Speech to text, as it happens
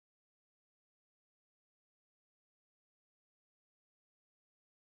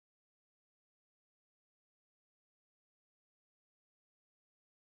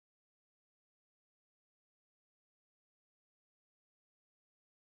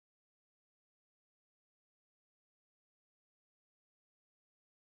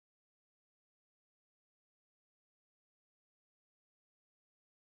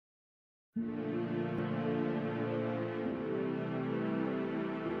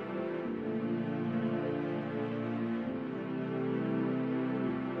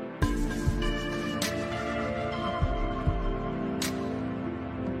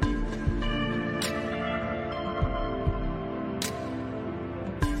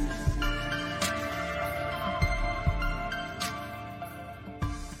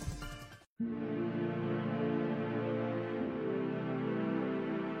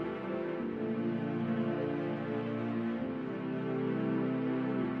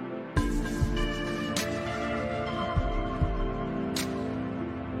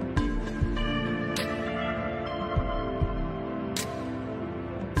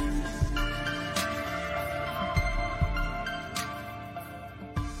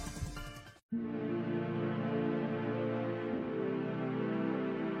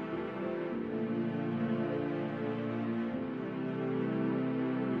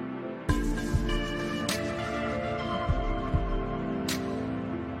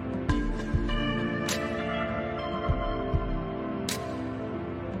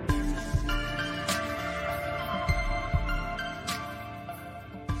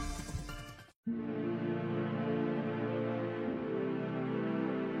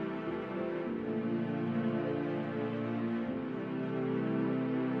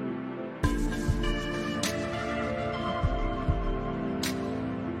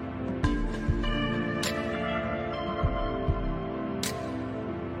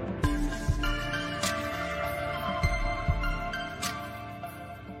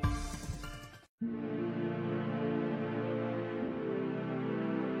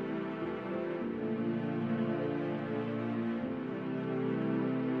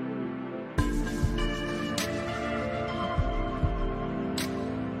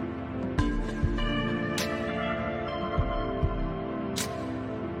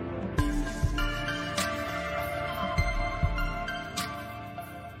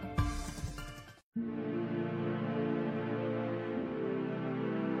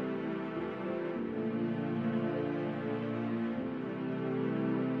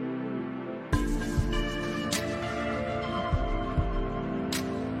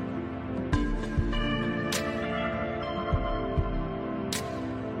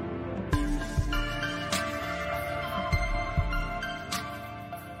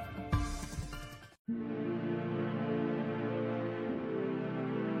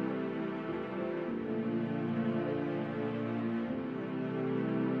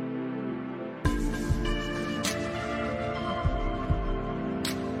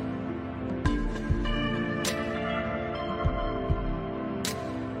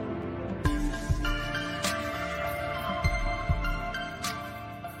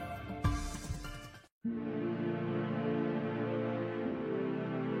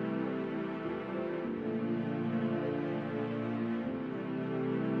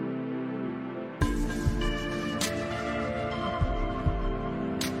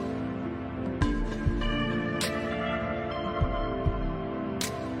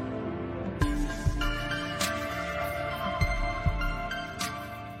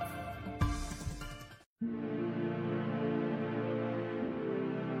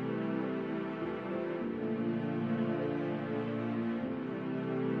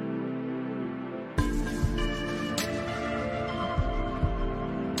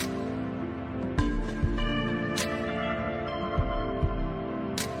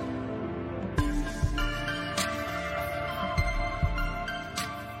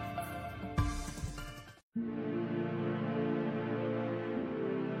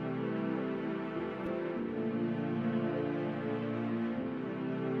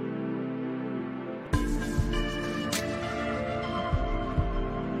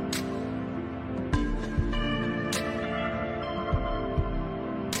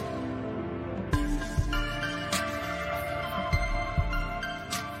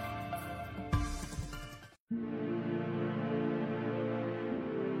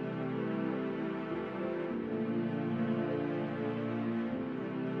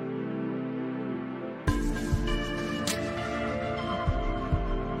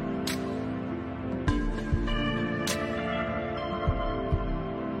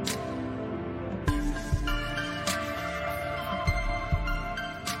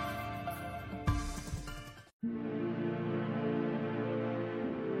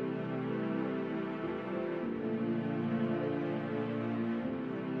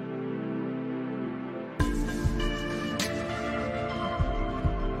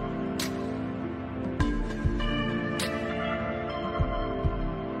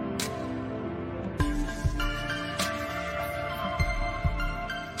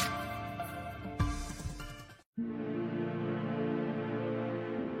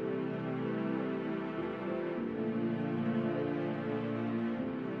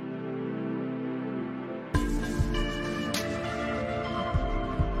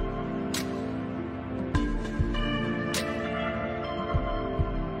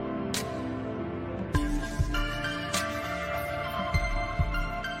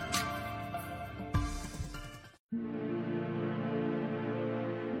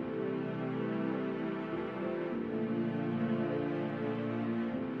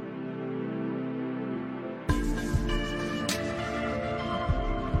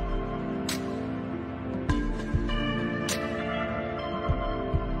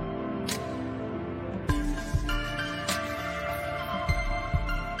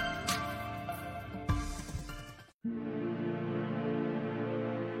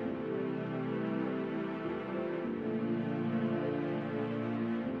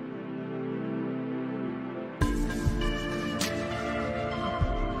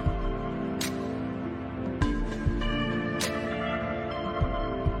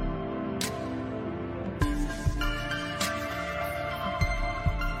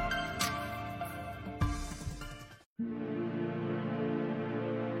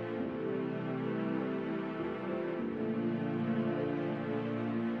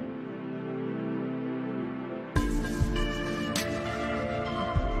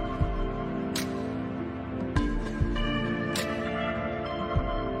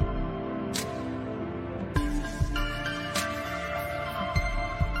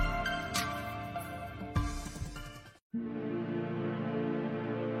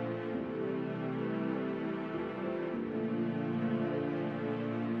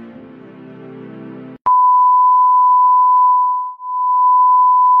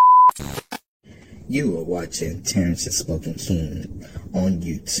You are watching Terrence the Spoken King on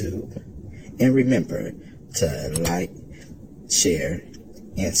YouTube. And remember to like, share,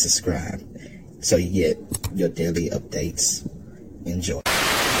 and subscribe so you get your daily updates. Enjoy.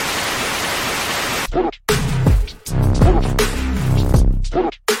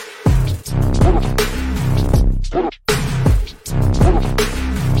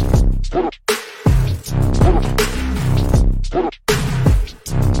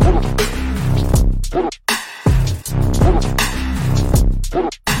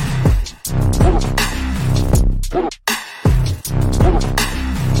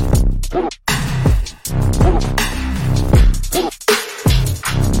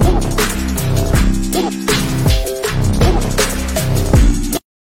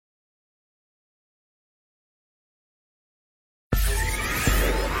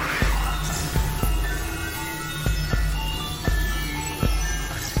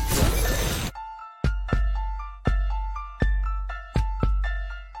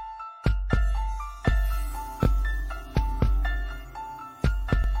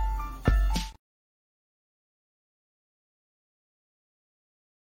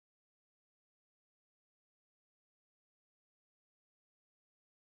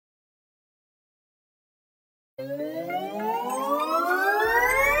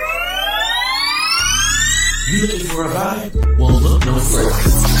 You looking for a vibe? Well, look no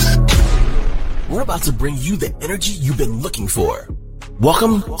further. We're about to bring you the energy you've been looking for.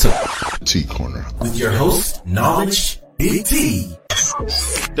 Welcome to T Corner with your host, Knowledge Big T.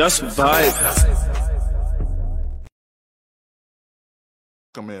 That's vibe.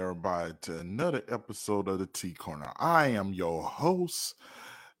 Welcome everybody to another episode of the T Corner. I am your host,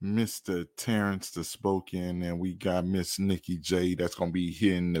 Mr. Terrence the Spoken, and we got Miss Nikki J that's going to be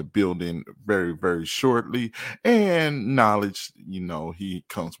here in the building very, very shortly. And Knowledge, he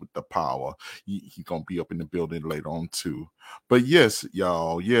comes with the power. He going to be up in the building later on too. But yes,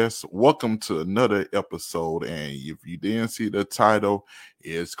 y'all, welcome to another episode. And if you didn't see the title,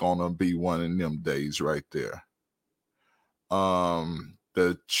 it's going to be one of them days right there.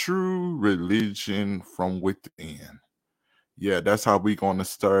 The true religion from within. Yeah, that's how we going to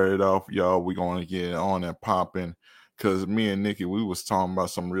start it off, y'all. We're going to get on and popping because me and Nikki, we was talking about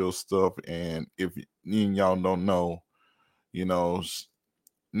some real stuff. And if y'all don't know,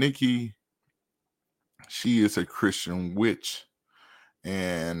 Nikki, she is a Christian witch.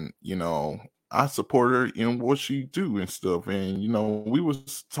 And, I support her in what she do and stuff. And, we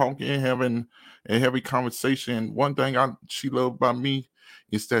was talking, having a heavy conversation. One thing she loved about me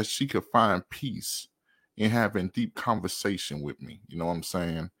is that she could find peace in having deep conversation with me. You know what I'm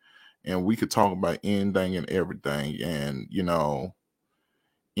saying? And we could talk about anything and everything. And,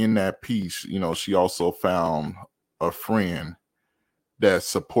 in that peace, she also found a friend that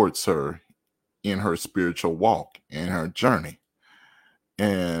supports her in her spiritual walk and her journey.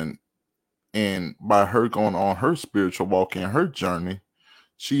 And by her going on her spiritual walk and her journey,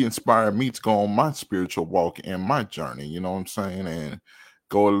 she inspired me to go on my spiritual walk and my journey, you know what I'm saying? And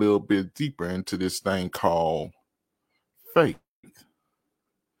go a little bit deeper into this thing called faith.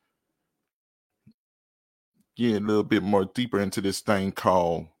 Get a little bit more deeper into this thing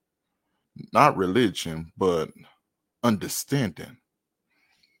called not religion, but understanding.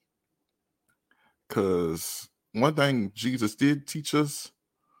 Because one thing Jesus did teach us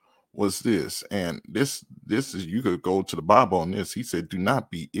was this, and this is, you could go to the Bible on this. He said, do not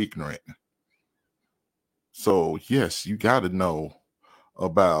be ignorant. So yes, you got to know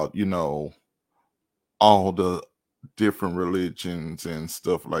about, all the different religions and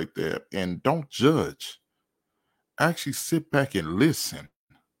stuff like that. And don't judge. Actually sit back and listen.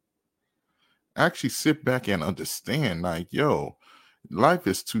 Actually sit back and understand, like, life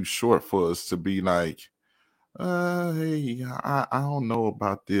is too short for us to be like, hey, I don't know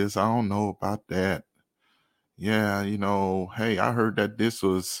about this. I don't know about that. Yeah, hey, I heard that this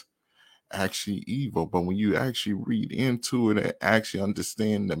was actually evil. But when you actually read into it and actually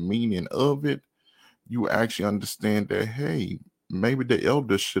understand the meaning of it, you actually understand that, hey, maybe the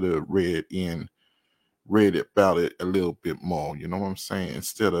elders should have read about it a little bit more. You know what I'm saying?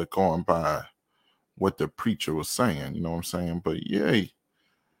 Instead of going by what the preacher was saying, you know what I'm saying? But yay.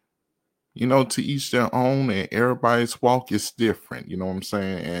 To each their own, and everybody's walk is different. You know what I'm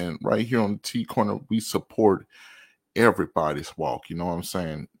saying? And right here on the T Corner, we support everybody's walk. You know what I'm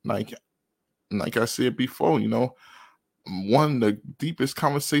saying? Like I said before, one of the deepest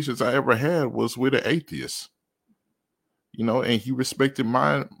conversations I ever had was with an atheist. And he respected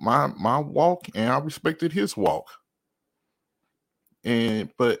my walk, and I respected his walk.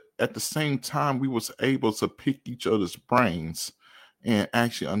 But at the same time, we was able to pick each other's brains and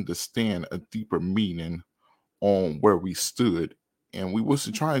actually understand a deeper meaning on where we stood. And we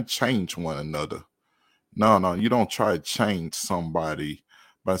wasn't trying to change one another. No, you don't try to change somebody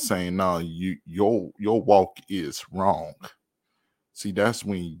by saying, no, your walk is wrong. See, that's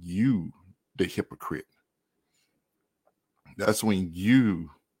when you, the hypocrite. That's when you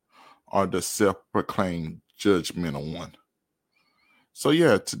are the self-proclaimed judgmental one. So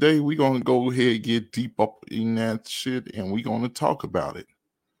yeah, today we're going to go ahead and get deep up in that shit, and we're going to talk about it.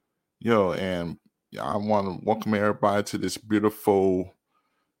 And I want to welcome everybody to this beautiful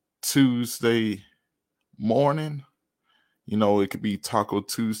Tuesday morning. It could be Taco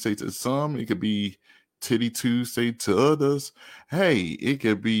Tuesday to some. It could be Titty Tuesday to others. Hey, it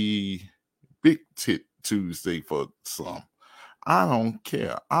could be Big Tit Tuesday for some. I don't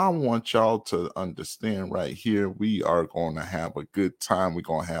care. I want y'all to understand right here, we are going to have a good time. We're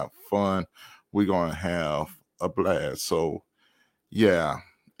going to have fun. We're going to have a blast. So, yeah.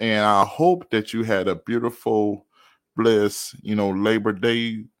 And I hope that you had a beautiful, blessed, Labor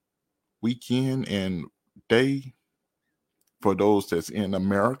Day weekend and day for those that's in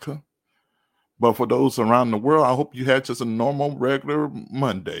America. But for those around the world, I hope you had just a normal, regular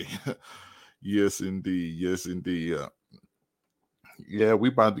Monday. Yes, indeed. Yes, indeed. Yeah, we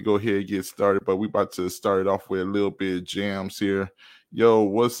about to go ahead and get started, but we about to start off with a little bit of jams here. Yo,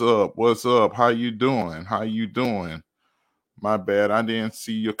 what's up? What's up? How you doing? How you doing? My bad, I didn't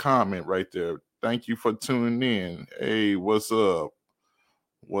see your comment right there. Thank you for tuning in. Hey, what's up?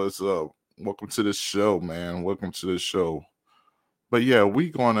 What's up? Welcome to the show, man. Welcome to the show. But yeah,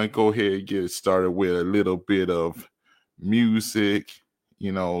 we're going to go ahead and get started with a little bit of music,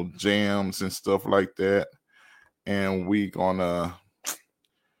 jams and stuff like that. And we're going to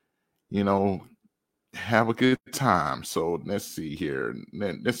have a good time. So let's see here.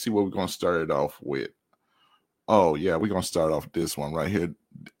 Let's see what we're going to start it off with. Oh, yeah, we're going to start off this one right here.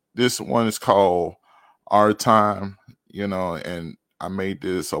 This one is called Our Time, and I made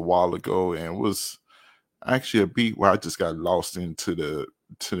this a while ago, and it was actually a beat where I just got lost into the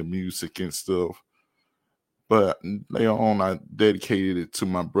music and stuff. But later on, I dedicated it to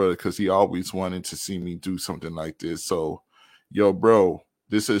my brother because he always wanted to see me do something like this. So, yo, bro,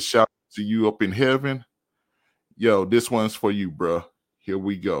 this is a shout out to you up in heaven. Yo, this one's for you, bro. Here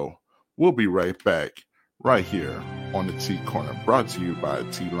we go. We'll be right back, right here on the T Corner, brought to you by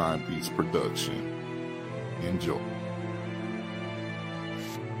T-Line Beats Production. Enjoy.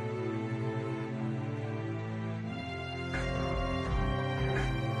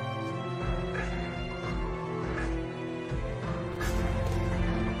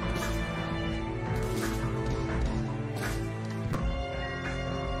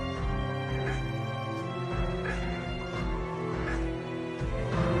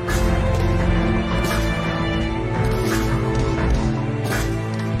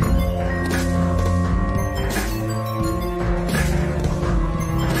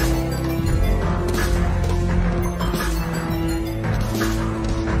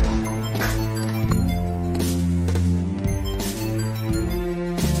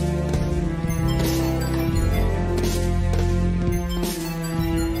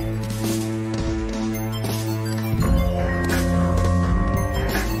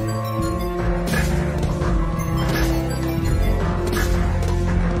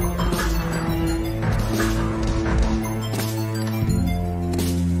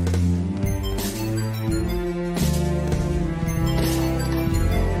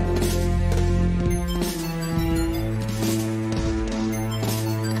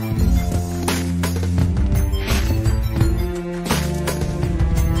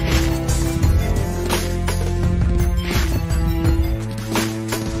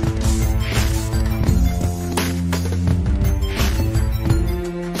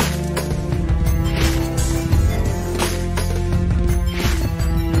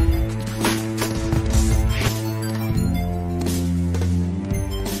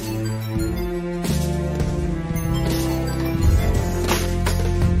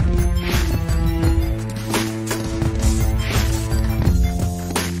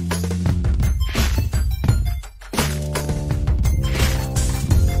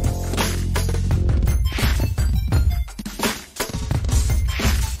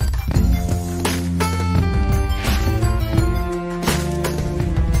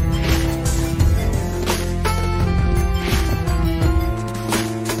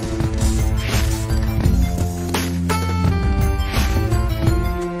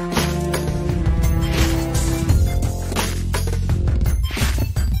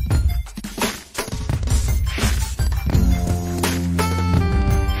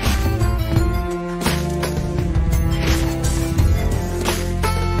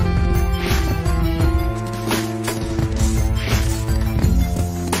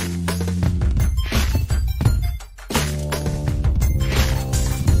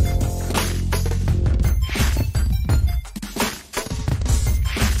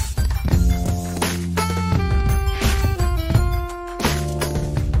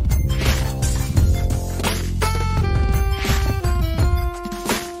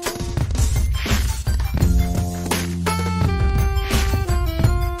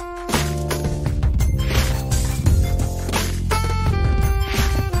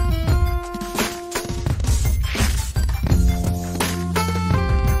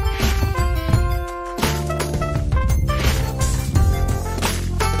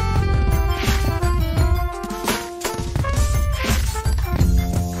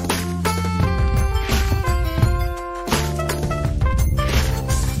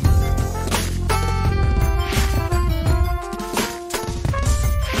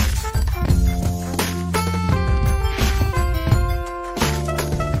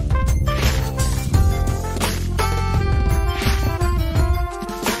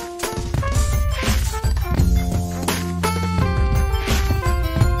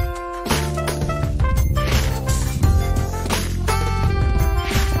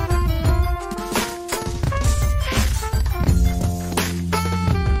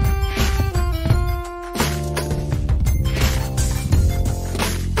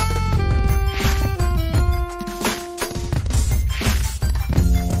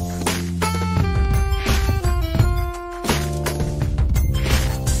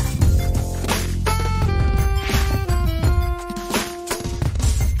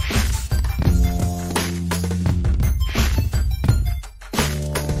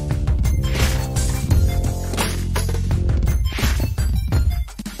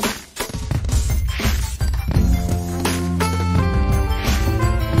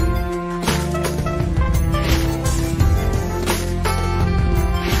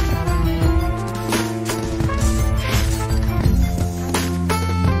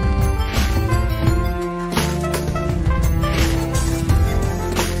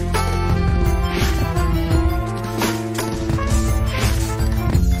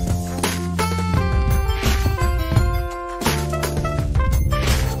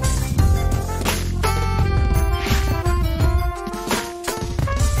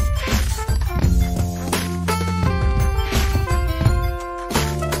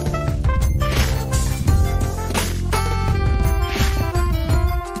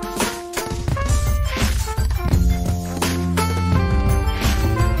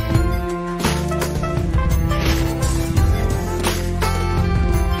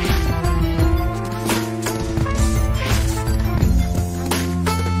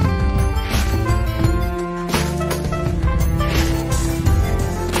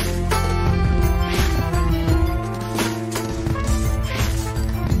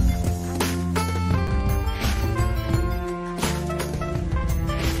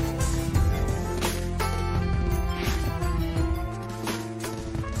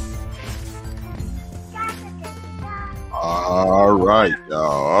 All right,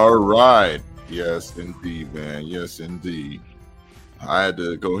 y'all. All right. Yes, indeed, man. Yes, indeed. I had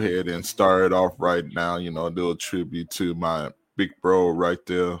to go ahead and start it off right now. Do a tribute to my big bro right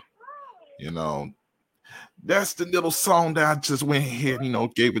there. That's the little song that I just went ahead,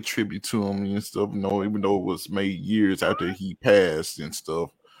 gave a tribute to him and stuff. Even though it was made years after he passed and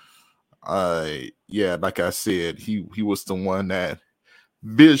stuff. Yeah, like I said, he was the one that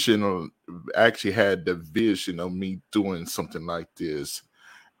actually had the vision of me doing something like this.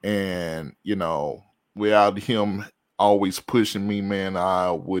 And without him always pushing me, man, I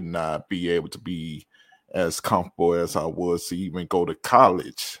would not be able to be as comfortable as I was to even go to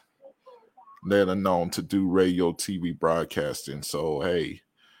college, let alone to do radio, TV broadcasting. So hey,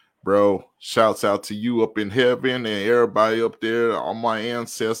 bro, shouts out to you up in heaven and everybody up there, all my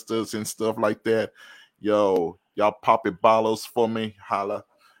ancestors and stuff like that. Yo, y'all popping bottles for me. Holla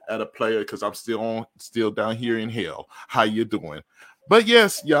at a player because I'm still down here in hell. How you doing? But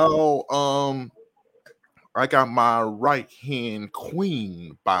yes, y'all, I got my right hand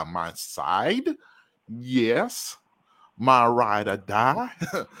queen by my side. Yes. My ride or die.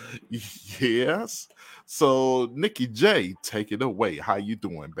 Yes. So Nikki J, take it away. How you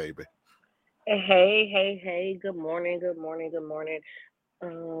doing, baby? Hey. Good morning.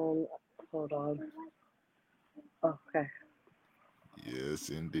 Hold on. Okay. Yes,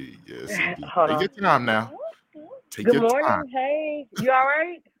 indeed. Hold Take on. your time now. Take Good your morning. time. Hey, you all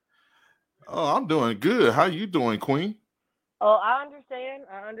right? Oh, I'm doing good. How you doing, Queen? Oh, I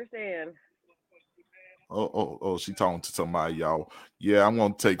understand. Oh, she talking to somebody, y'all. Yeah, I'm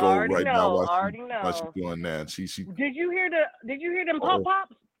gonna take over Already right now know. while she doing that. She Did you hear them oh,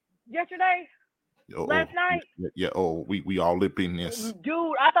 pop-pops yesterday? Last night? yeah. Oh, we all up in this.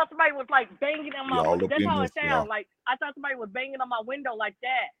 Dude, I thought somebody was like banging on We all my. up That's in how this, it sounds. y'all. Like I thought somebody was banging on my window like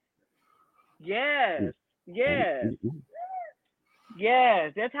that. Yes. Ooh.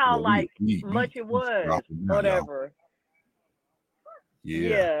 Yes. That's how Yeah, much it was. now, Whatever.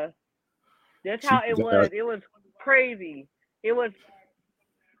 Yeah. That's She how it forgot- was. It was crazy. It was.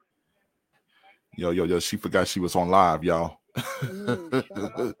 Yo, she forgot she was on live, y'all. Shut up.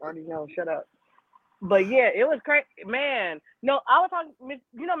 I already know. Shut up. But yeah, it was crazy, man. No, I was talking. Miss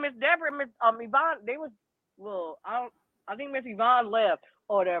Deborah, and Miss Yvonne. They was. Well, I think Miss Yvonne left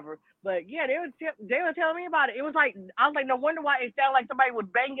or whatever. But yeah, they were telling me about it. It was like I was like, no wonder why it sounded like somebody was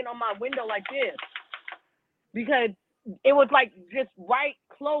banging on my window like this, because it was like just right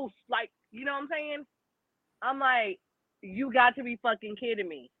close, like, you know what I'm saying? I'm like, you got to be fucking kidding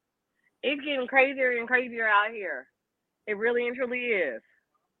me. It's getting crazier and crazier out here. It really and truly is.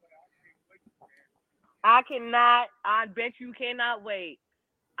 I bet you cannot wait.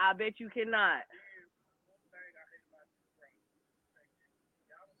 I bet you cannot.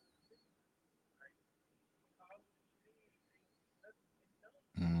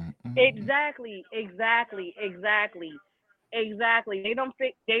 Exactly.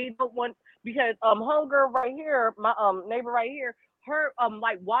 They don't want, because homegirl right here, my neighbor right here, her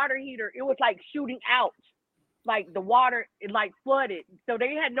like water heater, it was like shooting out. Like the water, it like flooded. So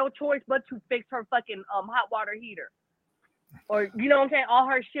they had no choice but to fix her fucking hot water heater. Or you know what I'm saying? All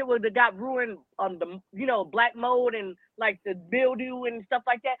her shit would have got ruined on the black mold and like the mildew and stuff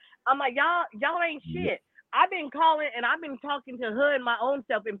like that. I'm like, y'all ain't shit. I've been calling and I've been talking to her and my own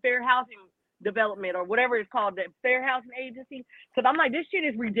self in Fair Housing Development or whatever it's called, the Fair Housing Agency. Cause I'm like, this shit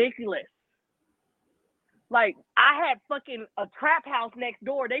is ridiculous. Like I had fucking a trap house next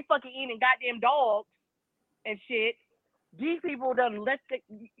door. They fucking eating goddamn dogs and shit. These people done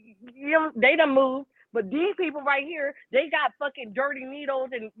they done moved. But these people right here, they got fucking dirty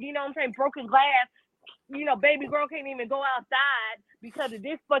needles and, you know what I'm saying, broken glass. Baby girl can't even go outside because of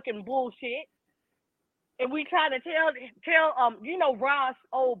this fucking bullshit. And we try to tell Ross,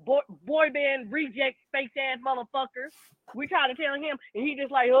 old boy band reject face ass motherfucker. We try to tell him, and he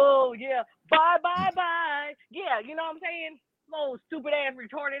just like, oh yeah, bye. Yeah, you know what I'm saying? Oh, stupid ass,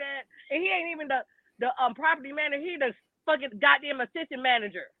 retarded ass. And he ain't even the property manager. He the fucking goddamn assistant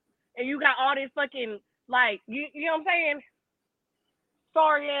manager. And you got all this fucking, like, you know what I'm saying?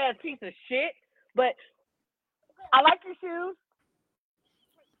 Sorry ass piece of shit. But I like your shoes.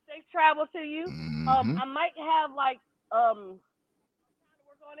 Safe travel to you. I might have like work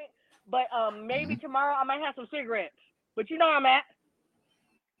on it, but maybe tomorrow I might have some cigarettes. But you know where I'm at.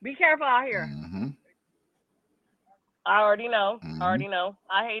 Be careful out here. I already know.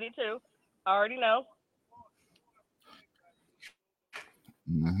 I hate it too. I already know.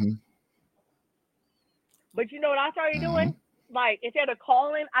 But you know what I started doing? Like, instead of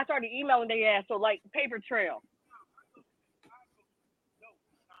calling, I started emailing their ass. So, like, paper trail.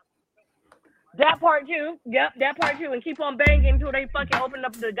 That part too. Yep, that part too. And keep on banging until they fucking open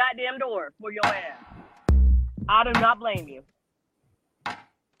up the goddamn door for your ass. I do not blame you.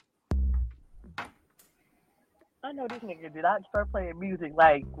 I know this nigga did not start playing music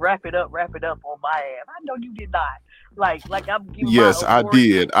like wrap it up on my ass. I know you did not. Like I'm giving Yes, my I award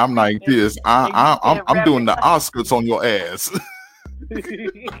did. I'm like and this. you I'm said I'm wrap doing it the up. Oscars on your ass. Look,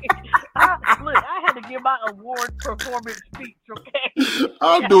 I had to give my award performance speech, okay?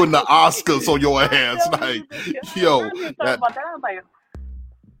 I'm doing the Oscars on your I ass. know Like, you did. yo, I just thought that about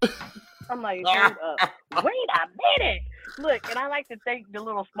that. I'm like, hold up. Wait a minute. Look, and I like to thank the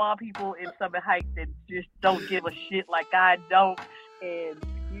little small people in Summit Heights that just don't give a shit like I don't. And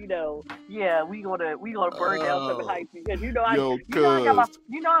yeah, we gonna burn down Summit Heights because yo, I got my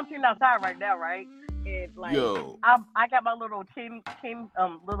I'm sitting outside right now, right? And like yo, I got my little tin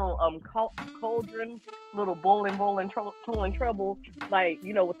cauldron, little bowling tool and trouble, like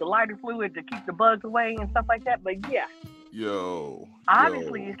with the lighter fluid to keep the bugs away and stuff like that. But yeah,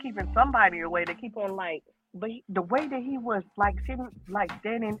 obviously it's keeping somebody away to keep on like. But the way that he was like sitting, like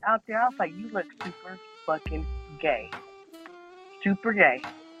standing out there, I was like, you look super fucking gay. Super gay.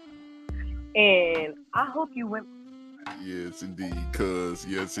 And I hope you went. Yes, indeed.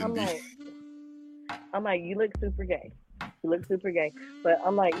 I'm like, you look super gay. You look super gay. But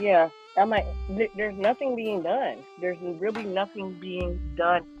I'm like, yeah. I'm like, there's nothing being done. There's really nothing being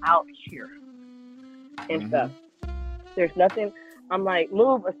done out here and stuff. There's nothing. I'm like,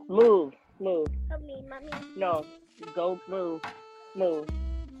 move. Help me, mommy. No, go move.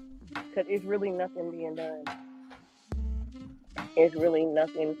 Because it's really nothing being done. It's really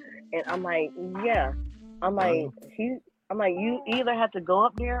nothing. And I'm like, yeah. I'm like, you either have to go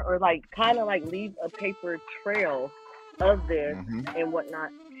up there or like kind of like leave a paper trail of this and whatnot.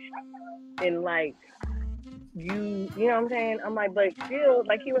 And like, you know what I'm saying? I'm like, but still,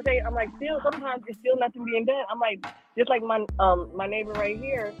 like he was saying, I'm like, still, sometimes it's still nothing being done. I'm like, just like my neighbor right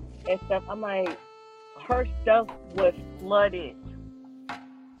here and stuff, I'm like, her stuff was flooded.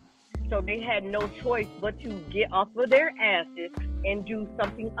 So they had no choice but to get off of their asses and do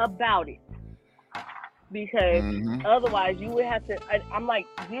something about it. Because otherwise you would have to, I'm like,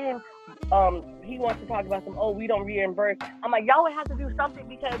 then he wants to talk about we don't reimburse. I'm like, y'all would have to do something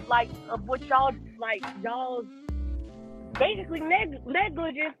because like of what y'all's basically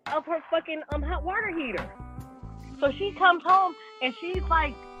negligence of her fucking hot water heater. So she comes home and she's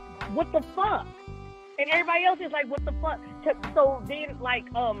like, what the fuck? And everybody else is like, what the fuck? So then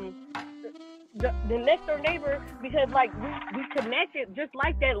like the next door neighbor, because like we connected just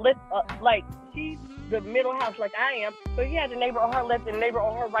like that, like she's the middle house like I am, so he has a neighbor on her left and a neighbor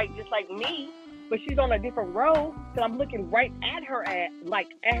on her right just like me, but she's on a different road, so I'm looking right at her at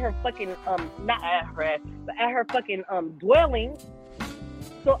her fucking not at her ass, but at her fucking dwelling.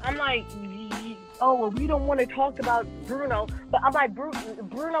 So I'm like, oh well, we don't want to talk about Bruno, but I'm like,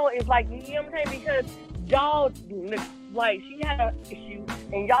 Bruno is like, you know what I'm saying, because y'all like she had an issue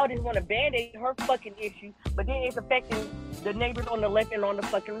and y'all just want to band-aid her fucking issue, but then it's affecting the neighbors on the left and on the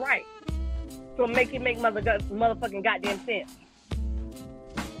fucking right. So make motherfucking goddamn sense.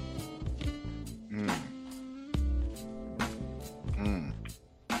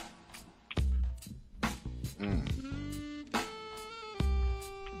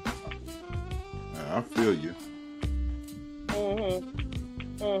 I feel you.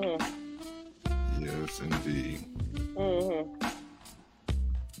 Yes, indeed.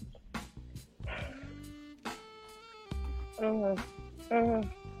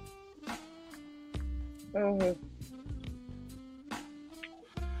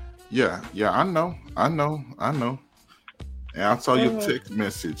 Yeah, I know. And I saw your text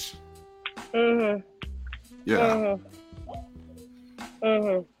message. Yeah.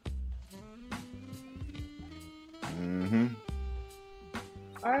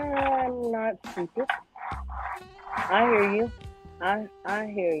 I'm not stupid. I hear you. I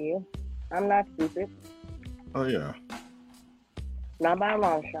hear you. I'm not stupid. Oh yeah. Not by a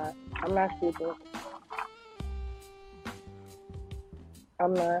long shot. I'm not stupid.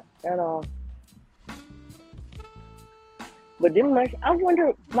 I'm not at all. But then I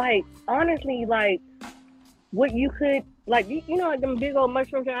wonder, like, honestly, like, what you could, like, you know, like them big old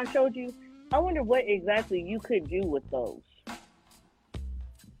mushrooms that I showed you? I wonder what exactly you could do with those.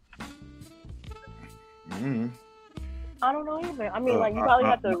 I don't know either. I mean, like, you probably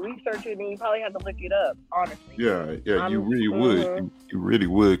have to research it and you probably have to look it up, honestly. Yeah, you really would. You really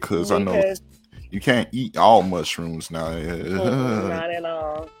would, because I know you can't eat all mushrooms now. Not at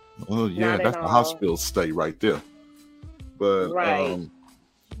all. Well, yeah, that's the hospital stay right there. But right.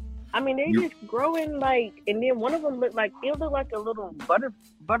 I mean, they just growing like, and then one of them looked like a little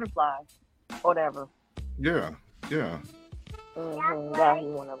butterfly. whatever. Yeah. Why he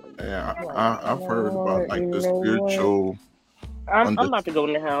wanna leave? Yeah, I've heard about like the spiritual. I'm about to go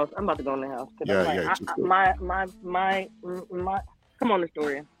in the house. Cause Yeah, my. Come on,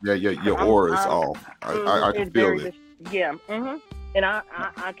 Astoria. Yeah, your aura is off. I can feel it. And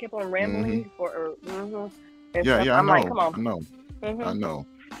I kept on rambling for. And Yeah, stuff. I I'm know. like, come on. I know.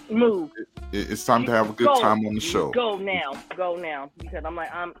 Move. It's time to have a good time on the show. Go now, because I'm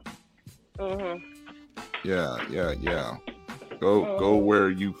like Yeah. Go where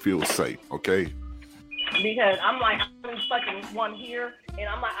you feel safe, okay? Because I'm like, I'm fucking one here, and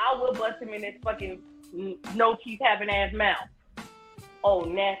I'm like, I will bust him in his fucking no teeth having ass mouth. Oh,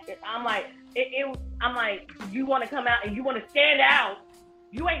 nasty. I'm like, I'm like, you want to come out and you want to stand out?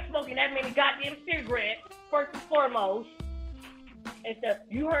 You ain't smoking that many goddamn cigarettes, first and foremost. And stuff.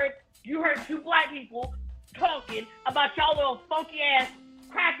 You heard two black people talking about y'all little funky ass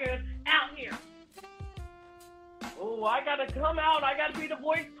crackers out here. Oh, I gotta come out. I gotta be the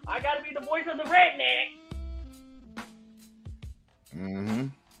voice of the redneck.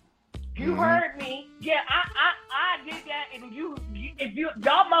 You heard me. Yeah, I did that, and if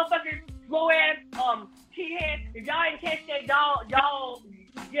y'all motherfuckers slow ass T heads, if y'all ain't catch that, y'all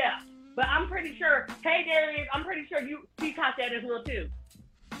yeah. But I'm pretty sure, hey Darius, I'm pretty sure he caught that as well too.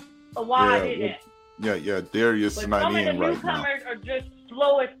 So why I did that? Yeah, Darius is not in right now. Some of the newcomers are just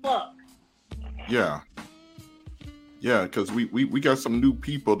slow as fuck. Yeah, because we got some new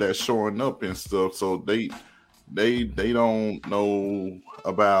people that's showing up and stuff, so they don't know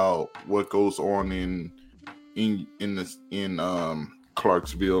about what goes on in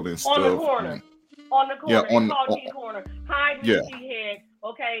Clarksville and stuff. On the corner. Yeah, on the corner. Hi, head.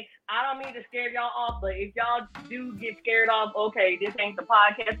 Okay, I don't mean to scare y'all off, but if y'all do get scared off, okay, this ain't the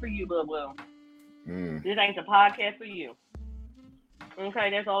podcast for you, boo boo. This ain't the podcast for you. Okay,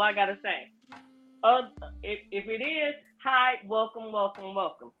 that's all I gotta say. If it is, hi, welcome.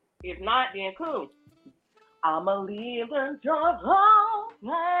 If not, then cool. I'ma leave the door open.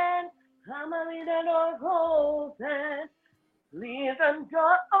 I'ma leave the door open. Leave the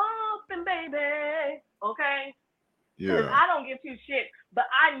door open, baby. Okay? Yeah. I don't give two shit, but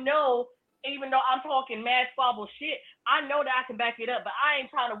I know, even though I'm talking mad squabble shit, I know that I can back it up, but I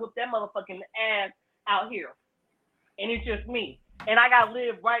ain't trying to whip that motherfucking ass out here. And it's just me. And I gotta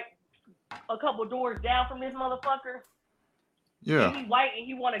live right a couple doors down from this motherfucker. Yeah. And he white and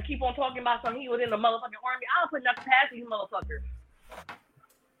he want to keep on talking about something. He was in the motherfucking army. I don't put nothing past these motherfuckers.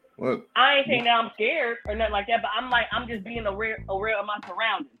 What? I ain't saying that I'm scared or nothing like that, but I'm just being aware of my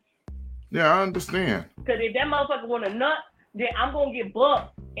surroundings. Yeah, I understand. Because if that motherfucker want to nut, then I'm going to get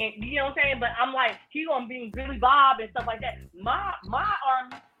bucked. And you know what I'm saying? But I'm like, he going to be Billy Bob and stuff like that. My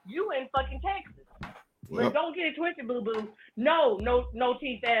army, you in fucking Texas. Well, but don't get it twisted, boo-boo. No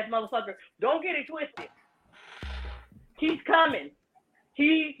teeth ass motherfucker. Don't get it twisted. He's coming.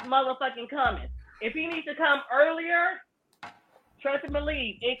 He's motherfucking coming. If he needs to come earlier, trust and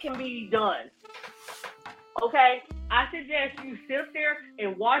believe, it can be done. Okay? I suggest you sit there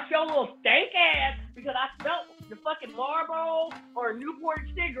and wash your little stank ass because I smelled the fucking Marlboro or Newport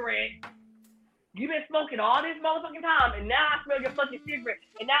cigarette. You've been smoking all this motherfucking time, and now I smell your fucking cigarette,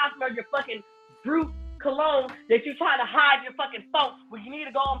 and now I smell your fucking brute cologne that you try to hide your fucking phone when you need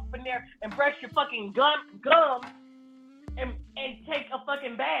to go up in there and brush your fucking gum and take a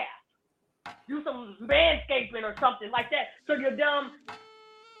fucking bath. Do some manscaping or something like that so your dumb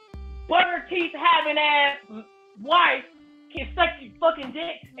butter teeth having ass wife can suck your fucking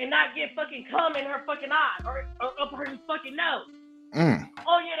dick and not get fucking cum in her fucking eye or up her fucking nose.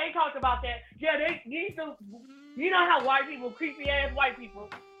 Oh yeah, they talked about that. Yeah, they need to. You know how white people, creepy ass white people,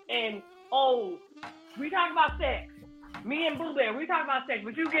 and we talk about sex. Me and Boo Bear, we talk about sex,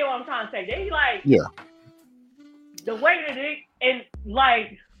 but you get what I'm trying to say. They like the way that it and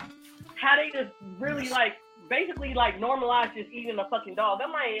like how they just really like basically like normalize just eating a fucking dog.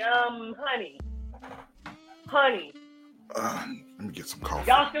 I'm like, honey. Let me get some coffee.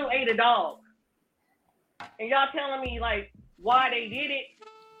 Y'all still ate a dog, and y'all telling me like why they did it.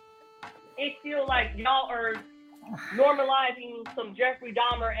 It's still like y'all are normalizing some Jeffrey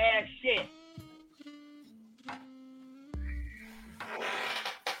Dahmer ass shit.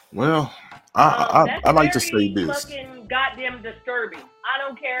 Well, I like to say this. That's fucking goddamn disturbing. I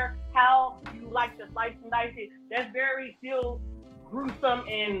don't care how you like to slice and dice it. That's very still gruesome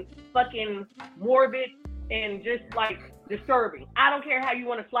and fucking morbid and just like disturbing. I don't care how you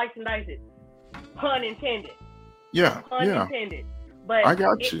want to slice and dice it. Pun intended. Yeah. Pun intended. But I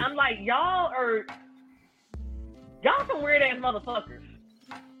got you. I'm like, y'all some weird ass motherfuckers.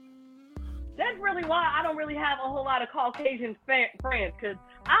 That's really why I don't really have a whole lot of Caucasian friends, because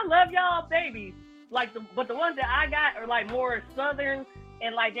I love y'all babies. But the ones that I got are like more Southern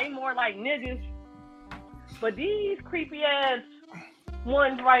and like they more like niggas. But these creepy ass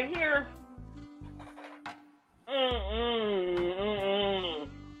ones right here,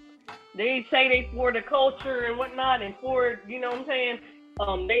 they say they for the culture and whatnot and for, you know what I'm saying,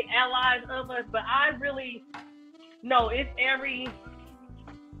 they allies of us, but I really, no, it's every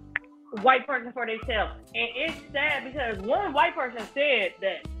white person for themselves. And it's sad because one white person said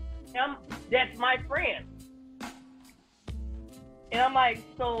that that's my friend. And I'm like,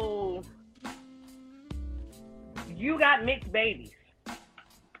 so you got mixed babies.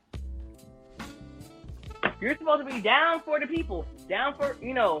 You're supposed to be down for the people, down for the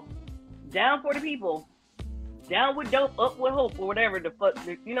people, down with dope, up with hope, or whatever the fuck,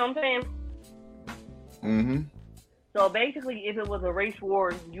 you know what I'm saying? Mm-hmm. So basically, if it was a race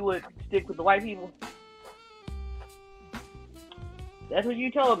war, you would stick with the white people. That's what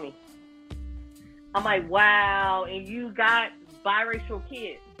you told me. I'm like, wow, and you got biracial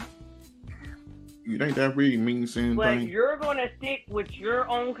kids. You think that really means anything? But you're going to stick with your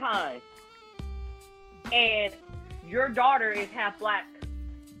own kind. And your daughter is half black.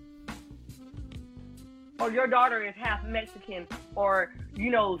 Or your daughter is half Mexican. Or,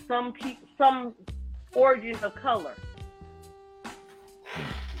 some origins of color.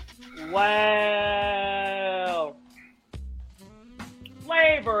 Wow.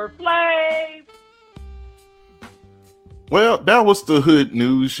 Flavor Flav. Well, that was the hood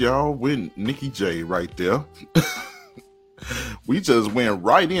news, y'all, with Nikki J right there. We just went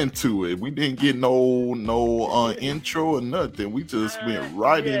right into it. We didn't get no intro or nothing. We just went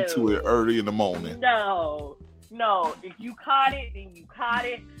right into it early in the morning. No. If you caught it, then you caught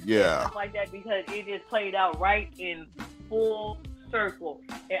it. Yeah. Stuff like that, because it just played out right in full circle.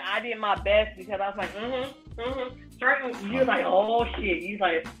 And I did my best because I was like, Certain, you're like, oh shit. You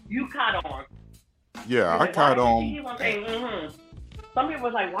caught on. Yeah, I caught on. Some people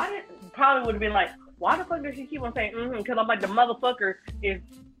was like, probably would have been like, why the fuck does she keep on saying because I'm like, the motherfucker is,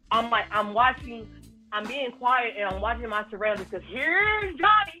 I'm being quiet and I'm watching my surroundings because here's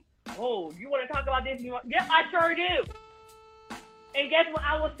Johnny. Oh, you want to talk about this? Yep, I sure do. And guess what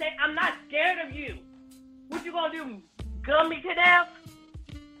I will say? I'm not scared of you. What you gonna do? Gun me to death?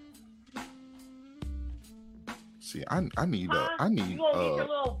 See, I need you gonna get your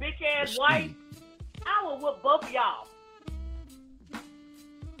little bitch ass wife? I will whoop both of y'all.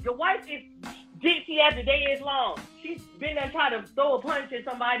 Your wife is ditzy as the day is long. She's been there trying to throw a punch at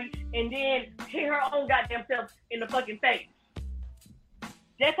somebody and then hit her own goddamn self in the fucking face.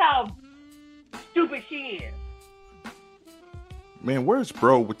 That's how stupid she is. Man, where's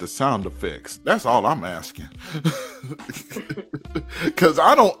bro with the sound effects? That's all I'm asking. Cause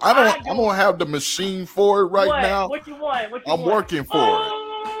I don't have the machine for it right now. What you want? I'm working for it.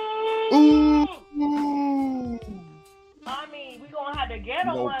 Ooh. I mean, we gonna have to get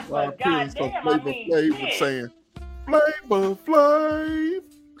on one, but goddamn, shit. Saying Flavor Flav.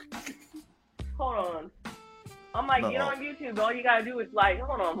 Hold on. I'm like, get on YouTube. All you gotta do is like,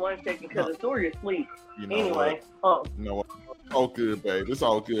 hold on 1 second, because the story is asleep. Anyway, it's all good, babe. It's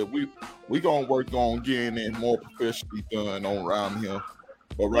all good. We gonna work on getting it more professionally done on around here.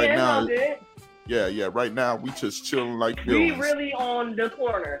 But right now, right now we just chilling like villains. We really on the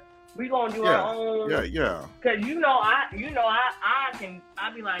corner. We gonna do our own. Yeah. Cause I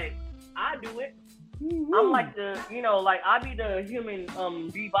be like, I do it. Mm-hmm. I'm like I be the human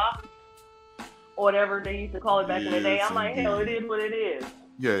bebop. Or whatever they used to call it back in the day. I'm like, hell, it is what it is.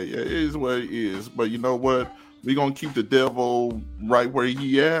 Yeah, it is what it is. But you know what? We're going to keep the devil right where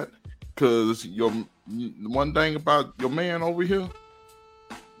he at. Because one thing about your man over here,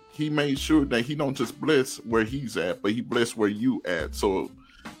 he made sure that he don't just bless where he's at, but he bless where you at. So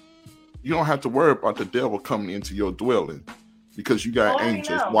you don't have to worry about the devil coming into your dwelling. Because you got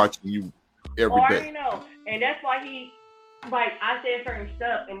angels watching you every day. I already know. And that's why I said certain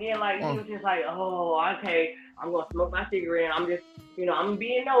stuff, and then he was just like, oh, okay, I'm gonna smoke my cigarette. I'm just, I'm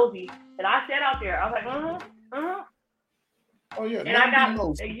being nosy, and I sat out there. I was like, Oh yeah,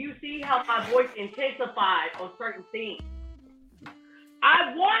 and you see how my voice intensified on certain things.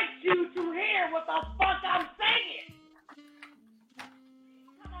 I want you to hear what the fuck I'm saying.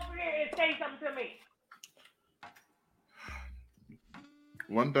 Come over here and say something to me.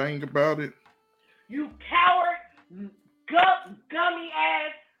 One thing about it, you coward. Gummy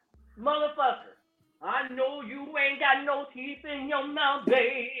ass motherfucker. I know you ain't got no teeth in your mouth,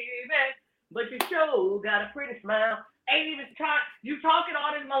 baby, but you sure got a pretty smile. Ain't even you talking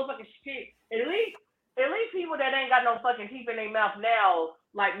all this motherfucking shit. At least people that ain't got no fucking teeth in their mouth now.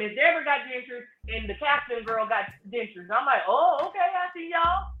 Like Miss Deborah got dentures and the captain girl got dentures. I'm like, oh, okay, I see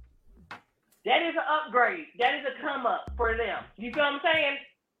y'all. That is an upgrade. That is a come up for them. You feel what I'm saying?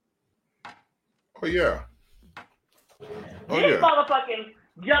 Oh yeah. This motherfucking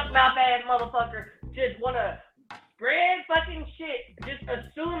junk mouth ass motherfucker just wanna spread fucking shit, just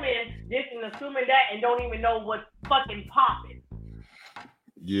assuming this and assuming that, and don't even know what's fucking popping.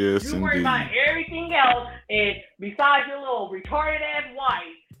 Yes, you worry indeed. about everything else, and besides your little retarded ass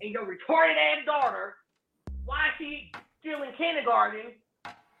wife and your retarded ass daughter, why is she still in kindergarten?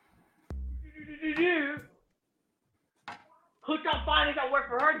 Who y'all finally got work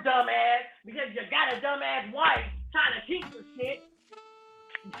for her dumb ass because you got a dumb ass wife trying to teach her shit.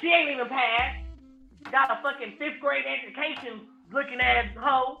 She ain't even passed. Got a fucking 5th grade education looking ass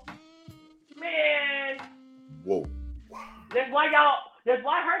hoe. Man. Whoa. That's why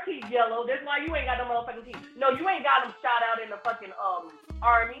her teeth yellow. That's why you ain't got no motherfucking teeth. No, you ain't got them shot out in the fucking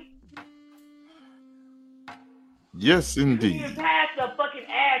army. Yes, indeed. You didn't pass the fucking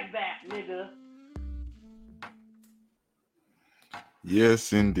ass back, nigga.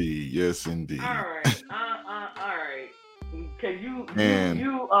 Yes, indeed. Yes, indeed. All right. All right. Cause you done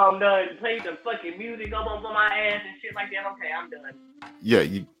played the fucking music up on my ass and shit like that. Okay, I'm done. Yeah,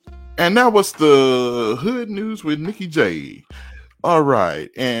 and that was the hood news with Nikki J. All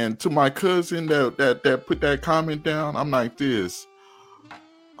right, and to my cousin that put that comment down, I'm like this.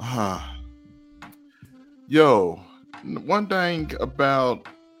 Yo, one thing about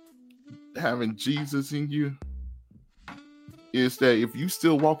having Jesus in you is that if you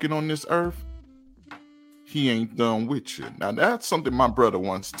still walking on this earth, he ain't done with you. Now that's something my brother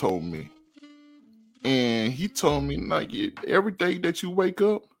once told me. And he told me, like, every day that you wake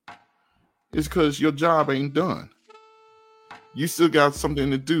up is because your job ain't done. You still got something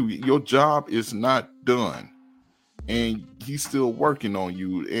to do. Your job is not done. And he's still working on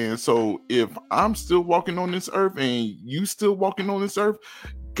you. And so if I'm still walking on this earth and you still walking on this earth,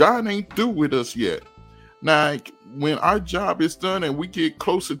 God ain't through with us yet. Now, when our job is done and we get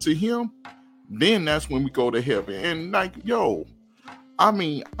closer to him, then that's when we go to heaven. And like, yo, I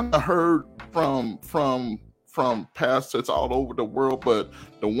mean, I heard from pastors all over the world, but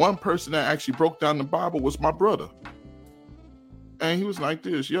the one person that actually broke down the Bible was my brother. And he was like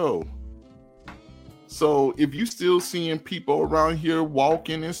this, yo, so if you still seeing people around here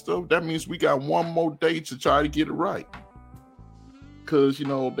walking and stuff, that means we got one more day to try to get it right. Because, you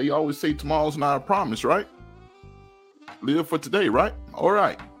know, they always say tomorrow's not a promise, right? Live for today, right? All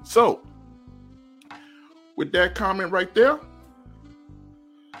right. So, with that comment right there,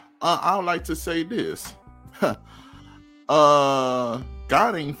 I would like to say this.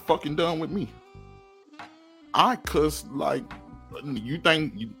 God ain't fucking done with me. I cuss like, you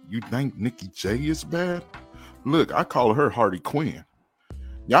think Nikki J is bad? Look, I call her Harley Quinn.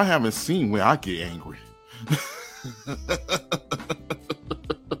 Y'all haven't seen when I get angry.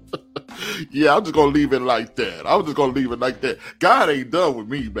 Yeah, I'm just gonna leave it like that. God ain't done with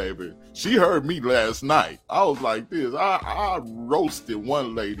me, baby. She heard me last night. I was like this. I roasted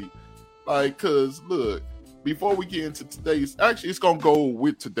one lady. Like, cause look, before we get into today's, actually it's gonna go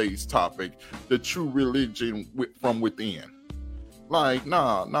with today's topic, the true religion from within. Like,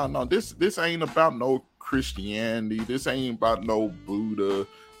 no, this ain't about no Christianity. This ain't about no Buddha.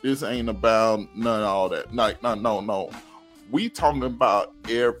 This ain't about none of all that. Like, no. We talking about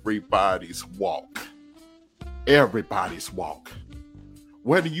everybody's walk. Everybody's walk.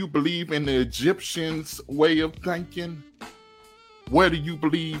 Whether you believe in the Egyptians' way of thinking, whether you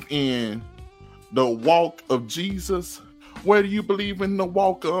believe in the walk of Jesus, whether you believe in the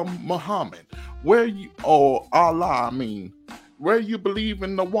walk of Muhammad, or Allah, where you believe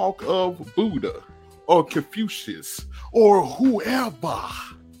in the walk of Buddha or Confucius or whoever.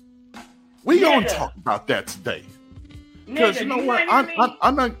 We gonna talk about that today. Because you know what?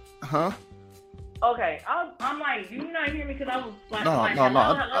 I'm not, huh? Okay, I'm like, you not hear me because I was like,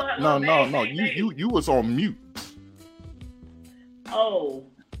 no. You was on mute. Oh,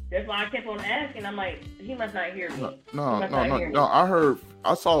 that's why I kept on asking. I'm like, he must not hear me. No.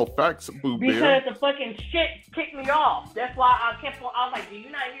 I saw Facts Boo Bear. Because the fucking shit kicked me off. That's why I kept on. I was like, do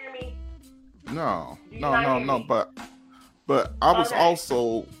you not hear me? No. But I was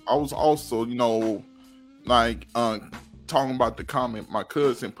also, you know, like talking about the comment my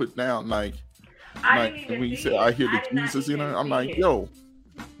cousin put down, like when he said I hear the Jesus in her. I'm like, yo.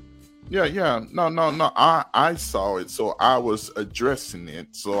 Yeah. No. I saw it, so I was addressing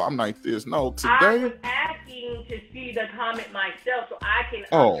it. So I'm like this. No, today I was asking to see the comment myself, so I can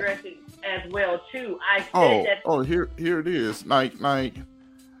address it as well too. I said that. Here it is. Like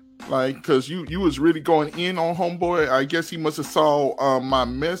Like, because you was really going in on homeboy. I guess he must have saw my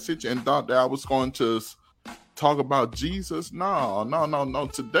message and thought that I was going to talk about Jesus. No.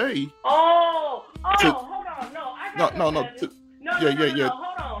 Today. Oh, hold on. No, I got No. No, Yeah.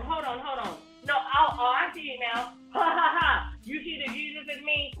 Hold on. No, I see it now. Ha. You see the Jesus in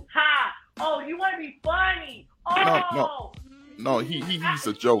me? Ha. Oh, you want to be funny? Oh. No. He's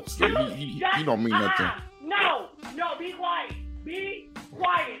a jokester. He don't mean nothing. No. Be quiet. Be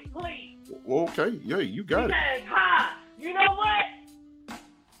quiet, please. Okay. Yeah, you got it. Because, you know what? You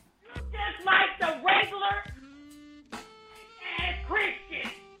just like the regular ass Christian.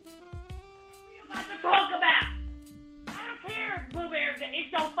 What are you about to talk about? I don't care, Blueberry.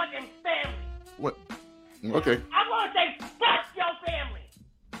 It's your fucking family. What? Okay. I want to say fuck your family.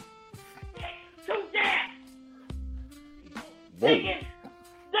 To death. Whoa. Thinking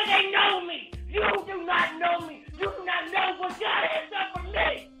that they know me. You do not know me. You do not know what God has done for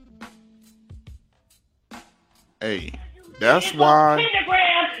me. Hey, that's why.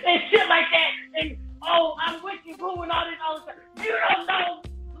 Pentagram and shit like that. And I'm with you, boo, and all this other stuff. You don't know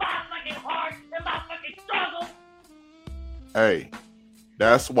my fucking heart and my fucking struggle. Hey,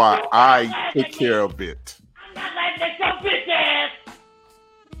 that's why I take care of it. I'm not laughing at your bitch ass.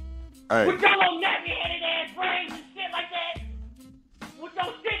 Hey. With your little nappy-headed ass brains and shit like that. With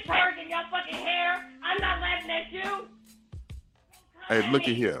those shit turds in your fucking hair. I'm not laughing at you. Hey, look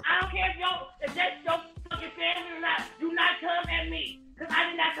at here. I don't care if that's your fucking family or not. Do not come at me. Because I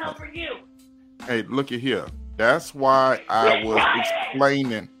did not come for you. Hey, look at here. That's why I was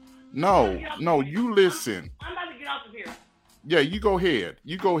explaining. No, you listen. I'm about to get off of here. Yeah, you go ahead.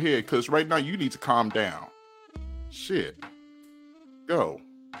 Because right now you need to calm down. Shit. Go.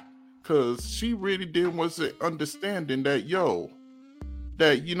 Because she really didn't was understanding that,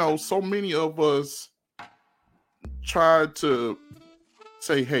 so many of us tried to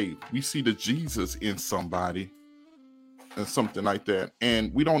say, hey, we see the Jesus in somebody and something like that.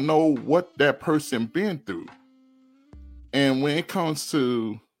 And we don't know what that person been through. And when it comes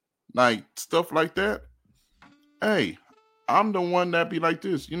to like stuff like that, hey, I'm the one that be like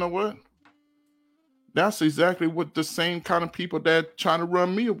this. You know what? That's exactly what the same kind of people that trying to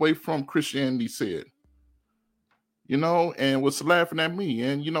run me away from Christianity said. And was laughing at me.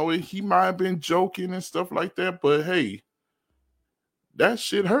 And, he might have been joking and stuff like that. But, hey, that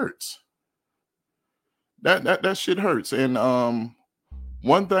shit hurts. That shit hurts. And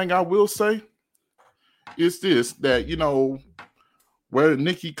one thing I will say is this, that, whether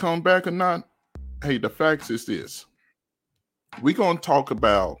Nikki come back or not, hey, the facts is this. We're going to talk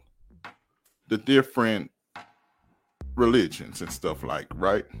about the different religions and stuff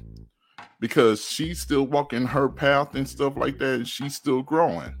right? Because she's still walking her path and stuff like that, and she's still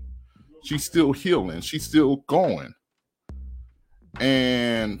growing. She's still healing. She's still going.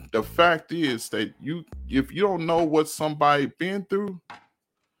 And the fact is that if you don't know what somebody been through,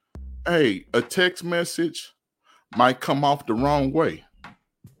 hey, a text message might come off the wrong way.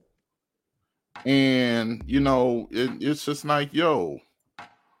 And, it's just like,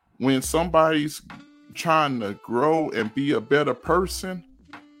 when somebody's trying to grow and be a better person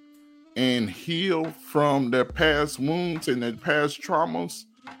and heal from their past wounds and their past traumas,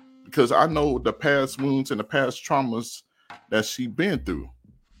 because I know the past wounds and the past traumas that she been through.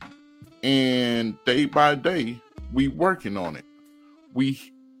 And day by day, we working on it. We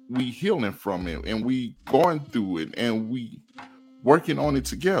healing from it, and we going through it, and we working on it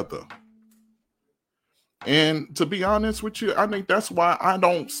together. And to be honest with you, I think that's why I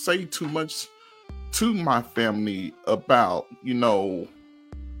don't say too much to my family about,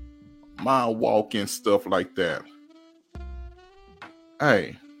 my walk and stuff like that.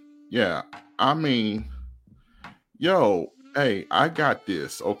 Hey, yeah, I mean, hey, I got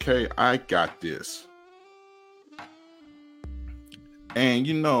this, okay? I got this. And,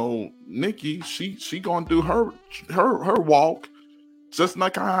 Nikki, she gonna do her walk just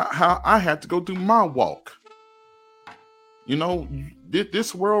like how I had to go do my walk.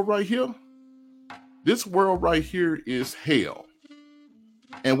 This world right here is hell.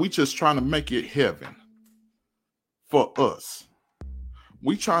 And we just trying to make it heaven for us.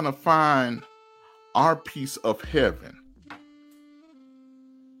 We trying to find our piece of heaven.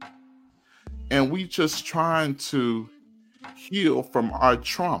 And we just trying to heal from our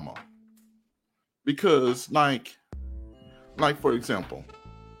trauma. Because like for example,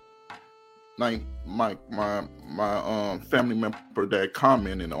 like my family member that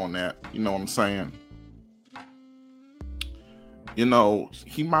commented on that, you know what I'm saying?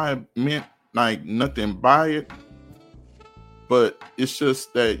 He might have meant like nothing by it, but it's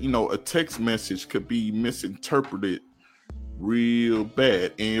just that, a text message could be misinterpreted real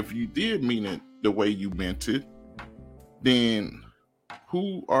bad. And if you did mean it the way you meant it, then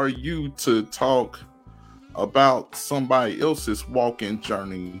who are you to talk about somebody else's walking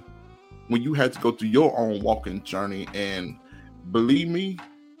journey when you had to go through your own walking journey? And believe me,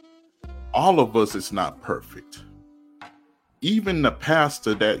 all of us is not perfect. Even the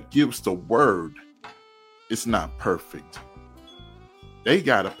pastor that gives the word is not perfect. They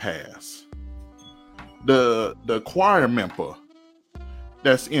got a pass. The choir member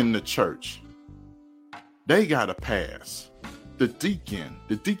that's in the church, they got a pass. The deacon,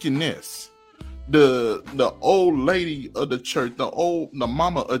 the deaconess, the old lady of the church, the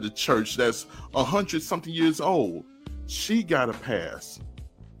mama of the church that's 100-something years old, she got a pass.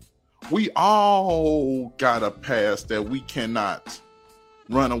 We all got a pass that we cannot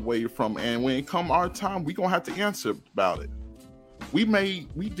run away from, and when it come our time, we gonna have to answer about it. We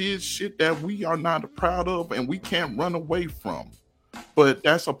did shit that we are not proud of and we can't run away from. But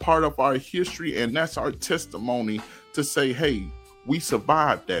that's a part of our history, and that's our testimony to say, hey, we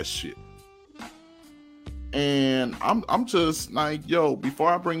survived that shit. And I'm just like, yo, before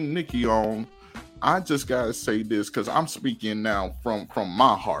I bring Nikki on, I just gotta say this, because I'm speaking now from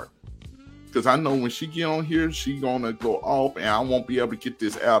my heart. Because I know when she get on here, she gonna go off, and I won't be able to get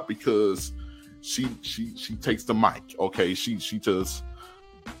this out because she takes the mic. Okay, she just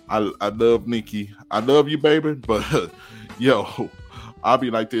I love Nikki. I love you, baby, but yo, I'll be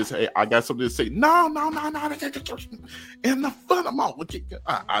like this. Hey, I got something to say. No. And the fun of my,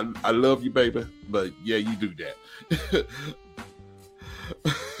 I love you, baby, but yeah, you do that.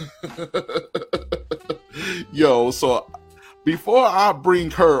 Yo, so before I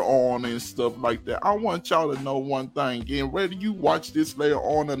bring her on and stuff like that, I want y'all to know one thing. And whether you watch this later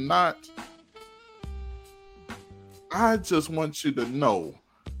on or not, I just want you to know,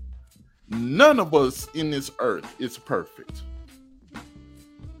 none of us in this earth is perfect.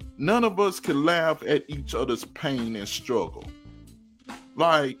 None of us can laugh at each other's pain and struggle.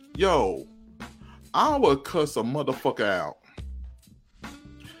 Like, yo, I would cuss a motherfucker out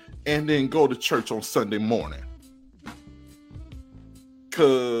and then go to church on Sunday morning.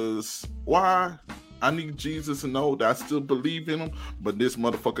 Cause why? I need Jesus to know that I still believe in him, but this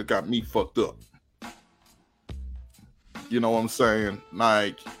motherfucker got me fucked up. You know what I'm saying?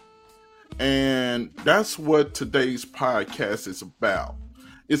 Like, and that's what today's podcast is about.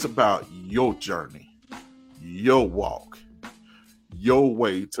 It's about your journey, your walk, your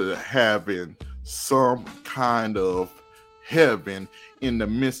way to having some kind of heaven in the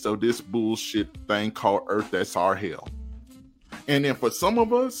midst of this bullshit thing called earth that's our hell. And then for some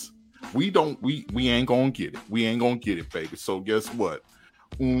of us, we ain't gonna get it. We ain't gonna get it, baby. So guess what?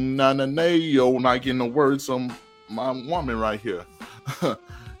 Not getting the words from my woman right here.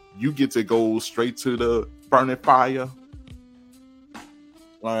 You get to go straight to the burning fire.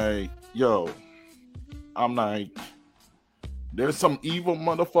 Like, yo, I'm like, there's some evil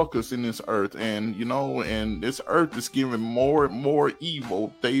motherfuckers in this earth, and you know, and this earth is getting more and more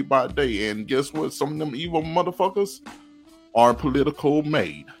evil day by day. And guess what? Some of them evil motherfuckers are political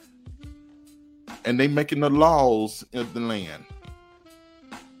made, and they making the laws of the land,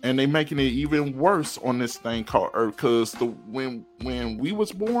 and they making it even worse on this thing called earth. Because when we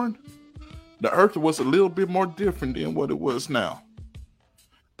was born, the earth was a little bit more different than what it was now.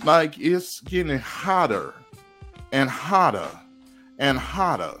 Like, it's getting hotter and hotter and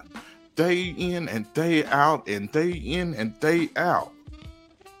hotter, day in and day out, and day in and day out.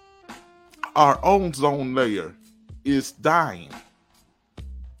 Our ozone layer is dying.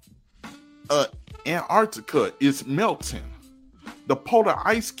 Antarctica is melting. The polar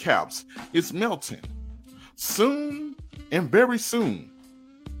ice caps is melting. Soon, and very soon,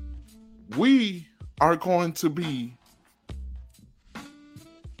 we are going to be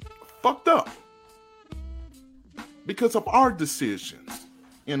fucked up because of our decisions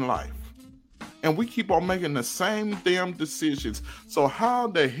in life. And we keep on making the same damn decisions. So how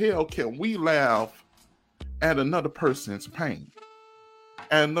the hell can we laugh at another person's pain,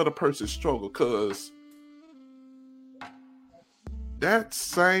 at another person's struggle? Because that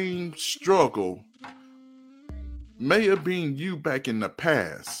same struggle may have been you back in the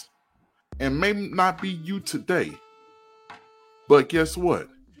past and may not be you today. But guess what?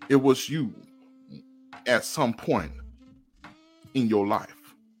 It was you at some point in your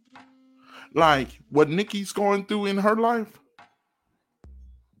life. Like what Nikki's going through in her life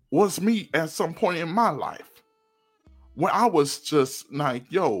was me at some point in my life. When I was just like,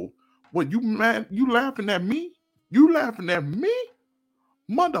 yo, what, you mad? You laughing at me? You laughing at me?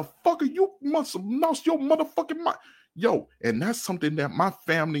 Motherfucker, you must have lost your motherfucking mind. Yo, and that's something that my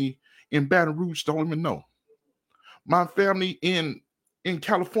family in Baton Rouge don't even know. My family in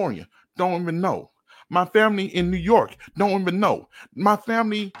California don't even know. My family in New York don't even know. My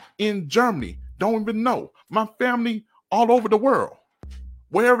family in Germany don't even know. My family all over the world,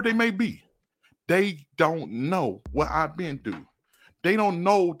 wherever they may be, they don't know what I've been through. They don't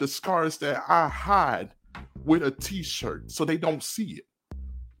know the scars that I hide with a t-shirt, so they don't see it.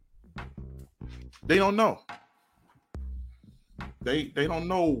 They don't know. They don't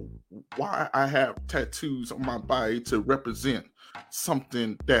know why I have tattoos on my body to represent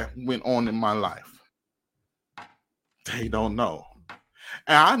something that went on in my life. They don't know.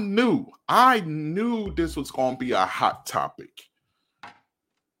 And I knew this was going to be a hot topic.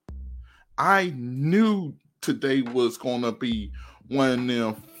 I knew today was going to be one of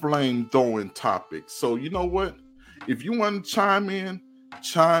them flame throwing topics. So you know what? If you want to chime in.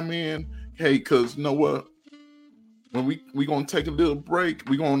 Hey, because you know what? When we going to take a little break,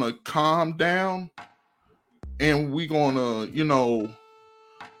 we're going to calm down and we're going to,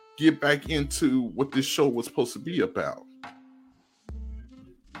 get back into what this show was supposed to be about.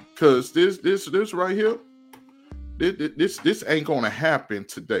 Because this right here, this ain't going to happen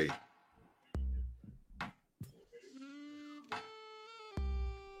today.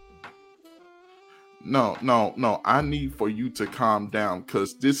 No. I need for you to calm down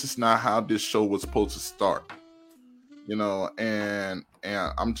because this is not how this show was supposed to start. And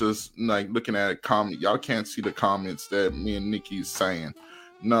I'm just like looking at a comment. Y'all can't see the comments that me and Nikki is saying.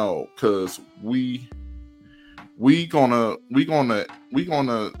 No, because we gonna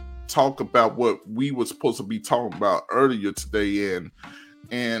talk about what we were supposed to be talking about earlier today,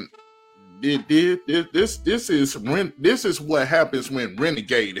 and this is what happens when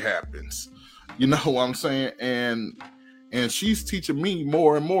Renegade happens. You know what I'm saying? And she's teaching me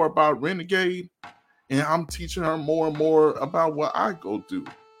more and more about Renegade, and I'm teaching her more and more about what I go through.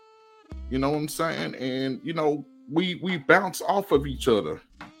 You know what I'm saying? And we bounce off of each other.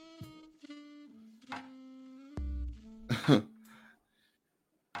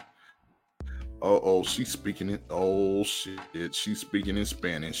 Oh, she's speaking it. Oh shit, she's speaking in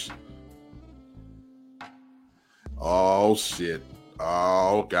Spanish. Oh shit.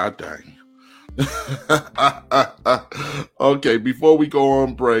 Oh god dang. Okay, before we go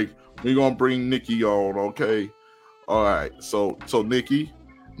on break, we're gonna bring Nikki on. Okay. All right. So Nikki,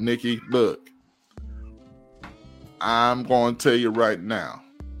 look. I'm gonna tell you right now.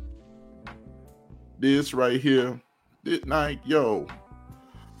 This right here, this night, yo.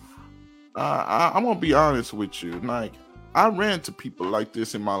 I'm gonna be honest with you. Like, I ran into people like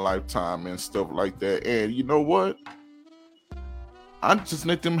this in my lifetime and stuff like that. And you know what? I just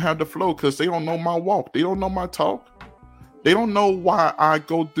let them have the flow because they don't know my walk. They don't know my talk. They don't know why I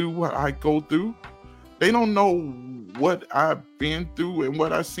go through what I go through. They don't know what I've been through and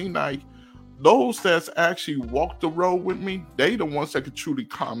what I've seen. Like, those that's actually walked the road with me, they the ones that could truly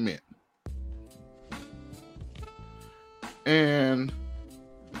comment. And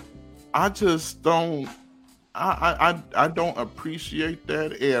I just don't, I don't appreciate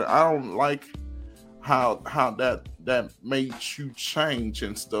that, and I don't like how that made you change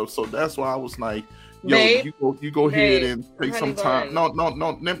and stuff. So that's why I was like, yo, Babe, you go ahead and take some time. Bun.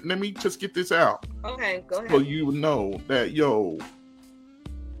 No. Let me just get this out. Okay, go ahead. So you know that, yo,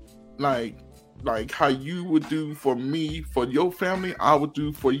 like how you would do for me, for your family, I would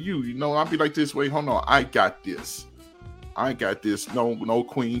do for you. I'll be like this. Wait, hold on. I got this. No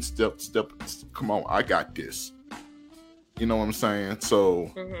queen, step. Come on, I got this. You know what I'm saying?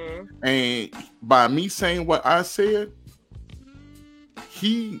 So, and by me saying what I said,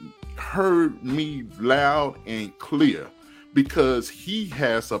 he heard me loud and clear because he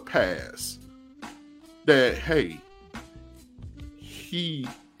has a past that, hey, he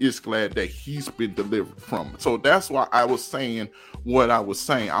is glad that he's been delivered from. So that's why I was saying what I was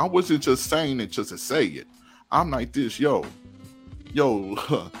saying. I wasn't just saying it just to say it. I'm like this, yo, you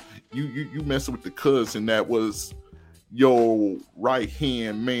messing with the cousin that was your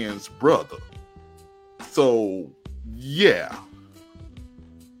right-hand man's brother. So, yeah.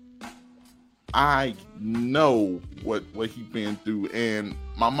 I know what he been through. And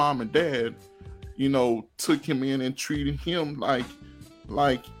my mom and dad, took him in and treated him like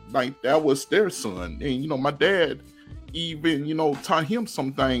that was their son. And, my dad even, taught him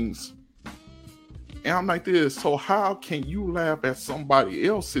some things. And I'm like this, so how can you laugh at somebody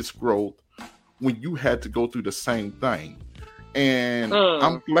else's growth when you had to go through the same thing? And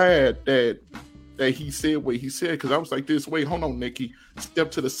I'm glad that he said what he said, because I was like this, wait, hold on, Nikki,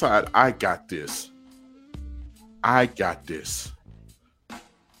 step to the side. I got this.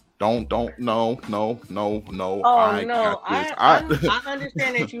 Don't, no. Oh, I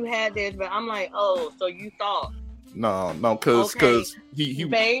understand that you had this, but I'm like, oh, so you thought No, cause he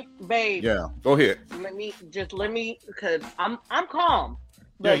babe. Yeah, go ahead. Let me, because I'm calm.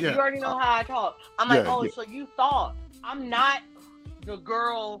 But you already know how I talk. I'm like, so you thought I'm not the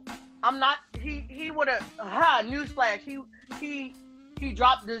girl. I'm not. He would have. Newsflash. He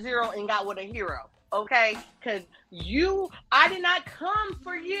dropped the 0 and got with a hero. Okay, because I did not come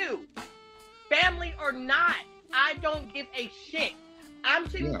for you, family or not. I don't give a shit. I'm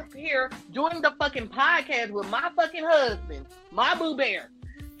sitting here doing the fucking podcast with my fucking husband, my boo bear,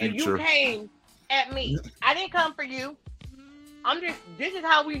 and you came at me. I didn't come for you. This is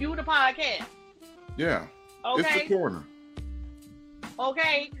how we do the podcast. Yeah. Okay. It's the corner.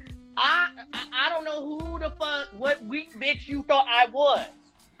 Okay. I don't know who the fuck, what weak bitch you thought I was.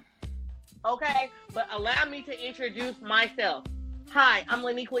 Okay. But allow me to introduce myself. Hi, I'm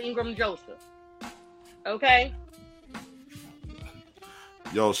Laniqua Ingram Joseph. Okay.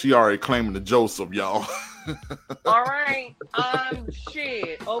 Yo, she already claiming the Joseph, y'all. All right.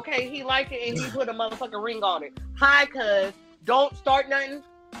 Shit. Okay, he liked it and he put a motherfucking ring on it. Hi, cuz. Don't start nothing,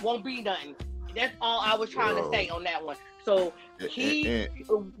 won't be nothing. That's all I was trying to say on that one. So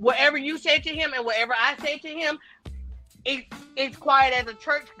whatever you said to him and whatever I said to him, it's quiet as a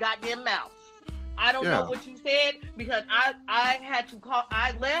church goddamn mouse. I don't know what you said because I had to call.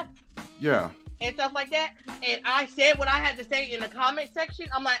 I left. Yeah. And stuff like that. And I said what I had to say in the comment section.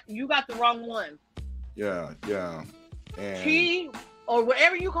 I'm like, you got the wrong one. Yeah. And T or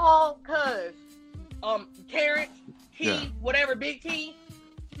whatever you call cuz Terrence T, whatever, Big T,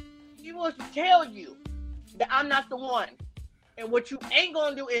 he wants to tell you that I'm not the one. And what you ain't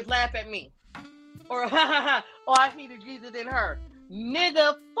gonna do is laugh at me. Or I see the Jesus in her.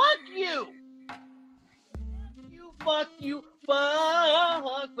 Nigga, fuck you. Fuck you.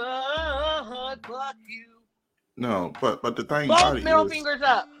 Fuck you. No, but the thing both about it middle is, fingers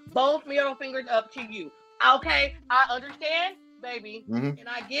up. Both middle fingers up to you. Okay, I understand, baby. And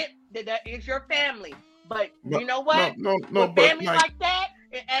I get that is your family. But you know what? No, with family like that,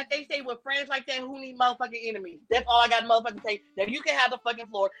 as they say, with friends like that, who need motherfucking enemies? That's all I got to motherfucking say. Now you can have the fucking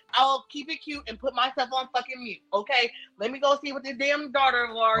floor. I'll keep it cute and put myself on fucking mute. Okay? Let me go see what this damn daughter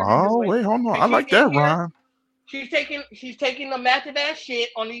of ours is doing. Oh, wait, hold on. I like that, Ryan. She's taking the massive ass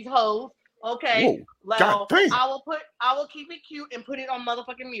shit on these hoes. Okay. Whoa, God damn. I will keep it cute and put it on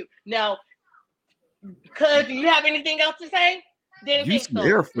motherfucking mute. Now, cuz, do you have anything else to say? Didn't use think some so.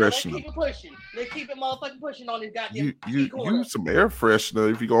 air Now, freshener. let's keep it pushing. Let's keep it motherfucking pushing on this goddamn. You use some air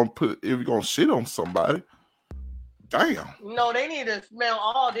freshener if you're gonna shit on somebody. Damn. No, they need to smell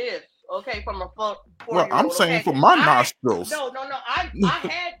all this. Okay, from a well, I'm saying for my nostrils. No. I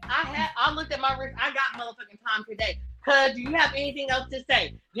looked at my wrist. I got motherfucking time today. Cuz, do you have anything else to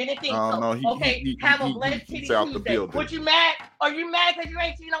say? Didn't think so. No, have a blessed titty Tuesday. What, you mad? Are you mad because you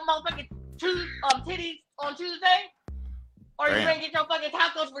ain't seen no motherfucking titties on Tuesday? Or you gonna get your fucking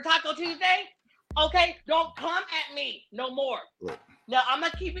tacos for Taco Tuesday? Okay, don't come at me no more. Look. Now I'm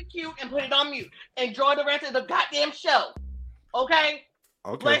gonna keep it cute and put it on mute. Enjoy the rest of the goddamn show. Okay?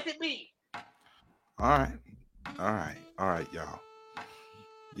 Okay. Blessed be. All right, y'all.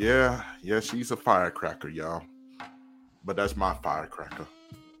 Yeah, she's a firecracker, y'all. But that's my firecracker.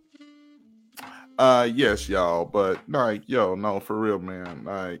 Yes, y'all, but like, yo, no, for real, man.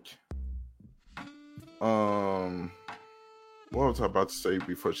 Like, what was I about to say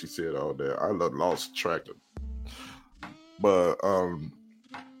before she said all that? I lost track of. But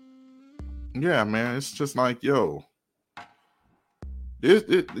yeah, man, it's just like, yo,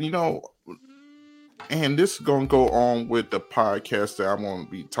 it you know, and this is gonna go on with the podcast that I'm gonna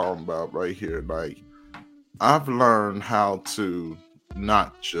be talking about right here. Like, I've learned how to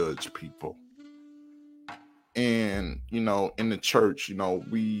not judge people. And, you know, in the church, you know,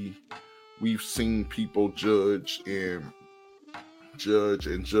 we've seen people judge. And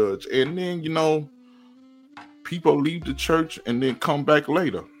then, you know, people leave the church and then come back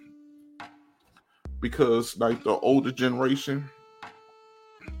later. Because, like, the older generation,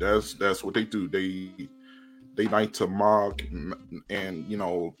 that's what they do. They like to mock and, you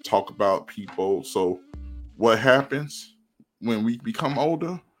know, talk about people. So what happens when we become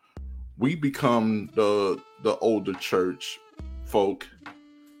older? We become the older church folk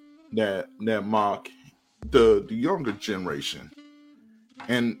that mock the younger generation.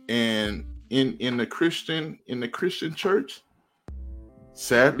 And in the Christian church,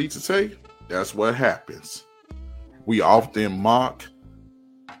 sadly to say, that's what happens. We often mock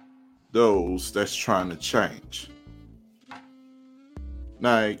those that's trying to change.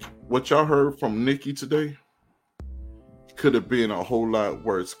 Like what y'all heard from Nikki today could have been a whole lot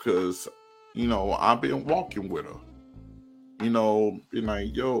worse, because, you know, I've been walking with her. be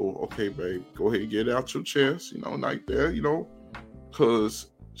like, yo, okay, babe, go ahead and get it out your chest, like that, because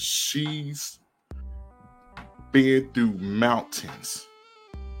she's been through mountains,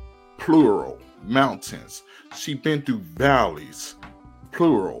 plural, mountains. She's been through valleys,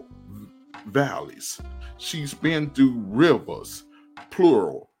 plural, valleys. She's been through rivers,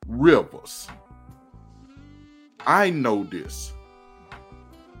 plural, rivers. I know this,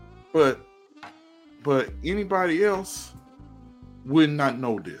 but anybody else would not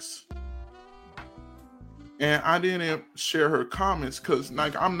know this. And I didn't share her comments because,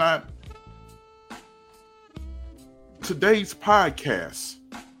 like, I'm not. Today's podcast,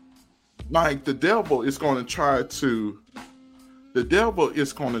 like, the devil is going to try to,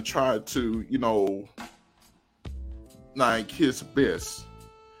 like, his best,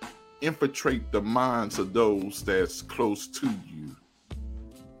 infiltrate the minds of those that's close to you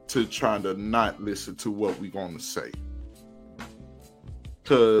to try to not listen to what we're going to say.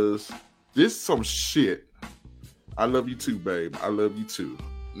 Because this is some shit. I love you too, babe. I love you too.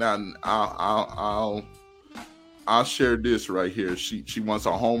 Now, I'll share this right here. She wants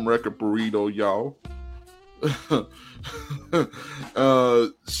a home record burrito, y'all.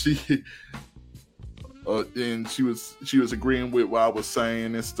 And she was agreeing with what I was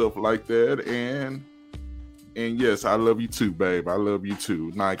saying and stuff like that. And yes, I love you too, babe. I love you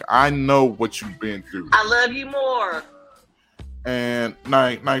too. Like, I know what you've been through. I love you more. And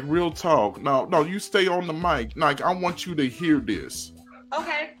like real talk. No, you stay on the mic. Like, I want you to hear this.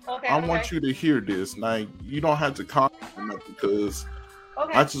 Okay. I want you to hear this. Like, you don't have to comment because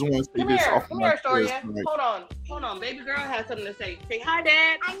I just want to say this off my chest. Like, hold on. Baby girl has something to say. Say hi,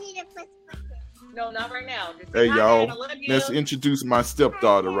 Dad. I need a push button. No, not right now. Just say hey, hi, y'all. Dad. I love you. Let's introduce my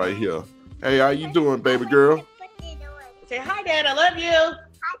stepdaughter right here. Hey, how you doing, baby girl? Say hi, Dad. I love you. Hi,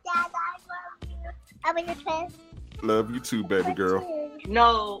 Dad. I love you. I'm in your chest. Love you too, baby girl.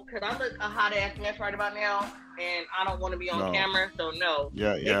 No, because I look a hot ass mess right about now, and I don't want to be on camera, so no.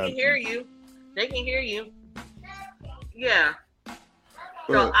 Yeah. They can hear you. Yeah.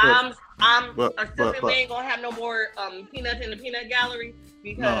 So I'm assuming we ain't gonna have no more peanuts in the peanut gallery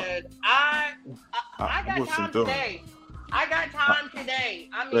because I got time today.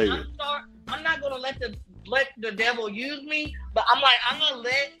 I mean, I'm sorry. I'm not gonna let the devil use me, but I'm gonna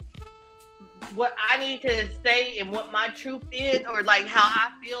let what I need to say and what my truth is, or like how I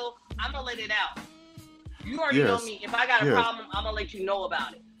feel, I'm gonna let it out. You already know me. If I got a problem, I'm gonna let you know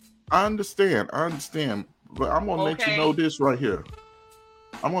about it. I understand, but I'm gonna let you know this right here.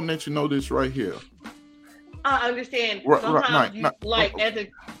 I understand. Sometimes as a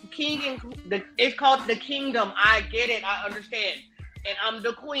king, it's called the kingdom. I get it. I understand. And I'm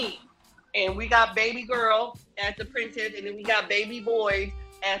the queen. And we got baby girl as the princess, and then we got baby boys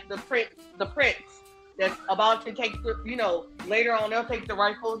as the prince that's about to take later on they'll take the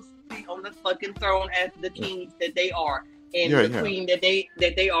rightful seat on the fucking throne as the kings that they are, and the queen that they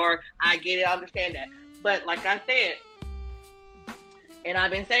are. I get it, I understand that. But like I said, and I've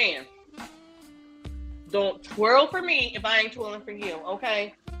been saying, don't twirl for me if I ain't twirling for you,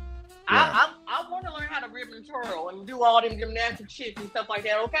 okay? Yeah. I want to learn how to rip and twirl and do all them gymnastic shit and stuff like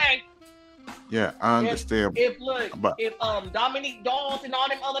that, okay? Yeah, I understand. If Dominique Dawes and all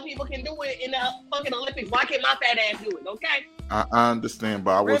them other people can do it in the fucking Olympics, why can't my fat ass do it? Okay. I understand,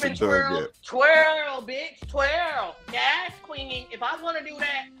 but I wasn't done yet. Twirl, bitch, twirl. Yes, queen. If I want to do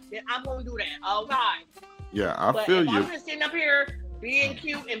that, then I'm gonna do that. Okay. Yeah, I feel you. I'm just sitting up here being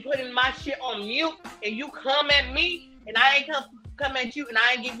cute and putting my shit on mute, and you come at me, and I ain't come at you, and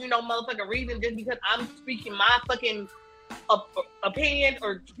I ain't give you no motherfucking reason just because I'm speaking my fucking opinion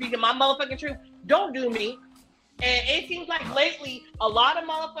or speaking my motherfucking truth. Don't do me. And it seems like lately a lot of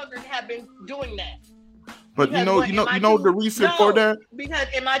motherfuckers have been doing that. But because you know the reason for that? Because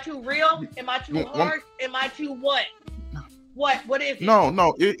am I too real? Am I too harsh? Am I too what? What is it?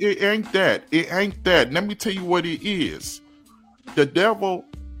 No, it ain't that. It ain't that. Let me tell you what it is. The devil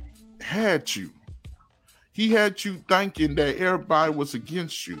had you. He had you thinking that everybody was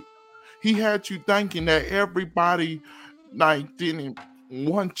against you. He had you thinking that everybody didn't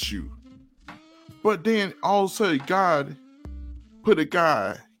want you. But then all of a sudden God put a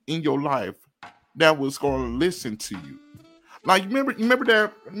guy in your life that was going to listen to you. Like, remember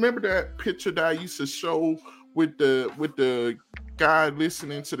that picture that I used to show with the guy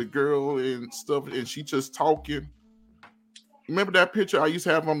listening to the girl and stuff, and she just talking. Remember that picture I used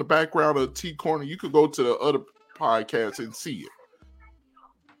to have on the background of T Corner? You could go to the other podcast and see it.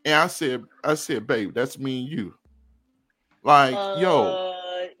 And I said, babe, that's me and you. Like, yo.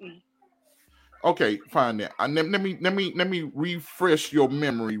 Okay, fine then. Let me refresh your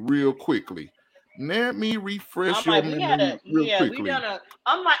memory real quickly. Let me refresh I'm your like, we memory gotta, real yeah, we quickly. gotta.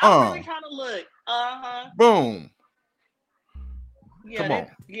 I'm like, I'm really trying to look. Boom. Yeah, Come on.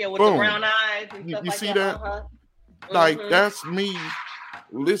 yeah, with Boom. the brown eyes and You stuff like see that. that? Like that's me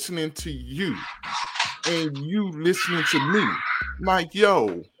listening to you, and you listening to me. Like,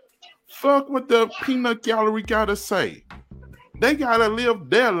 yo, fuck what the peanut gallery gotta say. They gotta live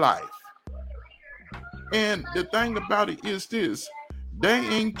their life. And the thing about it is this: they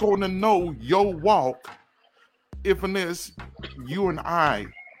ain't gonna know your walk if unless you and I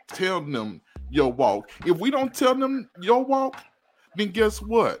tell them your walk. If we don't tell them your walk, then guess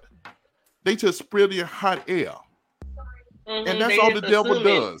what? They just spread in hot air. And that's all the devil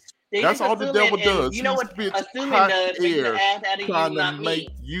does. That's all the devil does. You know what spits assuming hot does? Makes air the ass out of you, trying to not make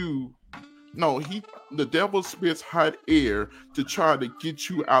me. you. No, the devil spits hot air to try to get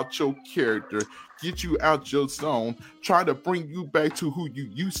you out your character, get you out your zone, try to bring you back to who you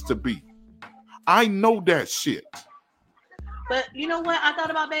used to be. I know that shit. But you know what I thought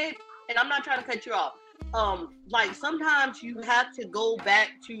about, babe? And I'm not trying to cut you off. Like sometimes you have to go back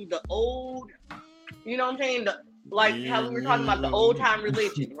to the old, you know what I'm saying? Like how we were talking about the old time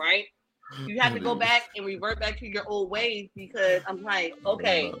religion, right? You have to go back and revert back to your old ways because I'm like,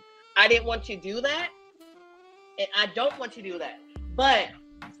 okay, I didn't want you to do that. And I don't want you to do that. But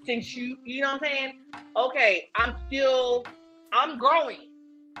since you know what I'm saying? Okay, I'm growing.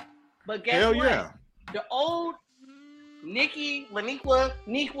 But guess Hell what? yeah. The old Nikki, Laniqua,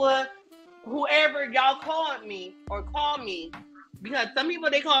 whoever y'all call me, because some people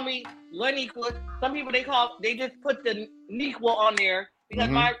they call me Laniqua, some people they just put the Niqua on there because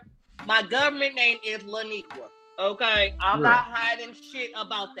my government name is Laniqua. Okay, I'm not hiding shit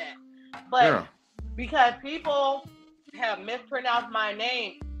about that. But because people have mispronounced my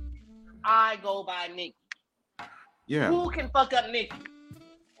name, I go by Nikki. Yeah. Who can fuck up Nikki?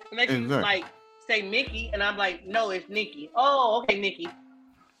 Make you like say Mickey, and I'm like, no, it's Nikki. Oh, okay, Nikki.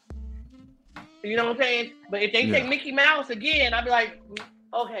 You know what I'm saying? But if they say Mickey Mouse again, I'd be like,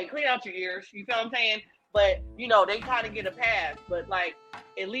 okay, clean out your ears. You feel what I'm saying? But you know, they kind of get a pass. But like,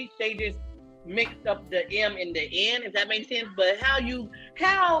 at least they just mixed up the M and the N, if that makes sense. But how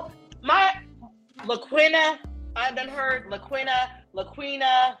my LaQuina, I done heard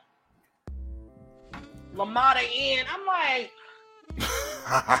LaQuina, Lamada N. I'm like,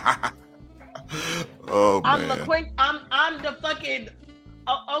 oh I'm man. LaQuina. I'm the fucking.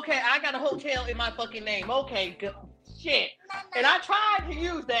 Okay, I got a hotel in my fucking name. Okay, good shit. And I tried to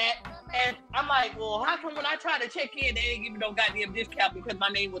use that, and I'm like, well, how come when I try to check in, they ain't give me no goddamn discount because my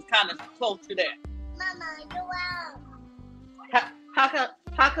name was kind of close to that? Mama, you out.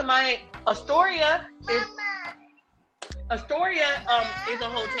 How come I ain't Astoria is Mama. Astoria is a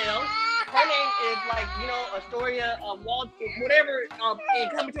hotel. Her name is like, you know, Astoria Walt, whatever, in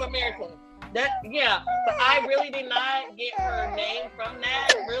Coming to America. But I really did not get her name from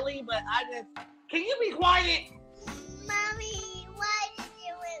that, really. But I just, can you be quiet? Mommy, why did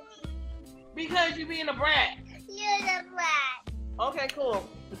you with me? Because you being a brat. You're the brat. Okay, cool.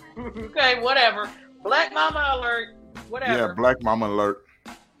 Okay, whatever. Black Mama alert. Whatever. Yeah, Black Mama alert.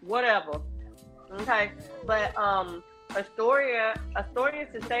 Whatever. Okay, but Astoria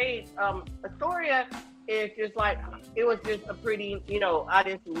to say Astoria is just like, it was just a pretty, you know, I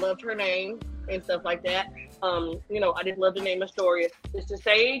just loved her name and stuff like that. You know, I just love the name Astoria. The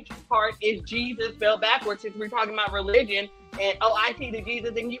sage part is Jesus spelled backwards since we're talking about religion. And I see the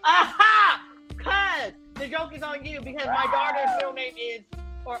Jesus in you. Aha! Cuz the joke is on you because my daughter's middle name is,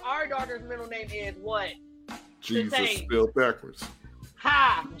 or our daughter's middle name is what? Jesus spelled backwards.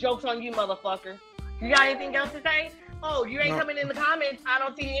 Ha! Joke's on you, motherfucker. You got anything else to say? Oh, you ain't coming in the comments. I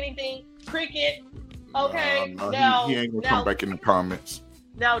don't see anything. Cricket. Okay. No, now he ain't gonna come back in the comments.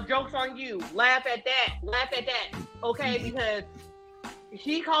 Now, joke's on you. Laugh at that. Okay, because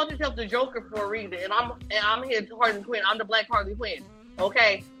he calls himself the Joker for a reason, and I'm his Harley Quinn. I'm the Black Harley Quinn.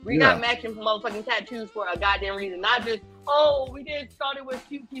 Okay, we got matching motherfucking tattoos for a goddamn reason, not just we just started with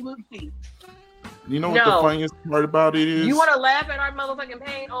cutesy wootsy. You know what the funniest part about it is? You want to laugh at our motherfucking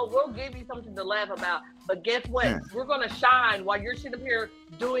pain? Oh, we'll give you something to laugh about. But guess what? Yeah. We're gonna shine while you're sitting up here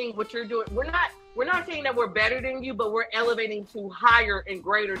doing what you're doing. We're not saying that we're better than you, but we're elevating to higher and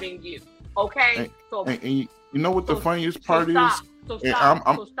greater than you. Okay? And you know what the funniest part is? Stop.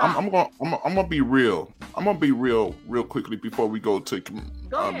 I'm gonna be real. I'm gonna be real quickly before we go to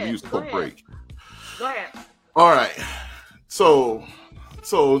musical break. Go ahead. All right. So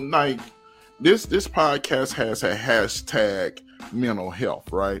like this podcast has a hashtag mental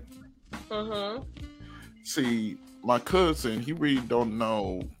health, right? Mm-hmm. See, my cousin, he really don't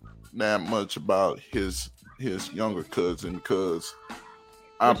know that much about his younger cousin because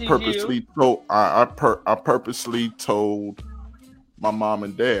Which is you. I purposely told my mom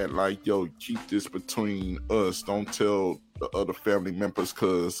and dad, like, yo, keep this between us. Don't tell the other family members,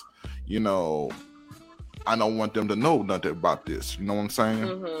 because, you know, I don't want them to know nothing about this. You know what I'm saying?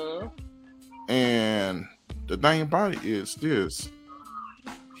 Mm-hmm. And the thing about it is this: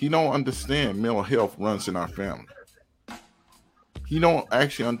 he don't understand mental health runs in our family. He don't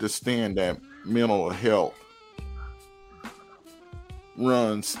actually understand that mental health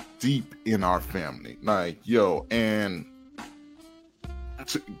runs deep in our family. Like, yo, and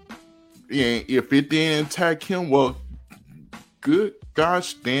if it didn't attack him, well, good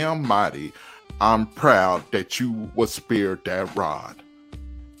gosh damn mighty, I'm proud that you was spared that rod.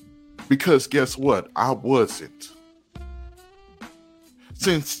 Because guess what? I wasn't.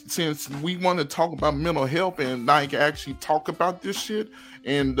 Since we want to talk about mental health and like actually talk about this shit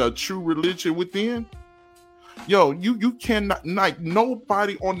and the true religion within, yo, you cannot, like,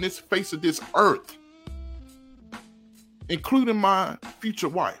 nobody on this face of this earth, including my future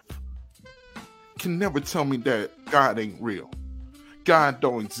wife, can never tell me that God ain't real. God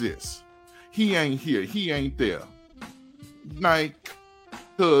don't exist. He ain't here. He ain't there. Like,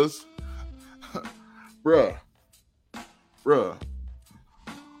 cause, bruh,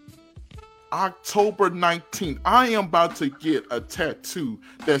 October 19th, I am about to get a tattoo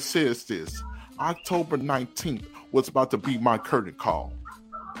that says this. October 19th was about to be my curtain call.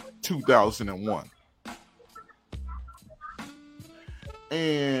 2001.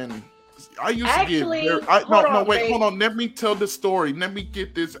 And I used Actually, to get hold on. Let me tell the story. Let me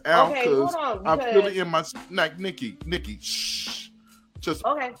get this out, because I feel it in my like Nikki, shh. Just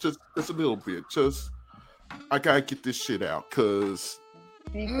a little bit. I gotta get this shit out, because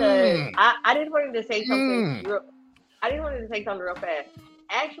I just wanted to say something. I just wanted to say something real fast.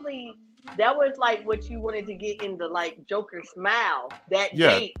 Actually, that was like what you wanted to get in the like Joker smile that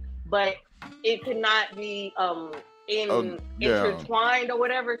date, but it could not be intertwined or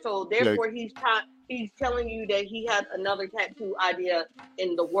whatever. So therefore, he's telling you that he has another tattoo idea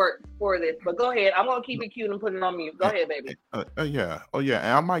in the works for this. But go ahead. I'm gonna keep it cute and put it on mute. Go ahead, baby. Yeah. Oh yeah.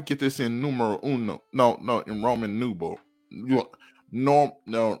 And I might get this in numero uno. No, in Roman numeral. No,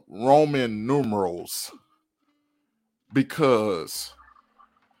 Roman numerals. Because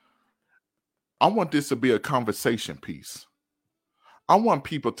I want this to be a conversation piece. I want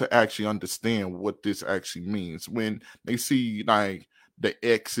people to actually understand what this actually means when they see like the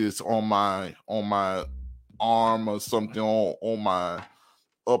X's on my arm or something on my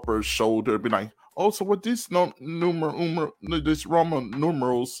upper shoulder. Be like, oh, so what this this Roman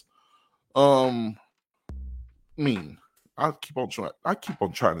numerals mean? I keep on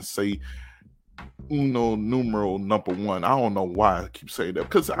trying to say uno numeral number one. I don't know why I keep saying that,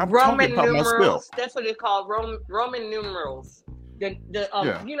 because I'm Roman talking about numerals. myself. That's what it's called. Roman numerals. You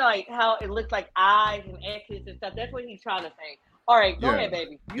know, like how it looks like eyes and X's and stuff. That's what he's trying to say. All right, go ahead,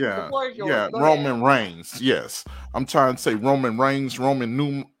 baby. The floor is yours. Yeah, go Roman ahead. Reigns. Yes, I'm trying to say Roman Reigns,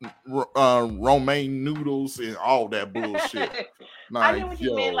 romaine noodles, and all that bullshit. Like, I knew what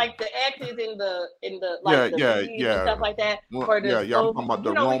you meant, like the X's in the like and stuff like that. For the I'm talking about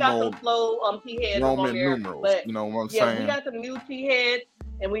the we got some slow T heads Roman there, numerals. but you know what I'm saying? We got some new T heads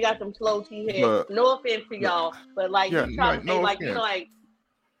and we got some slow T heads. No offense to y'all, but like you trying to say, like offense.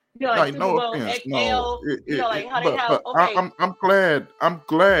 Like no Super Bowl offense, XL, like how they have. Okay, I'm glad.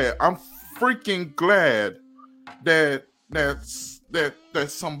 I'm freaking glad that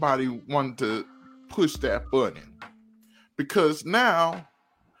somebody wanted to push that button, because now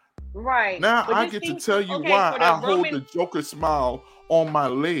I get to tell you why I hold the Joker smile on my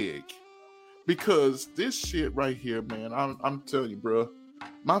leg, because this shit right here, man. I'm telling you, bro.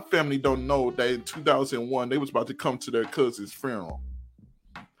 My family don't know that in 2001 they was about to come to their cousin's funeral.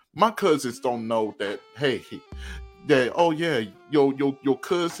 My cousins don't know that, oh yeah, your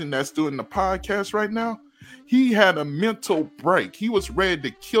cousin that's doing the podcast right now, he had a mental break. He was ready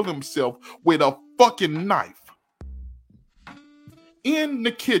to kill himself with a fucking knife. In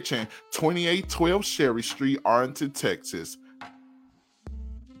the kitchen, 2812 Sherry Street, Arlington, Texas.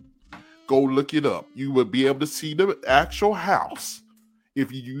 Go look it up. You will be able to see the actual house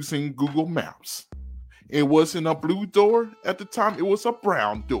if you're using Google Maps. It wasn't a blue door at the time. It was a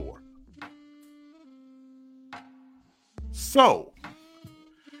brown door. So,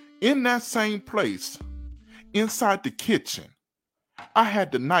 in that same place, inside the kitchen, I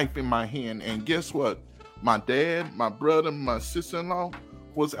had the knife in my hand. And guess what? My dad, my brother, my sister-in-law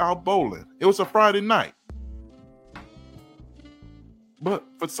was out bowling. It was a Friday night. But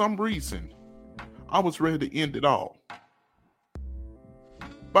for some reason, I was ready to end it all.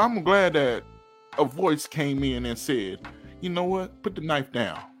 But I'm glad that a voice came in and said, You know what? Put the knife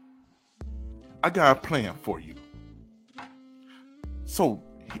down. I got a plan for you. So,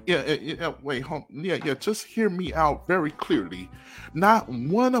 wait, just hear me out very clearly. Not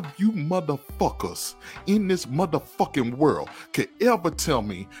one of you motherfuckers in this motherfucking world could ever tell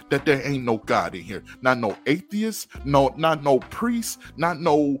me that there ain't no God in here. Not no atheist, not no priest, not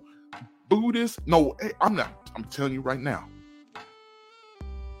no Buddhist. No, I'm telling you right now.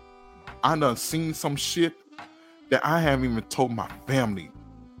 I done seen some shit that I haven't even told my family.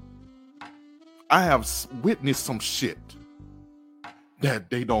 I have witnessed some shit that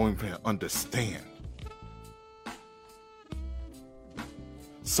they don't even understand.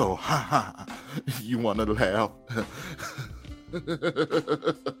 So, you want to laugh?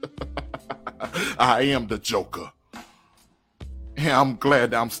 I am the Joker. And I'm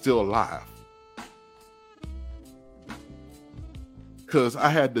glad that I'm still alive. Because I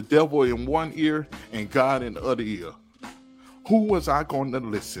had the devil in one ear and God in the other ear. Who was I going to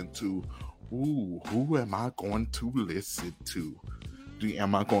listen to? Ooh, who am I going to listen to?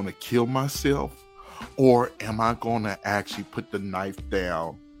 Am I going to kill myself? Or am I going to actually put the knife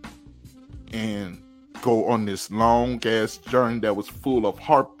down and go on this long ass journey that was full of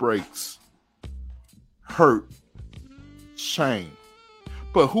heartbreaks, hurt, shame?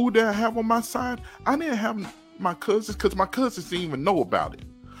 But who did I have on my side? I didn't have my cousins, because my cousins didn't even know about it.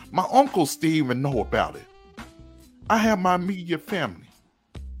 My uncles didn't even know about it. I had my immediate family.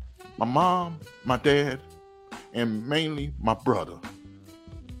 My mom, my dad, and mainly my brother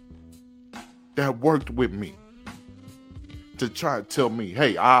that worked with me to try to tell me,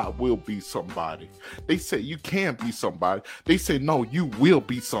 hey, I will be somebody. They say you can be somebody. They say, no, you will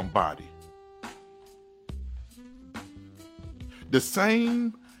be somebody. The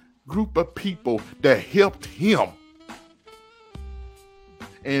same group of people that helped him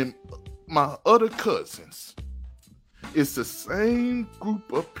and my other cousins, it's the same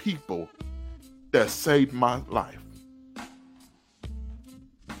group of people that saved my life.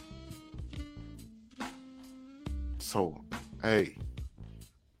 So, hey,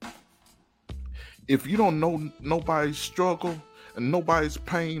 if you don't know nobody's struggle and nobody's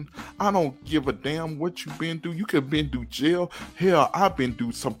pain, I don't give a damn what you've been through. You could have been through jail. Hell, I've been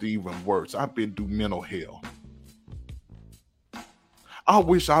through something even worse. I've been through mental hell. I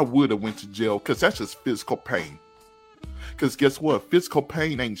wish I would have went to jail, because that's just physical pain. Because guess what? Physical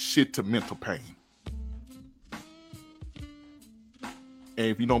pain ain't shit to mental pain. And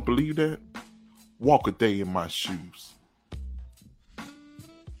if you don't believe that, walk a day in my shoes.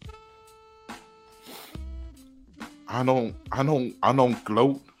 I don't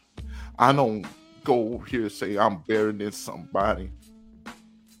gloat. I don't go over here and say I'm better than somebody.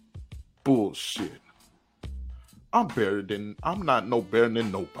 Bullshit. I'm not no better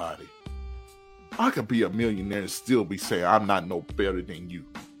than nobody. I could be a millionaire and still be saying I'm not no better than you.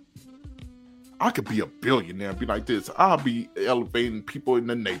 I could be a billionaire and be like this. I'll be elevating people in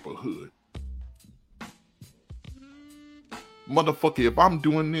the neighborhood. Motherfucker, if I'm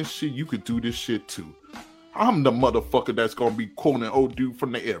doing this shit, you could do this shit too. I'm the motherfucker that's gonna be quoting old dude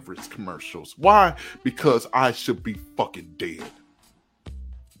from the Everest commercials. Why? Because I should be fucking dead.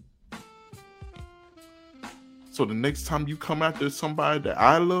 So the next time you come after somebody that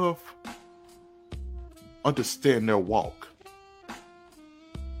I love, understand their walk.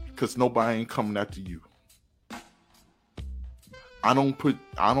 Because nobody ain't coming after you. I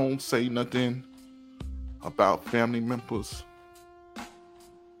don't say nothing about family members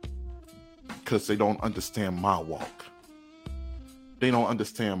because they don't understand my walk. They don't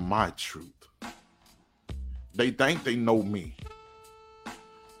understand my truth. They think they know me.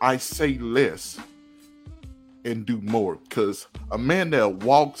 I say less and do more, because a man that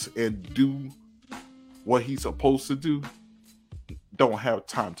walks and do what he's supposed to do don't have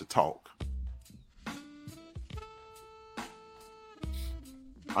time to talk.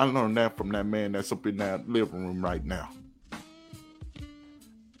 I learned that from that man that's up in that living room right now.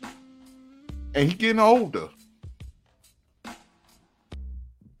 And he getting older.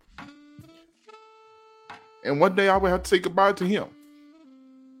 And one day I will have to say goodbye to him.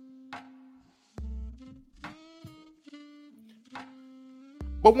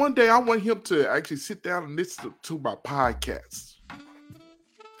 But one day I want him to actually sit down and listen to my podcast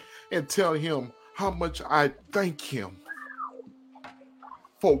and tell him how much I thank him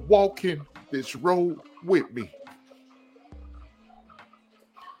for walking this road with me.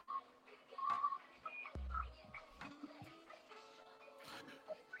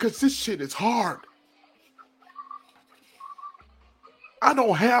 Because this shit is hard. I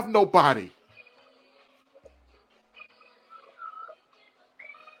don't have nobody.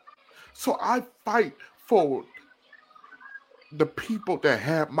 So I fight for the people that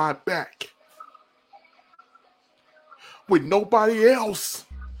had my back when nobody else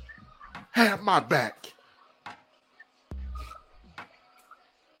had my back.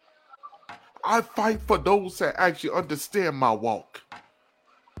 I fight for those that actually understand my walk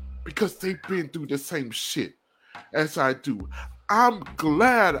because they've been through the same shit as I do. I'm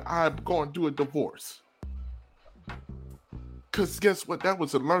glad I'm going through a divorce. Because guess what? That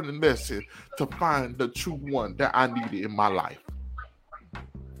was a learning lesson to find the true one that I needed in my life.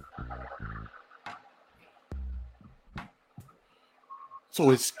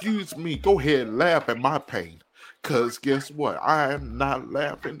 So excuse me, go ahead and laugh at my pain. Because guess what? I am not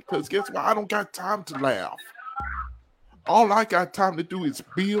laughing. Because guess what? I don't got time to laugh. All I got time to do is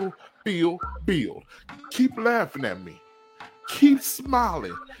build. Keep laughing at me. Keep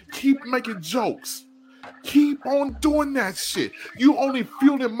smiling. Keep making jokes. Keep on doing that shit. You only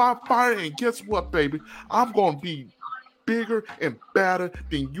fueling my fire, and guess what, baby? I'm going to be bigger and better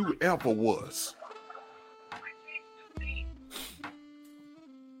than you ever was.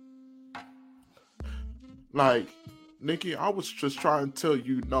 Like, Nikki, I was just trying to tell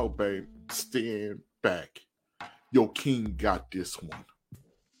you, no, babe, stand back. Your king got this one.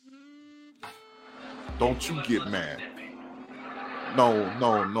 Don't you get mad.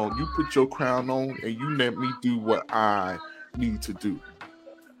 No. You put your crown on and you let me do what I need to do.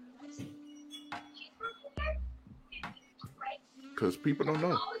 Because people don't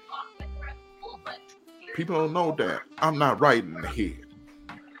know. People don't know that I'm not right in the head.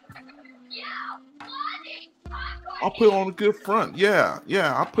 I put on a good front. Yeah.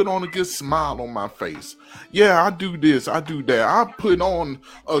 I put on a good smile on my face. Yeah, I do this, I do that. I put on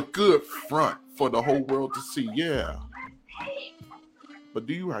a good front for the whole world to see. Yeah. But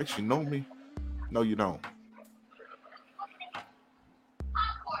do you actually know me? No, you don't.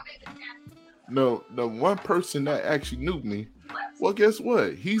 No, the one person that actually knew me, well, guess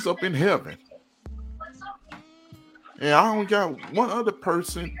what? He's up in heaven. And I only got one other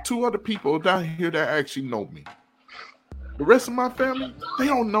person, two other people down here that actually know me. The rest of my family, they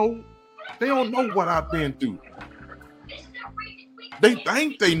don't know. They don't know what I've been through. They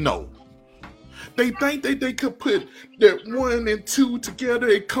think they know. They think that they could put that 1 and 2 together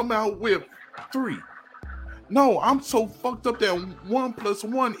and come out with 3. No, I'm so fucked up that 1 +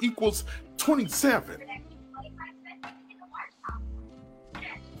 1 equals 27.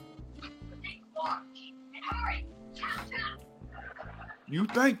 You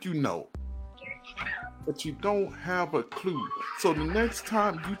think you know, but you don't have a clue. So the next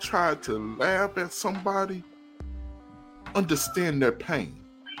time you try to laugh at somebody, understand their pain.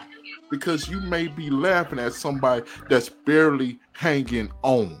 Because you may be laughing at somebody that's barely hanging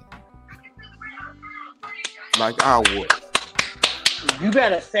on. Like I was. You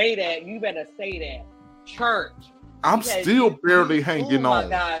better say that. Church. I'm still barely hanging on. Oh my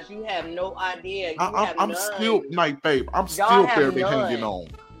gosh, you have no idea. I'm still, like, babe, I'm still barely hanging on.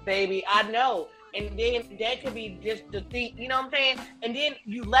 Baby, I know. And then that could be just the thing, you know what I'm saying? And then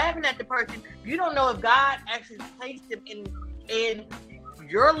you laughing at the person. You don't know if God actually placed them in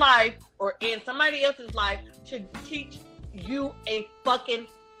your life or in somebody else's life to teach you a fucking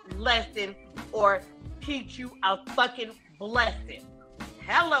lesson or teach you a fucking blessing.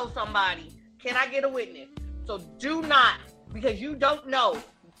 Hello, somebody. Can I get a witness? So do not, because you don't know.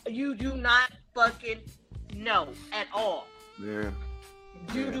 You do not fucking know at all. Yeah.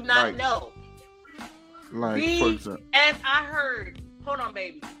 You do not know. Like, for example, as I heard, hold on,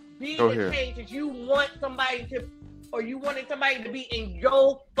 baby. Be the change that you want somebody to, or you wanted somebody to be in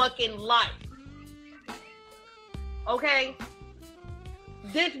your fucking life. Okay?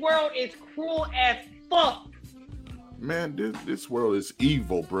 This world is cruel as fuck. Man, this world is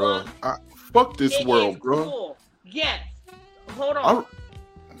evil, bro. Fuck this world, bro. Cruel. Yes. Hold on.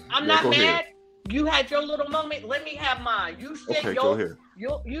 I'm not mad. Ahead. You had your little moment. Let me have mine. You sit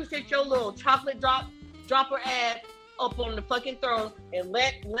you sit your little chocolate dropper ass up on the fucking throne and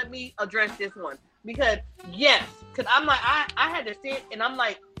let me address this one. Because because I'm like I had to sit and I'm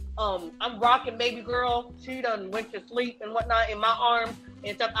like I'm rocking baby girl. She done went to sleep and whatnot in my arms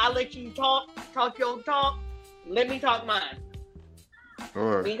and stuff. I let you talk your talk. Let me talk mine.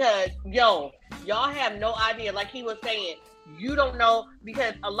 Right. Because y'all have no idea. Like he was saying, you don't know,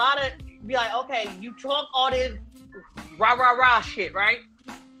 because a lot of be like, okay, you talk all this rah shit, right?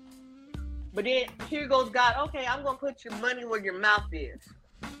 But then here goes God. Okay, I'm gonna put your money where your mouth is.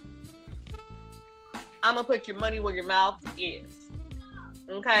 I'm gonna put your money where your mouth is.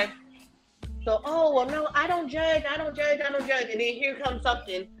 Okay. So, oh well, no, I don't judge. And then here comes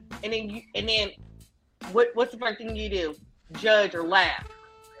something, and then what's the first thing you do? Judge or laugh?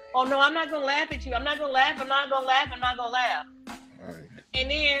 Oh no, I'm not gonna laugh at you. I'm not gonna laugh.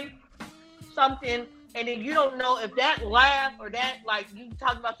 in something, and then you don't know if that laugh or that, like, you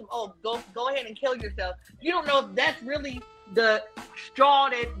talk about some, oh, go ahead and kill yourself. You don't know if that's really the straw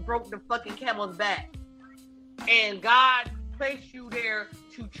that broke the fucking camel's back. And God placed you there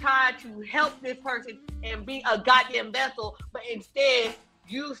to try to help this person and be a goddamn vessel, but instead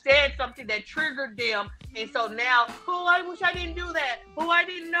you said something that triggered them, and so now, oh, I wish I didn't do that. Oh, I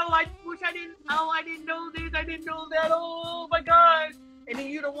didn't know. I wish I didn't. Oh, I didn't know this. I didn't know that. Oh my God! And then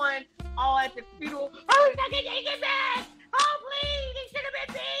you're the one all at the funeral. Oh, he's not gonna take it back. Oh, please! It should have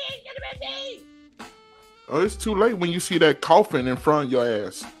been me. It should have been me. Oh, it's too late when you see that coffin in front of your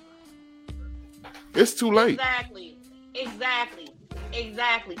ass. It's too late.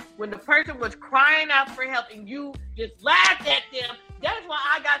 Exactly. When the person was crying out for help and you just laughed at them, that's why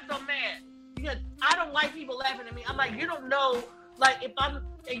I got so mad. Because I don't like people laughing at me. I'm like, you don't know, like, if I'm,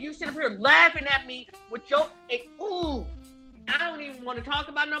 and you sit up here laughing at me with your, ooh, I don't even want to talk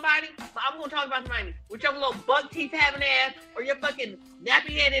about nobody, but I'm going to talk about somebody with your little buck teeth having ass, or your fucking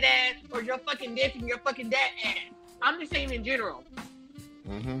nappy headed ass, or your fucking this and your fucking that ass. I'm just saying in general.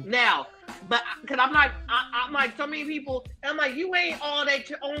 Mm-hmm. Now, but because I'm like so many people, I'm like, you ain't all that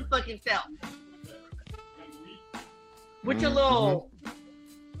your own fucking self. With your little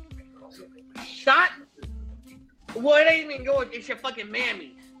shot, well, it ain't even yours, it's your fucking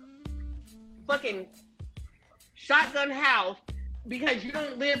mammy's. Fucking shotgun house, because you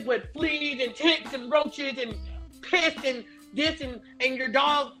don't live with fleas and ticks and roaches and piss and this and your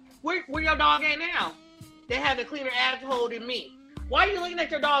dog. Where your dog at now? They have a cleaner asshole than me. Why are you looking at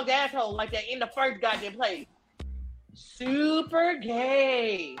your dog's asshole like that in the first goddamn place? Super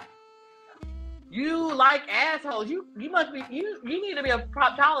gay. You like assholes. You must be, you need to be a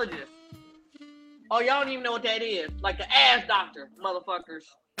proctologist. Oh, y'all don't even know what that is. Like an ass doctor, motherfuckers.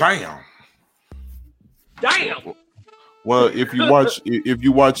 Damn. Damn. Well, if you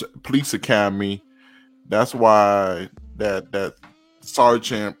watch Police Academy, that's why that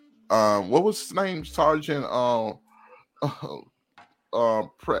Sergeant, what was his name? Sergeant,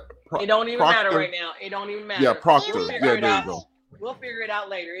 it don't even matter right now. It don't even matter. Yeah, Proctor. We'll there you go. We'll figure it out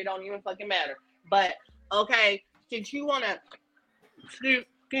later. It don't even fucking matter. But okay, since you wanna, excuse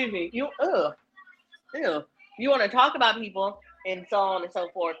me, you wanna talk about people and so on and so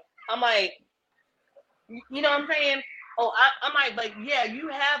forth. I'm like, you know what I'm saying? Oh, I'm like, yeah, you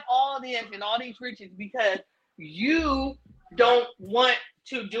have all this and all these riches because you don't want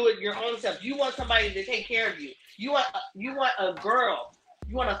to do it your own self. You want somebody to take care of you. You want a girl.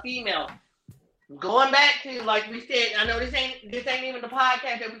 You want a female. Going back to, like we said, I know this ain't even the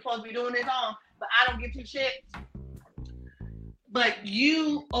podcast that we're supposed to be doing this on, but I don't give two shits. But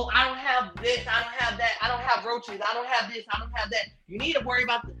I don't have this, I don't have that, I don't have roaches, I don't have this, I don't have that. You need to worry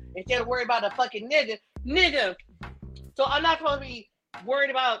about instead of worry about the fucking nigga. So I'm not supposed to be worried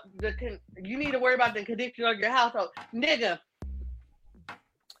about you need to worry about the condition of your household. Nigga.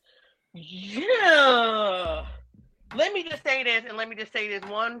 Yeah. Let me just say this, and let me just say this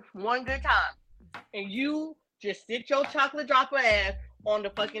one good time. And you just sit your chocolate dropper ass on the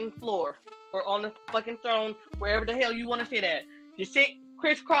fucking floor or on the fucking throne, wherever the hell you want to sit at. Just sit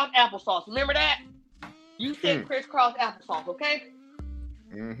crisscross applesauce. Remember that? You sit crisscross applesauce, okay?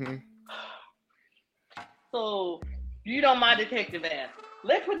 Mm-hmm. So you don't mind detective ass.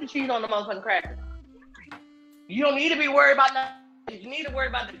 Let's put the cheese on the motherfucking cracker. You don't need to be worried about nothing. You need to worry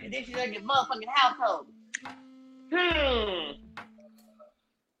about the condition of your motherfucking household.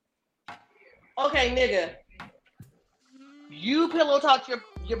 Okay, nigga. You pillow talk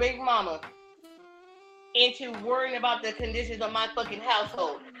your baby mama into worrying about the conditions of my fucking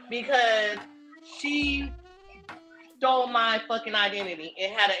household because she stole my fucking identity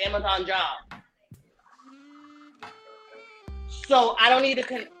and had an Amazon job. So I don't need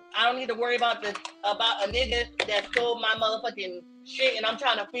to worry about a nigga that stole my motherfucking shit, and I'm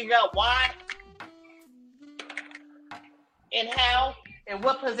trying to figure out why and how and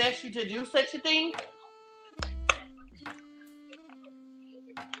what possessed you to do such a thing.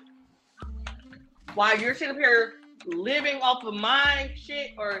 While you're sitting here living off of my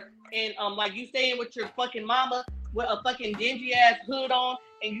shit, like you staying with your fucking mama with a fucking dingy ass hood on,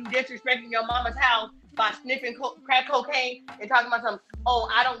 and you disrespecting your mama's house by sniffing crack cocaine and talking about something. Oh,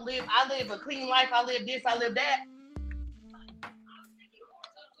 I live a clean life. I live this. I live that.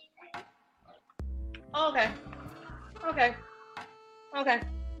 Okay.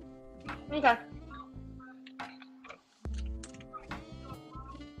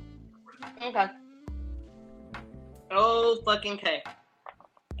 Oh, fucking K.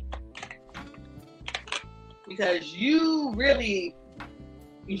 Because you really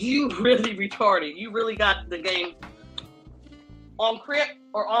retarded. You really got the game on Crip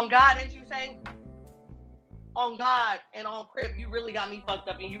or on God, as you say, on God and on Crip, you really got me fucked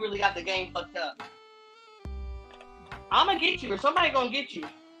up and you really got the game fucked up. I'm gonna get you, or somebody gonna get you.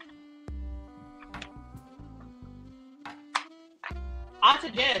 I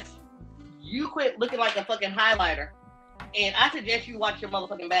suggest you quit looking like a fucking highlighter, and I suggest you watch your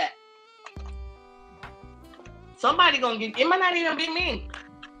motherfucking back. Somebody gonna get, it might not even be me,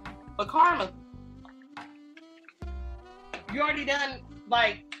 but karma. You already done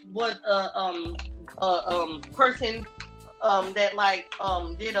like what person that like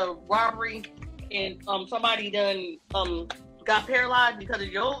did a robbery and somebody done got paralyzed because of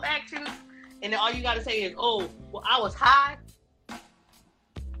your actions, and then all you gotta say is, oh, well, I was high.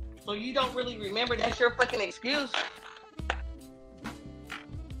 So you don't really remember, that's your fucking excuse.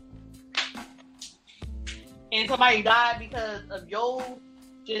 And somebody died because of your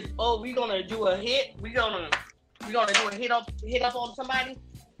just, oh, we gonna do a hit, we gonna do a hit up on somebody,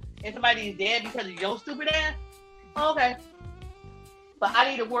 and somebody is dead because of your stupid ass. Okay. But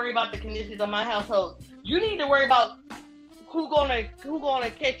I need to worry about the conditions of my household. You need to worry about who gonna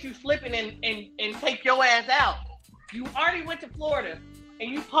catch you slipping and take your ass out. You already went to Florida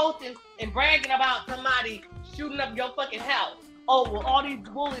and you posting and bragging about somebody shooting up your fucking house. Oh, well, all these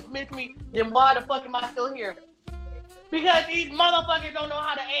bullets missed me, then why the fuck am I still here? Because these motherfuckers don't know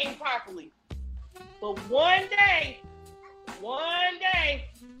how to aim properly. But one glad morning,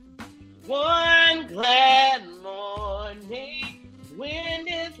 when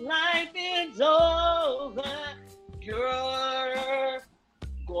this life is over, you're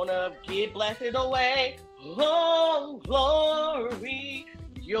gonna get blasted away. Oh, glory,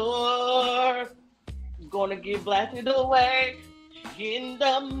 you're gonna get blasted away in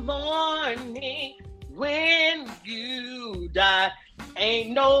the morning when you die.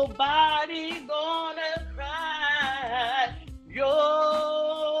 Ain't nobody gonna cry.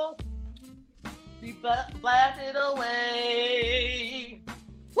 You'll be blasted away.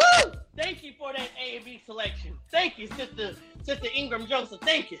 Woo! Thank you for that A&B selection. Thank you, Sister Ingram Joseph.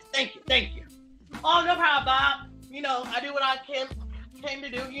 Thank you. Oh, no problem, Bob. You know, I do what I came to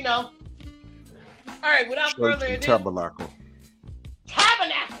do, you know. All right, without further ado. Tabernacle.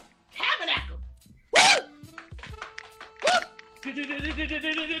 Woo! Woo!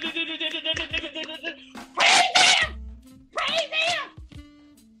 Praise him!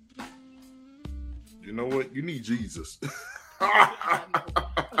 You know what? You need Jesus. I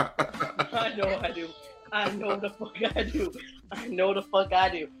know the fuck I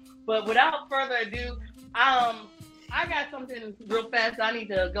do. But without further ado, I got something real fast I need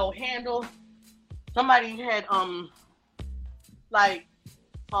to go handle. Somebody had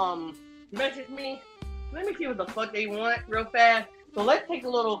messaged me. Let me see what the fuck they want real fast. So let's take a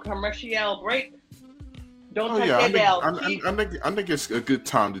little commercial break. Don't touch that dial. I think it's a good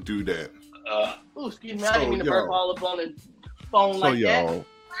time to do that. Excuse me, I didn't mean to burp all up on the phone like that. So y'all,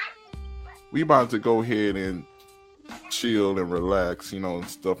 we about to go ahead and chill and relax, you know, and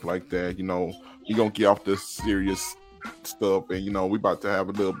stuff like that. You know, we gonna get off this serious stuff, and you know, we about to have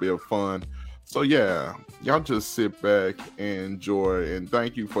a little bit of fun. So yeah, y'all just sit back and enjoy, and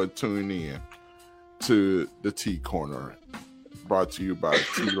thank you for tuning in to the Tea Corner, brought to you by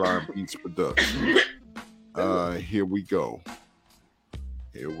T-Line Beats Production. Here we go.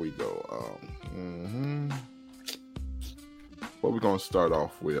 What we gonna start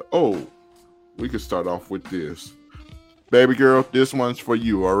off with? Oh, we could start off with this. Baby girl, this one's for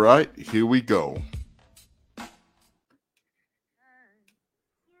you, all right? Here we go.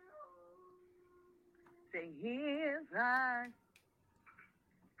 Say if I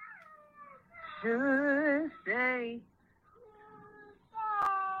should stay,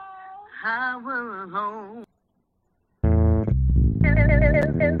 I will home.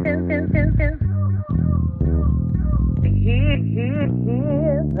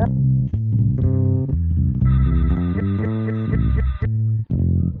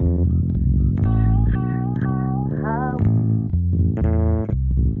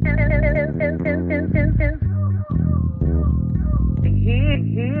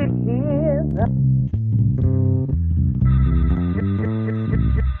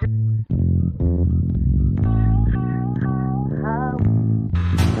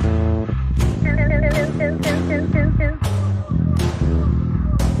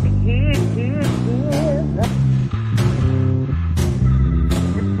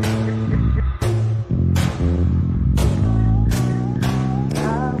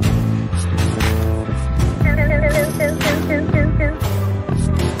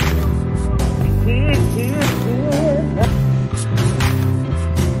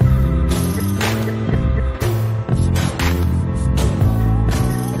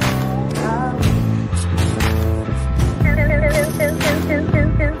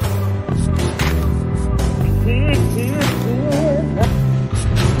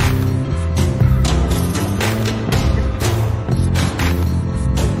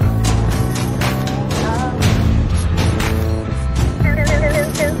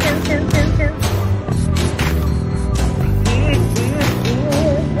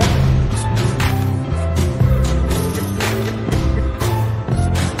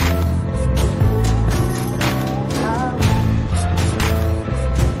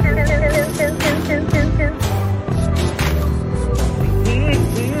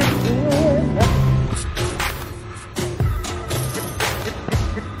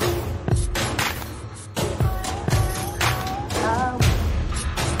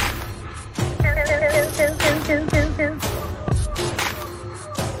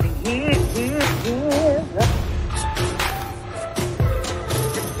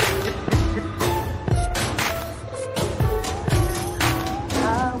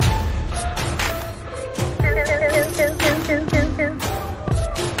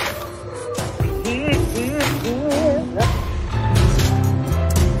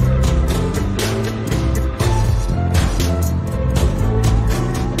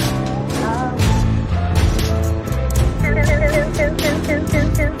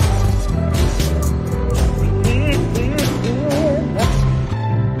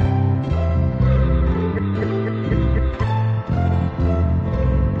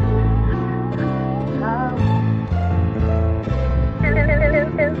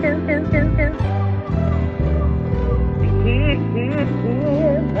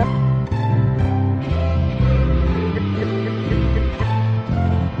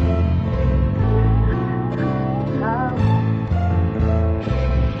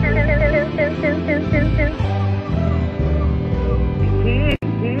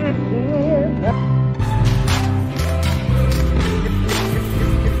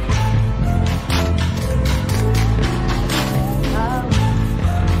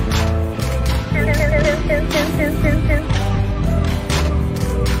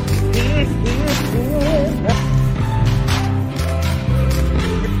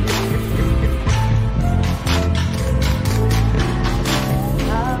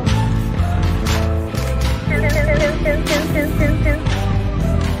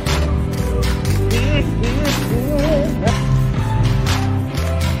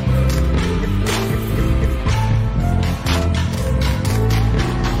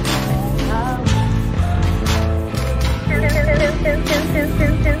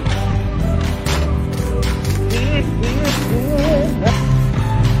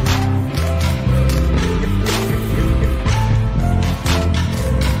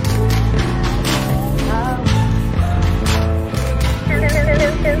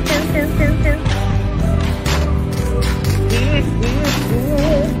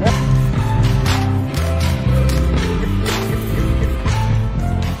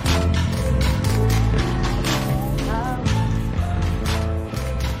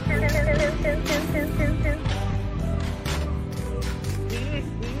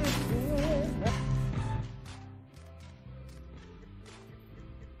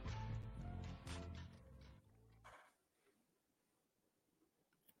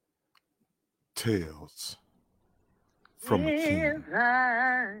 Tales from a King.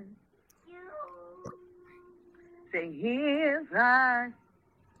 Say if I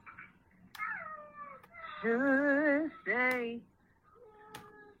should stay.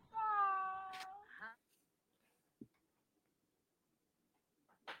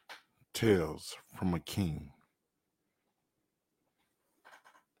 Tales from a King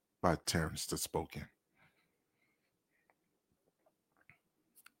by Terrence the Spoken.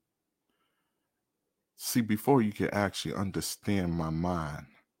 See, before you can actually understand my mind,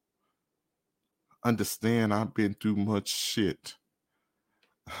 understand I've been through much shit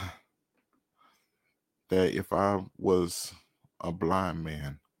that if I was a blind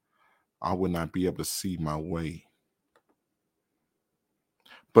man, I would not be able to see my way.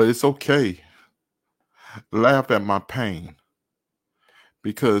 But it's okay. Laugh at my pain.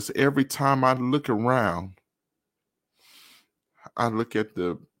 Because every time I look around, I look at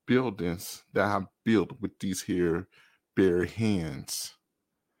the buildings that I built with these here bare hands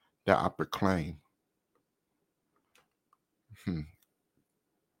that I proclaim.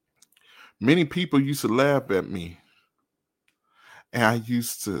 Many people used to laugh at me, and I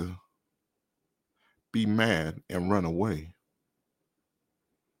used to be mad and run away.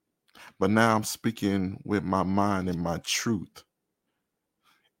 But now I'm speaking with my mind and my truth,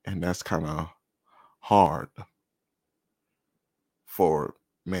 and that's kind of hard for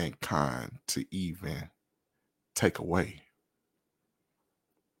mankind to even take away.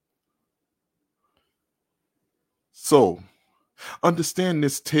 So, understand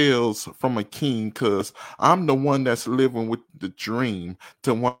this tales from a king, because I'm the one that's living with the dream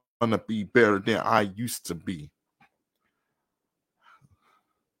to want to be better than I used to be.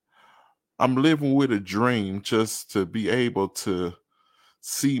 I'm living with a dream just to be able to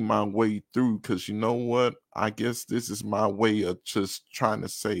see my way through, because you know what? I guess this is my way of just trying to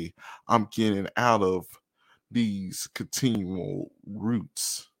say I'm getting out of these continual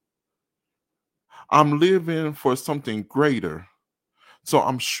roots. I'm living for something greater. So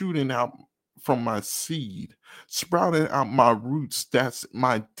I'm shooting out from my seed, sprouting out my roots. That's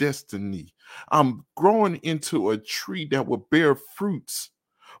my destiny. I'm growing into a tree that will bear fruits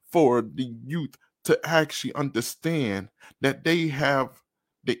for the youth to actually understand that they have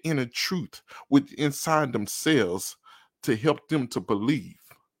the inner truth within inside themselves to help them to believe.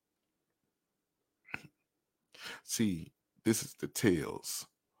 See, this is the tales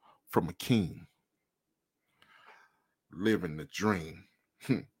from a king living the dream.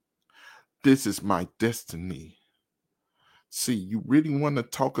 This is my destiny. See, you really want to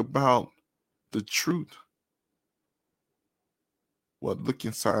talk about the truth? Well, look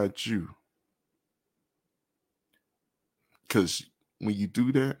inside you. Because when you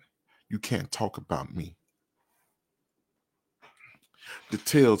do that, you can't talk about me. The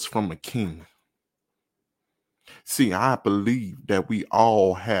tales from a king. See, I believe that we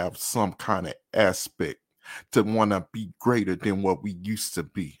all have some kind of aspect to want to be greater than what we used to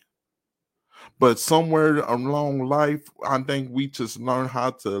be. But somewhere along life, I think we just learn how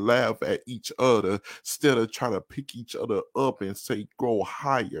to laugh at each other instead of try to pick each other up and say, grow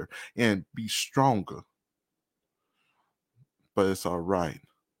higher and be stronger. But it's all right.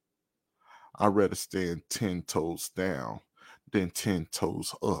 I'd rather stand 10 toes down than 10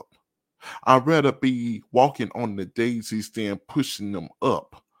 toes up. I'd rather be walking on the daisies than pushing them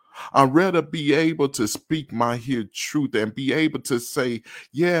up. I'd rather be able to speak my here truth and be able to say,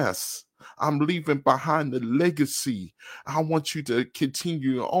 yes, I'm leaving behind the legacy. I want you to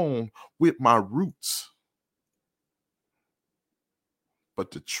continue on with my roots.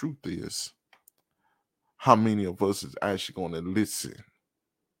 But the truth is, how many of us is actually going to listen?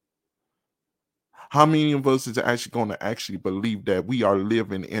 How many of us is actually going to actually believe that we are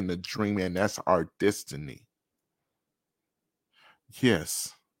living in a dream and that's our destiny?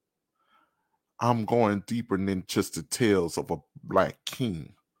 Yes, I'm going deeper than just the tales of a black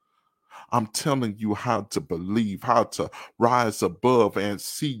king. I'm telling you how to believe, how to rise above and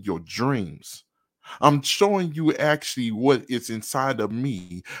see your dreams. I'm showing you actually what is inside of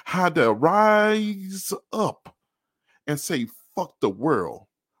me, how to rise up and say, fuck the world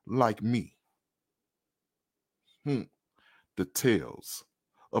like me. The tales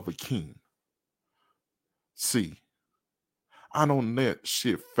of a king. See, I don't let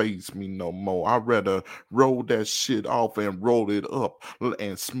shit phase me no more. I'd rather roll that shit off and roll it up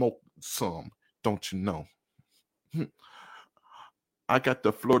and smoke some, don't you know? I got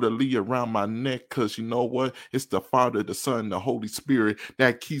the fleur-de-lis around my neck because you know what? It's the Father, the Son, the Holy Spirit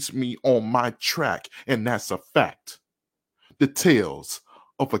that keeps me on my track, and that's a fact. The tales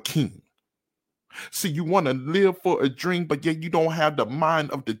of a king. See, you want to live for a dream, but yet you don't have the mind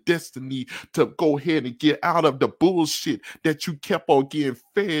of the destiny to go ahead and get out of the bullshit that you kept on getting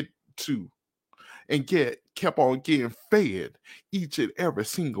fed to and kept on getting fed each and every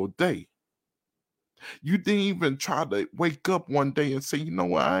single day. You didn't even try to wake up one day and say, you know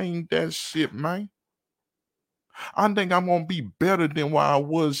what, I ain't that shit, man. I think I'm going to be better than what I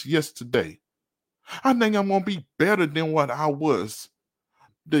was yesterday. I think I'm going to be better than what I was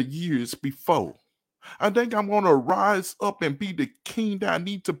the years before. I think I'm going to rise up and be the king that I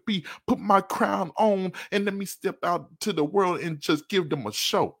need to be, put my crown on, and let me step out to the world and just give them a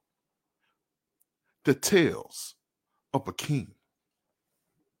show. The tales of a king.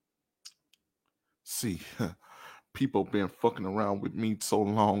 See, people been fucking around with me so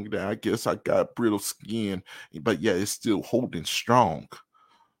long that I guess I got brittle skin, but yeah, it's still holding strong.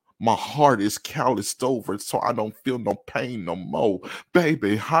 My heart is calloused over, so I don't feel no pain no more.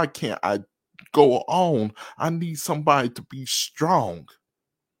 Baby, how can I go on? I need somebody to be strong.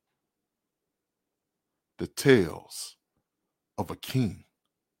 The tales of a king.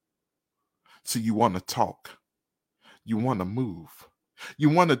 See, you want to talk. You want to move.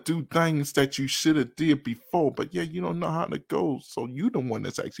 You want to do things that you should have did before, but yeah, you don't know how to go. So you the one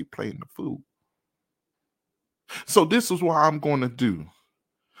that's actually playing the fool. So this is what I'm going to do.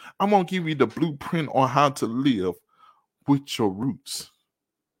 I'm going to give you the blueprint on how to live with your roots.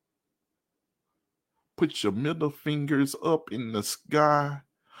 Put your middle fingers up in the sky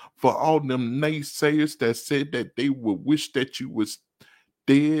for all them naysayers that said that they would wish that you was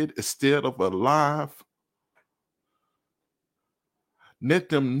dead instead of alive. Let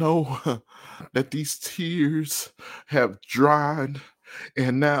them know that these tears have dried,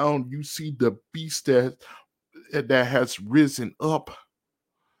 and now you see the beast that has risen up.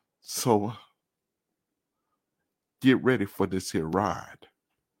 So get ready for this here ride.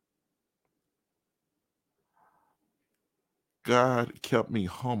 God kept me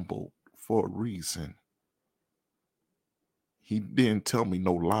humble for a reason. He didn't tell me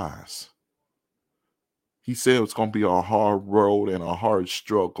no lies. He said it's going to be a hard road and a hard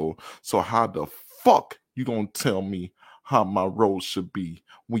struggle. So how the fuck you going to tell me how my road should be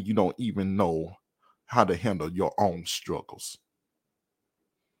when you don't even know how to handle your own struggles?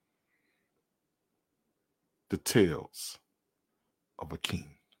 The tales of a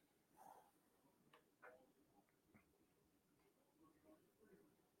king.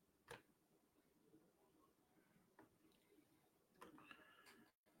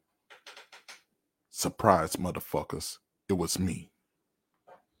 Surprise, motherfuckers. It was me.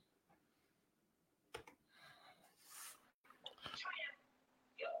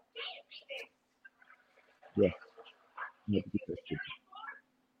 Yeah.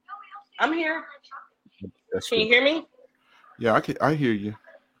 I'm here. That's Can you good. hear me? Yeah, I hear you.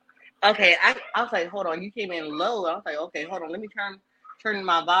 Okay, I was like, hold on, you came in low. I was like, okay, hold on, let me turn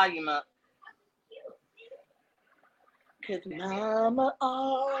my volume up. Cause mama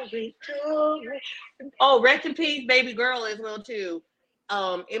always told me. Oh, rest in peace, baby girl as well too.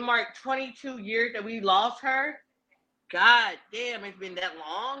 It marked 22 years that we lost her. God damn, it's been that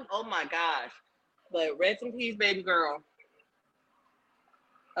long. Oh my gosh. But rest in peace, baby girl.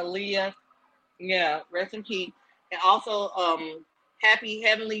 Aaliyah. Yeah, rest in peace. And also, happy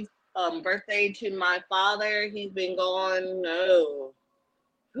heavenly birthday to my father. He's been gone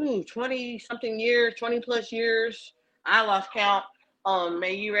 20 something years, 20 plus years. I lost count.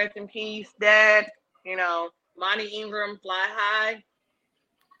 May you rest in peace, Dad. You know, Monty Ingram, fly high.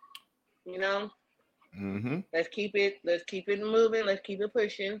 You know, let's keep it moving. Let's keep it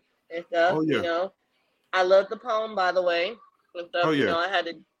pushing and stuff. Oh, yeah. You know, I love the poem, by the way, and stuff. Oh, yeah. You know, I had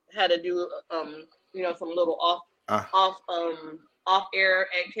to do you know, some little off air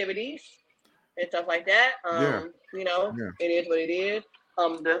activities and stuff like that. Yeah. You know, Yeah. it is what it is.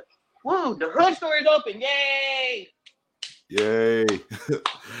 The hood store is open. Yay!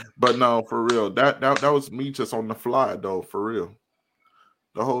 But no, for real. That was me just on the fly though, for real.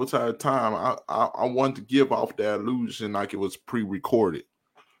 The whole entire time I wanted to give off that illusion like it was pre-recorded.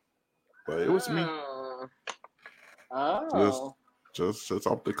 But it was me. Oh. Just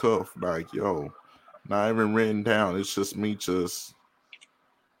off the cuff, like, yo, not even written down. It's just me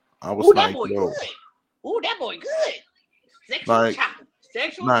I was Ooh, like, that boy yo. good. Ooh, that boy good. Sexy Like, chocolate.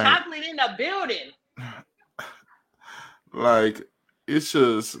 Sexual Like- chocolate in the building. Like it's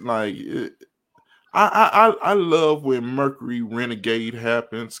just like I love when Mercury Renegade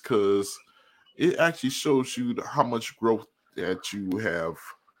happens because it actually shows you how much growth that you have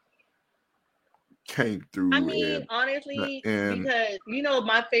came through. I mean, honestly, and- because you know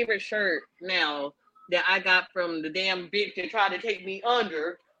my favorite shirt now that I got from the damn bitch that tried to take me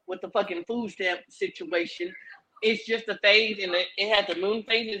under with the fucking food stamp situation. It's just a phase, and it had the moon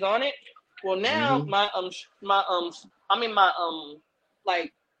phases on it. Well, now my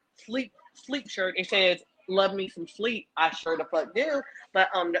like sleep shirt. It says "Love me some sleep." I sure the fuck do. But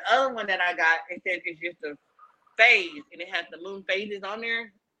the other one that I got, it says it's just a phase, and it has the moon phases on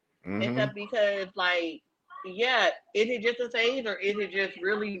there. And stuff because, like, yeah, is it just a phase or is it just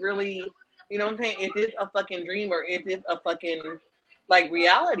really, really, you know what I'm saying? Is this a fucking dream or is this a fucking like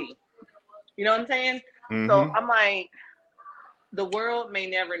reality? You know what I'm saying? So I'm like, the world may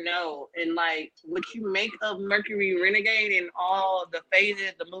never know. And like what you make of Mercury Renegade and all the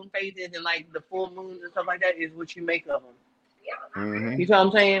phases, the moon phases and like the full moons and stuff like that is what you make of them. You know what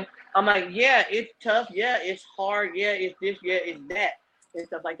I'm saying? I'm like, yeah, it's tough. Yeah, it's hard. Yeah, it's this. Yeah, it's that. And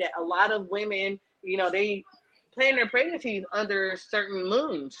stuff like that. A lot of women, you know, they plan their pregnancies under certain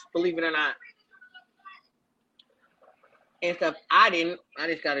moons, believe it or not. And stuff. I didn't. I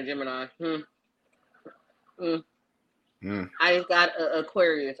just got a Gemini. I just got a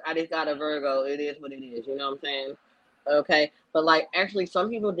Aquarius. I just got a Virgo. It is what it is. You know what I'm saying? Okay. But like actually some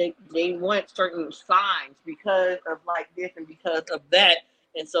people they want certain signs because of like this and because of that.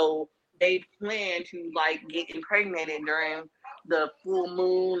 And so they plan to like get impregnated during the full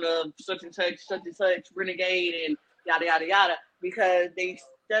moon of such and such renegade and yada yada yada because they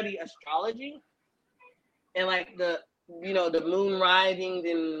study astrology and like the the moon risings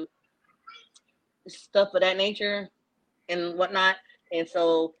and stuff of that nature and whatnot. And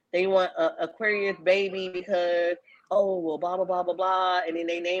so they want a Aquarius baby because blah blah blah blah blah, and then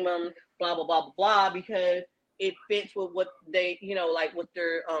they name them blah blah blah blah blah because it fits with what they like with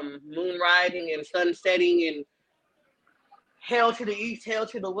their moon rising and sun setting and hell to the east, hell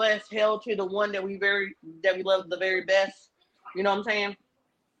to the west, hell to the one that we love the very best. You know what I'm saying?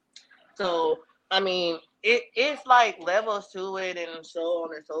 So I mean, it's like levels to it and so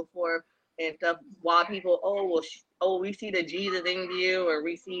on and so forth and stuff. Why people we see the Jesus in you, or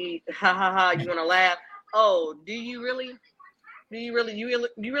we see ha ha ha, you're gonna laugh. Oh, do you really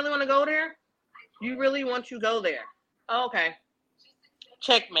want to go there? You really want to go there? Oh, okay.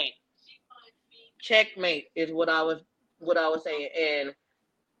 Checkmate is what I was saying, and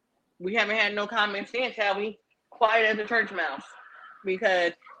we haven't had no common sense, have we? Quiet as a church mouse,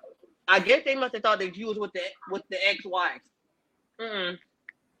 because I guess they must have thought that you was with the ex-wife.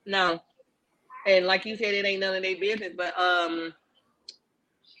 No, and like you said, it ain't none of their business. But I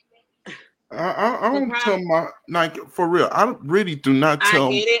don't tell my for real. I really do not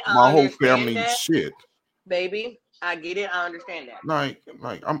tell my whole family shit, baby. I get it. I understand that. Like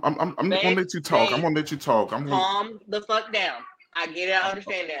I'm gonna let you talk. I'm gonna let you talk. Calm the fuck down. I get it. I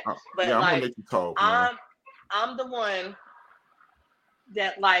understand that. But yeah, I'm like, gonna let you talk. I'm the one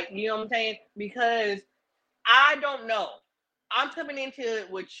that you know what I'm saying? Because I don't know. I'm coming into it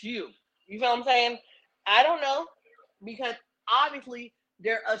with you. You feel what I'm saying? I don't know because obviously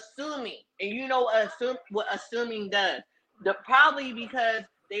they're assuming, and you know what assuming does. Probably because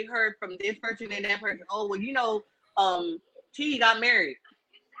they heard from this person and that person. Oh well, T got married.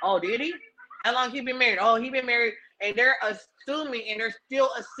 Oh, did he? How long he been married? Oh, he been married. And they're assuming, and they're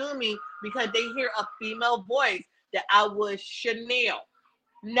still assuming because they hear a female voice that I was Chanel.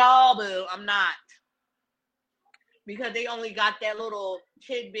 No, boo, I'm not. Because they only got that little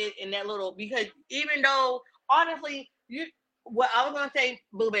tidbit and that little, because even though, honestly, what I was going to say,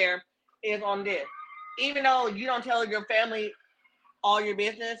 Boo Bear, is on this. Even though you don't tell your family all your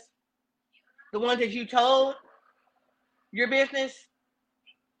business, the ones that you told your business,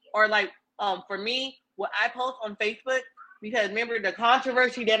 or for me, what I post on Facebook, because remember the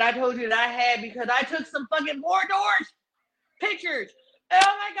controversy that I told you that I had because I took some fucking War Doors pictures. Oh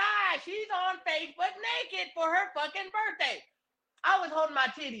my God, she's on Facebook naked for her fucking birthday. I was holding my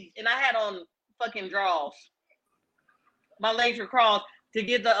titties and I had on fucking drawers. My legs were crossed to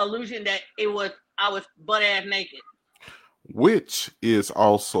give the illusion that I was butt ass naked. Which is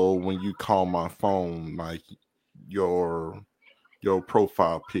also when you call my phone like your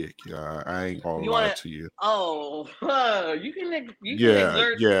profile pic. I ain't gonna lie to you. Oh, you can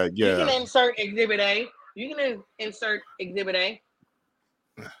insert Exhibit A. You can insert Exhibit A.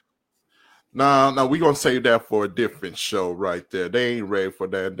 No, we're gonna save that for a different show right there. They ain't ready for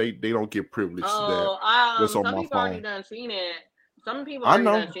that. They don't get privileged to that. Some people already done seen it. Some people I already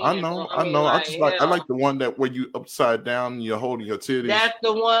know, done seen I it. know, So I know. I just I hell, like the one that where you upside down, and you're holding your titties. that's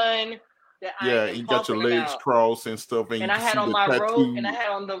the one that I Yeah, am you got your talking legs about. crossed and stuff, and you And I can had see on the my robe, and I tattoo.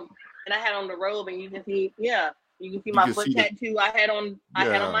 had on the robe, and you can see, yeah, you can see You my can foot see the tattoo. I had on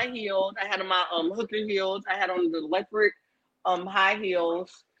yeah. my heels. I had on my hooker heels. I had on the electric high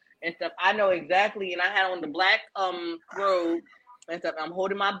heels and stuff. I know exactly, and I had on the black robe and stuff. I'm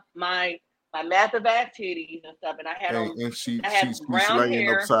holding my massive ass titties and stuff, and I had on And I had she's brown laying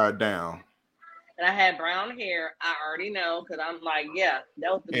hair. upside down. And I had brown hair. I already know because I'm like, yeah,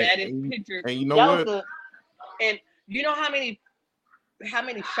 that was the baddest picture. And you know That what? was and you know how many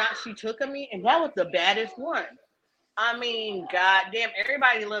shots she took of me, and that was the baddest one. I mean, goddamn,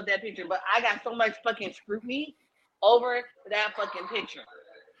 everybody loved that picture, but I got so much fucking scrutiny over that fucking picture.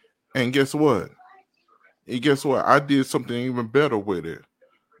 And guess what? I did something even better with it.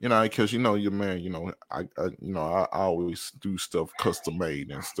 You know, because your man, I always do stuff custom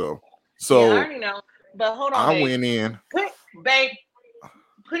made and stuff. Yeah, I So already know. But hold on, I babe. went in. Babe,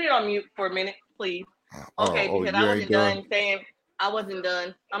 put it on mute for a minute, please. Okay, because you ain't done. I wasn't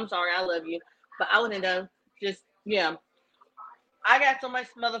done. I'm sorry, I love you, but I wasn't done. Just yeah. I got so much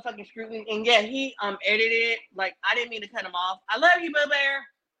motherfucking scrutiny, and yeah, he edited it. Like I didn't mean to cut him off. I love you, Boo Bear.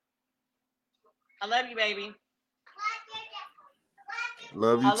 I love you, baby.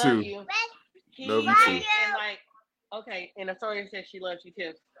 Love you I love too. you. Love you too. And like, okay, and Astoria says she loves you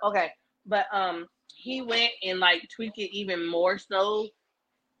too. Okay, but he went and like tweaked it even more so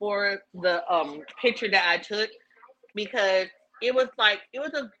for the picture that I took because it was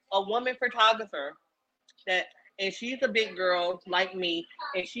a woman photographer that, and she's a big girl like me,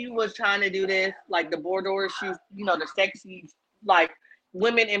 and she was trying to do this like the Bordor shoes, the sexy like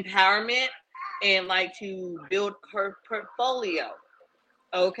women empowerment and like to build her portfolio.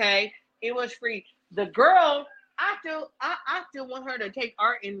 Okay, it was free. The girl, I still want her to take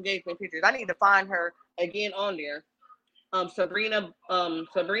art engagement pictures. I need to find her again on there. Sabrina, is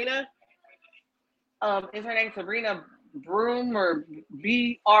her name Sabrina Broom or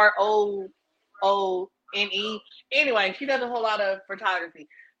Brone? Anyway, she does a whole lot of photography.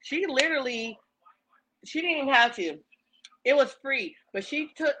 She didn't even have to. It was free, but I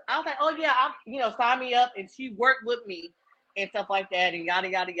was like, oh yeah, sign me up, and she worked with me and stuff like that, and yada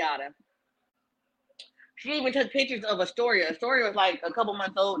yada yada. She even took pictures of Astoria. Astoria was like a couple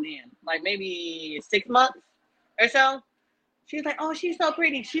months old then, like maybe 6 months or so. She was like, oh, she's so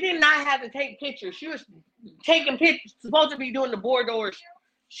pretty. She did not have to take pictures. She was taking pictures, supposed to be doing the Bordor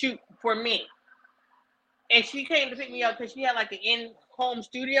shoot for me. And she came to pick me up because she had like an in-home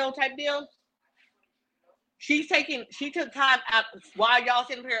studio type deal. She took time out while y'all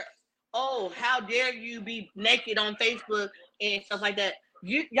sitting here. Oh, how dare you be naked on Facebook and stuff like that.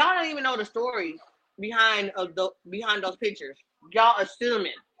 Y'all don't even know the story behind those pictures. Y'all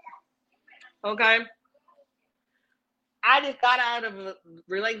assuming. Okay? I just got out of a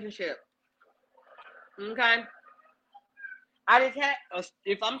relationship. Okay? I just had,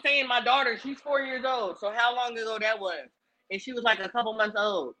 if I'm saying my daughter, she's 4 years old. So how long ago that was? And she was like a couple months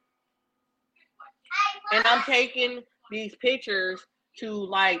old. And I'm taking these pictures to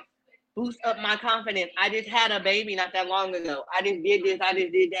like boost up my confidence. I just had a baby not that long ago. I just did this. I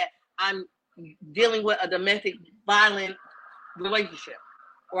just did that. I'm dealing with a domestic violent relationship,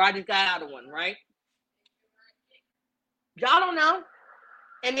 or I just got out of one, right? Y'all don't know.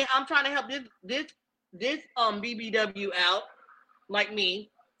 And then I'm trying to help this BBW out, like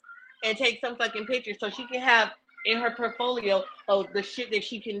me, and take some fucking pictures so she can have in her portfolio of the shit that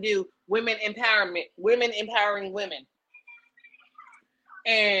she can do. Women empowerment, women empowering women.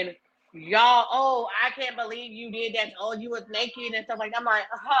 And y'all, oh, I can't believe you did that. Oh, you was naked and stuff like that. I'm like,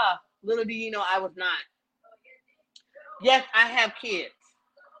 little do you know I was not. Yes, I have kids.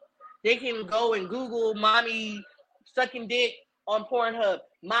 They can go and Google mommy sucking dick on Pornhub,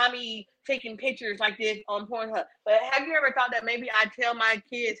 mommy taking pictures like this on Pornhub. But have you ever thought that maybe I tell my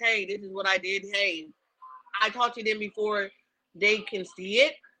kids, hey, this is what I did. Hey, I talk to them before they can see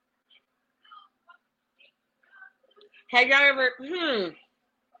it. Have y'all ever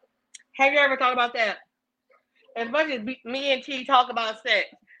thought about that? As much as me and T talk about sex,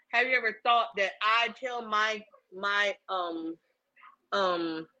 have you ever thought that I tell my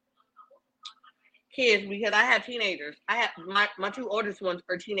kids, because I have teenagers. I have my two oldest ones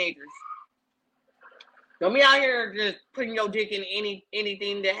are teenagers. Don't be out here just putting your dick in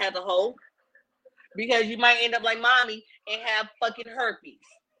anything that has a hole, because you might end up like mommy and have fucking herpes.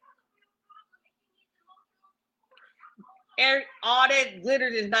 And all that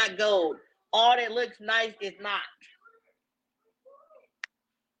glitters is not gold. All that looks nice is not.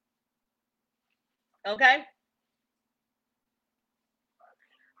 Okay?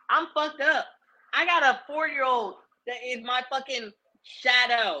 I'm fucked up. I got a 4-year-old that is my fucking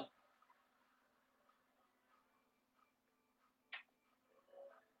shadow.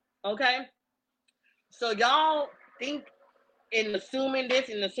 Okay? So y'all think in assuming this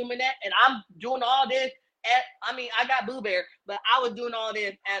and assuming that, and I'm doing all this at, I mean, I got Boo Bear, but I was doing all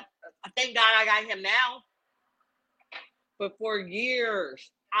this at, thank God I got him now. But for years,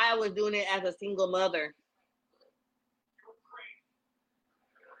 I was doing it as a single mother.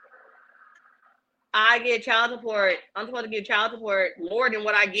 I get child support. I'm supposed to get child support more than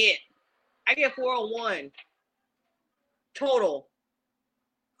what I get. I get 401 total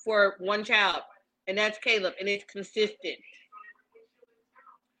for one child, and that's Caleb, and it's consistent.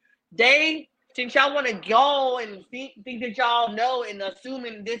 They, since y'all want to go and think that y'all know and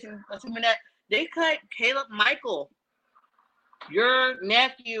assuming this and assuming that, they cut Caleb Michael, your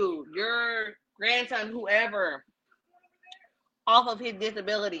nephew, your grandson, whoever, off of his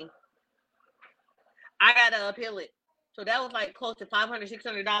disability. I got to appeal it. So that was like close to $500,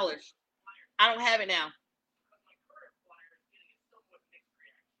 $600. I don't have it now.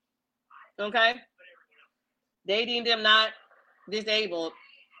 Okay? They deemed him not disabled.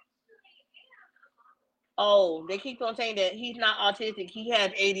 Oh, they keep on saying that he's not autistic. He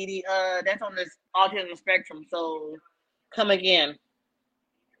has ADD. That's on the autism spectrum. So come again.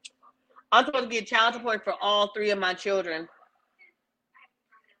 I'm supposed to get child support for all 3 of my children.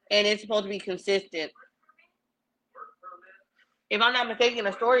 And it's supposed to be consistent. If I'm not mistaken,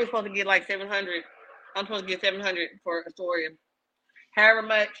 Astoria is supposed to get like $700. I'm supposed to get $700 for Astoria. However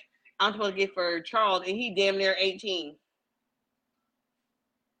much I'm supposed to get for Charles, and he damn near 18.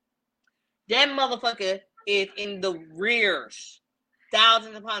 That motherfucker is in the rears.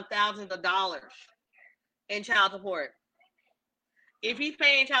 Thousands upon thousands of dollars in child support. If he's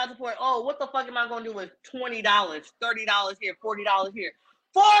paying child support, oh, what the fuck am I going to do with $20, $30 here, $40 here?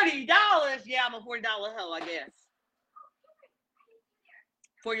 $40? Yeah, I'm a $40 hoe, I guess.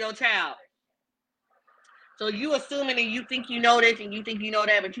 For your child. So you assuming and you think you know this and you think you know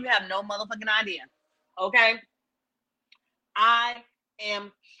that, but you have no motherfucking idea. Okay? I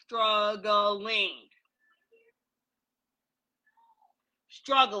am struggling.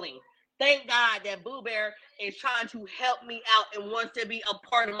 Thank God that Boo Bear is trying to help me out and wants to be a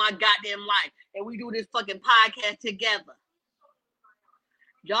part of my goddamn life. And we do this fucking podcast together.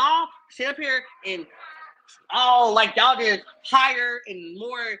 Y'all sit up here and, oh, like y'all just higher and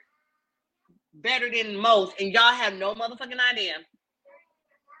more better than most, and y'all have no motherfucking idea.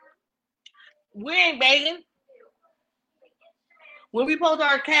 We ain't begging. When we post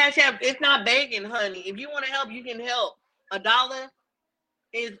our Cash App, it's not begging, honey. If you want to help, you can help. $1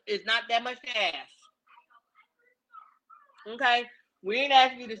 is not that much to ask. Okay? We ain't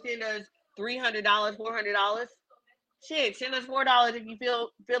asking you to send us $300, $400. Shit, send us $4 if you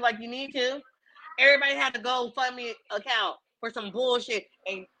feel like you need to. Everybody had to go fund me account for some bullshit,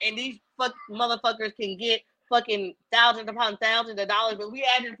 and these fuck motherfuckers can get fucking thousands upon thousands of dollars, but we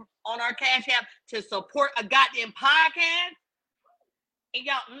added on our Cash App to support a goddamn podcast. And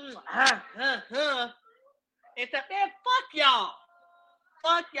y'all, It's up there. Fuck y'all.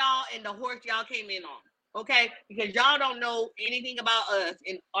 Fuck y'all and the horse y'all came in on. Okay? Because y'all don't know anything about us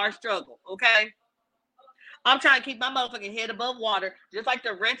and our struggle. Okay? I'm trying to keep my motherfucking head above water, just like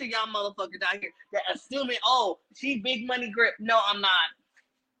the rest of y'all motherfuckers out here that assuming, oh, she's big money grip. No, I'm not.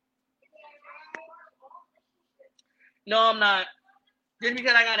 No, I'm not. Just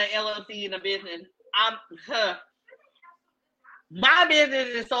because I got an LLC in a business, my business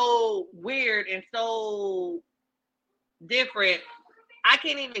is so weird and so different. I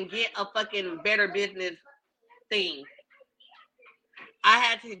can't even get a fucking better business thing. I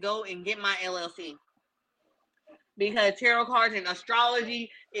had to go and get my LLC. Because tarot cards and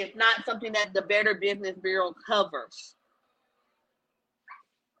astrology is not something that the Better Business Bureau covers.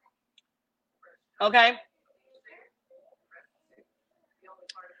 Okay?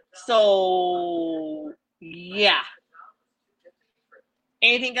 So, yeah.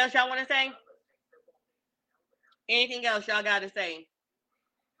 Anything else y'all want to say? Anything else y'all got to say?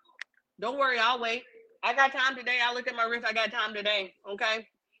 Don't worry, I'll wait. I got time today. I looked at my wrist. I got time today. Okay?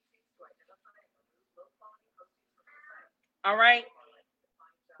 All right.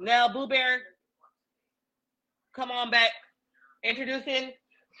 Now, Boo Bear, come on back. Introducing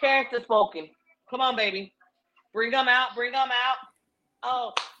Chance the Spoken. Come on, baby. Bring them out. Bring them out.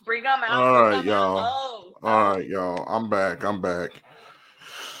 Oh, bring them out. All right, y'all. All right, y'all. I'm back.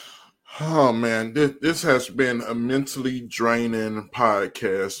 Oh, man. This has been a mentally draining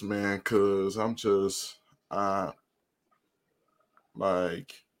podcast, man, because I'm just, no,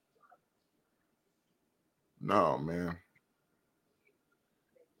 man.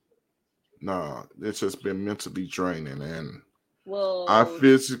 Nah, it's just been mentally draining, and Well, I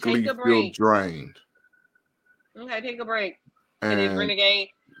physically take a feel break. drained. Okay, take a break. And it's And Renegade.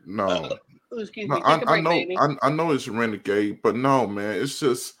 no, Excuse no, me. Take a break, know, baby. I know it's Renegade, but no, man, it's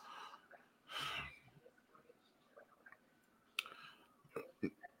just.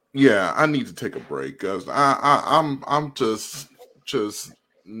 Yeah, I need to take a break because I'm just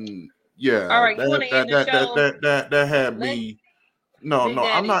yeah. All right, you want to end the show? That had Let me. No, Big no,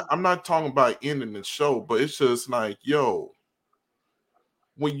 Daddy. I'm not talking about ending the show, but it's just like, yo,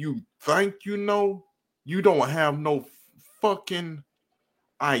 when you think you know, you don't have no fucking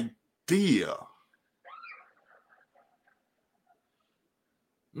idea.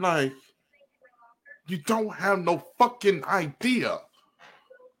 Like, you don't have no fucking idea.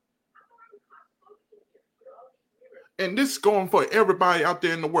 And this is going for everybody out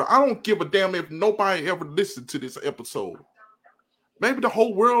there in the world. I don't give a damn if nobody ever listened to this episode. Maybe the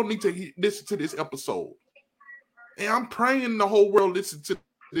whole world needs to listen to this episode. And I'm praying the whole world listen to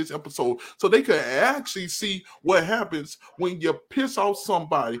this episode so they could actually see what happens when you piss off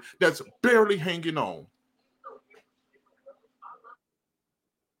somebody that's barely hanging on.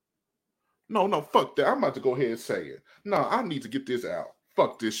 No, fuck that. I'm about to go ahead and say it. No, I need to get this out.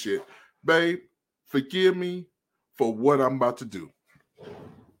 Fuck this shit. Babe, forgive me for what I'm about to do.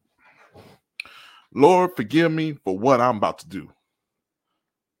 Lord, forgive me for what I'm about to do.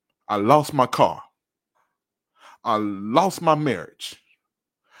 I lost my car. I lost my marriage.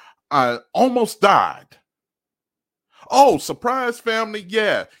 I almost died. Oh, surprise, family.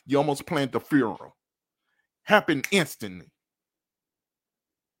 Yeah, you almost planned the funeral. Happened instantly.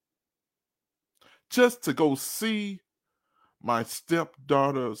 Just to go see my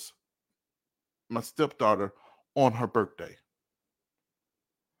stepdaughter on her birthday.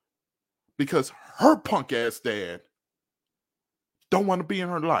 Because her punk ass dad don't want to be in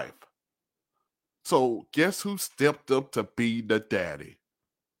her life. So guess who stepped up to be the daddy?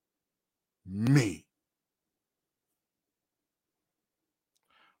 Me.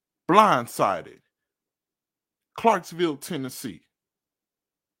 Blindsided. Clarksville, Tennessee.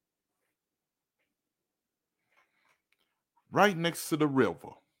 Right next to the river.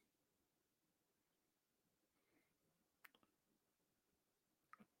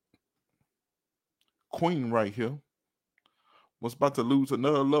 Queen right here was about to lose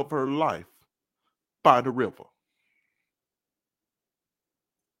another love of her life by the river.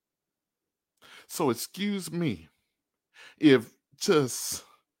 So excuse me if just,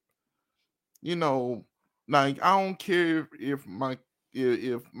 like, I don't care if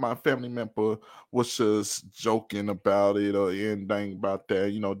my family member was just joking about it or anything about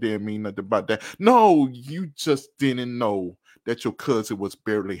that, didn't mean nothing about that. No, you just didn't know that your cousin was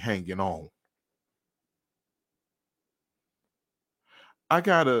barely hanging on. I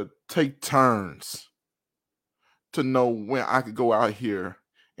gotta take turns to know when I could go out here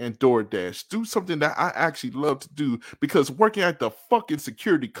and DoorDash, do something that I actually love to do, because working at the fucking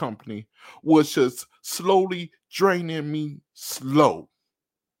security company was just slowly draining me, slowly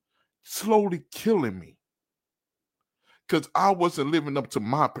killing me, because I wasn't living up to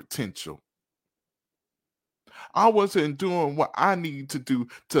my potential. I wasn't doing what I need to do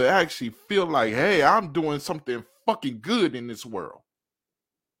to actually feel like, hey, I'm doing something fucking good in this world.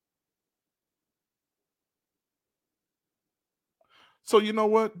 So you know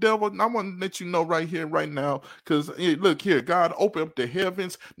what, devil? I want to let you know right here, right now, because look here, God, open up the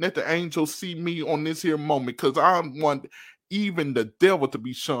heavens, let the angels see me on this here moment, because I want even the devil to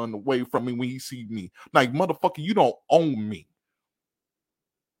be shunned away from me when he see me. Like, motherfucker, you don't own me.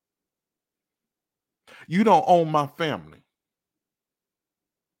 You don't own my family.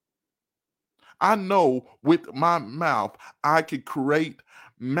 I know with my mouth, I could create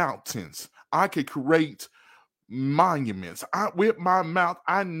mountains. I could create monuments. With my mouth,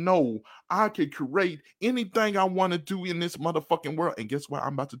 I know I could create anything I want to do in this motherfucking world. And guess what?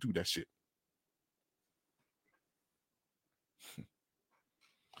 I'm about to do that shit.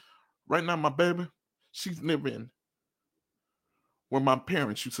 Right now, my baby, she's living where my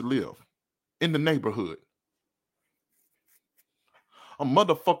parents used to live, in the neighborhood. A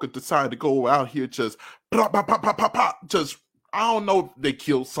motherfucker decided to go out here just pop, pop, pop, pop, pop, pop, just, I don't know if they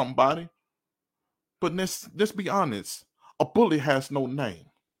killed somebody, but let's be honest. A bullet has no name.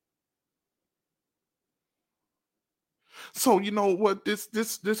 So you know what?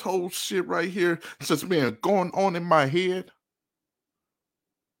 This whole shit right here just been going on in my head.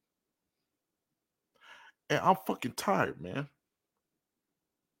 And I'm fucking tired, man.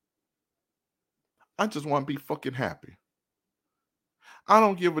 I just want to be fucking happy. I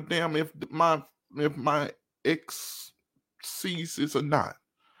don't give a damn if my ex sees this or not.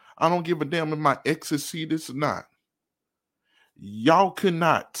 I don't give a damn if my exes see this or not. Y'all could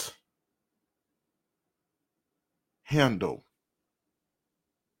not handle.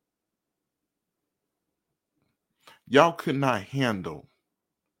 Y'all could not handle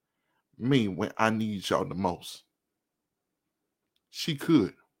me when I need y'all the most. She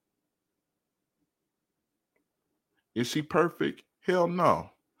could. Is she perfect? Hell no.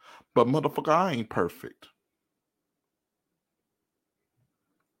 But motherfucker, I ain't perfect.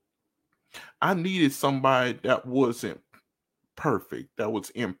 I needed somebody that wasn't perfect, that was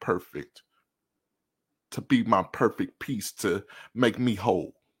imperfect, to be my perfect piece, to make me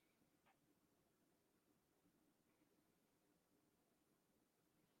whole.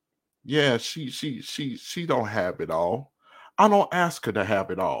 Yeah, she don't have it all. I don't ask her to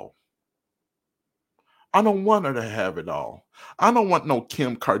have it all. I don't want her to have it all. I don't want no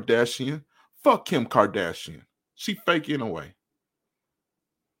Kim Kardashian. Fuck Kim Kardashian. She fake anyway.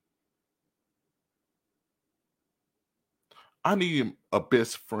 I need a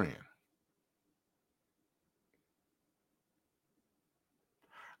best friend.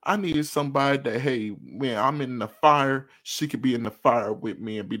 I need somebody that, hey, when I'm in the fire, she could be in the fire with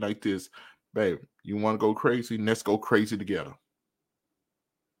me and be like this, babe, you want to go crazy? Let's go crazy together.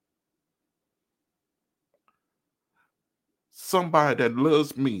 Somebody that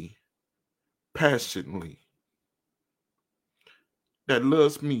loves me passionately, that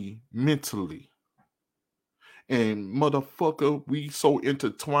loves me mentally. And motherfucker, we so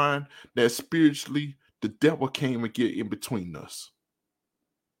intertwined that spiritually the devil came and get in between us.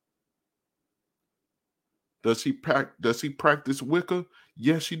 Does he practice Wicca?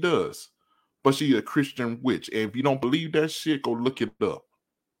 Yes, she does. But she's a Christian witch. And if you don't believe that shit, go look it up.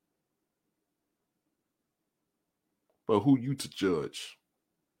 But who you to judge?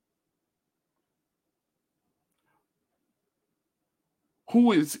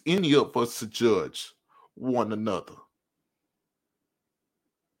 Who is any of us to judge one another?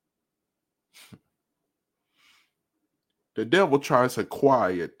 The devil tries to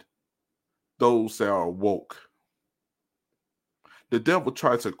quiet those that are woke. The devil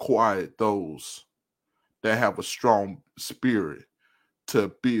tries to quiet those that have a strong spirit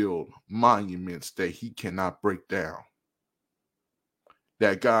to build monuments that he cannot break down,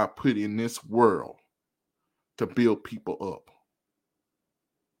 that God put in this world to build people up.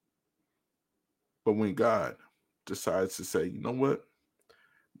 But when God decides to say, you know what,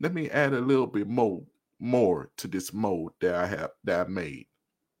 let me add a little bit more to this mold that I made.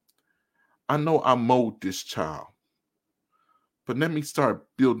 I know I mold this child, but let me start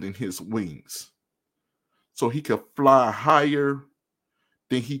building his wings so he could fly higher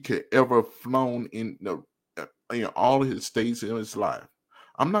than he could ever flown in all of his stages in his life.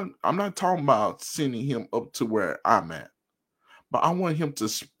 I'm not talking about sending him up to where I'm at, but I want him to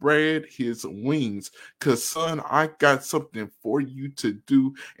spread his wings, because son, I got something for you to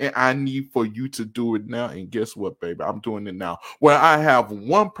do, and I need for you to do it now. And guess what, baby? I'm doing it now, where I have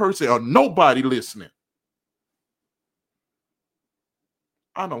one person or nobody listening.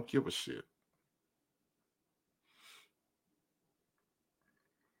 I don't give a shit.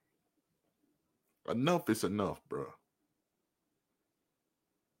 Enough is enough, bro.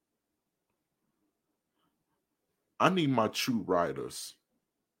 I need my true riders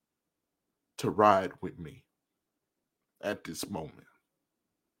to ride with me at this moment.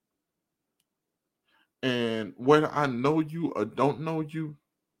 And whether I know you or don't know you,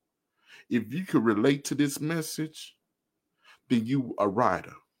 if you could relate to this message, then you a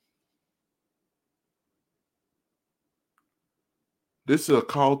rider. This is a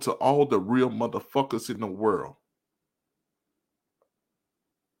call to all the real motherfuckers in the world.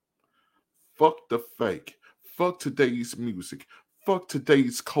 Fuck the fake. Fuck today's music. Fuck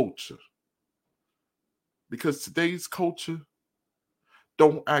today's culture. Because today's culture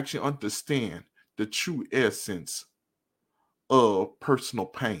don't actually understand the true essence of personal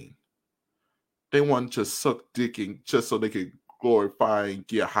pain. They want to just suck dick just so they can glorify and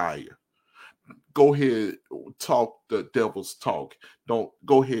get higher. Go ahead, talk the devil's talk. Don't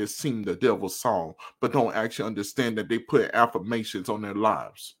go ahead, sing the devil's song, but don't actually understand that they put affirmations on their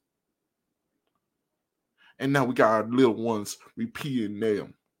lives. And now we got our little ones repeating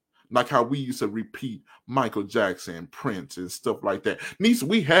them, like how we used to repeat Michael Jackson, Prince, and stuff like that. Niece,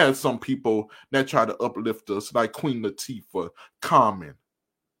 we had some people that try to uplift us, like Queen Latifah, Common,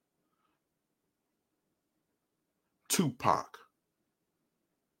 Tupac.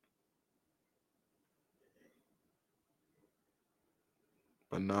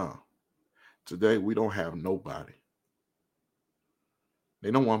 But nah, today we don't have nobody.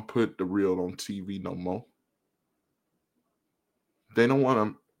 They don't want to put the real on TV no more. They don't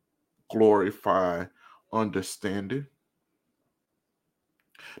want to glorify understanding.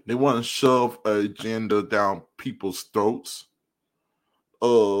 They want to shove an agenda down people's throats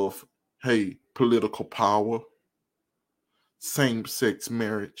of, hey, political power, same-sex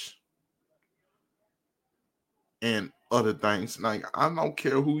marriage, and other things. Like, I don't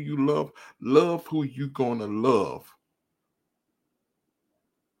care who you love who you gonna love.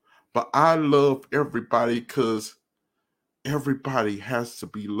 But I love everybody because everybody has to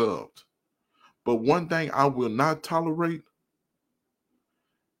be loved. But one thing I will not tolerate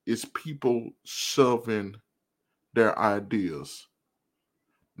is people shoving their ideas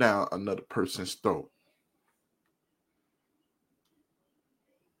down another person's throat.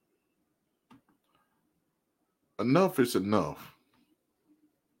 Enough is enough.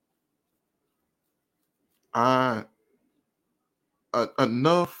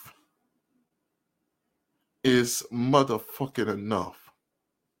 Enough is motherfucking enough.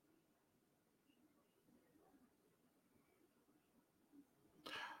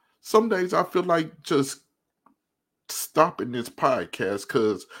 Some days I feel like just stopping this podcast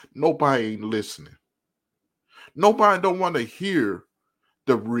because nobody ain't listening. Nobody don't want to hear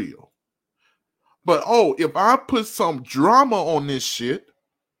the real. But if I put some drama on this shit,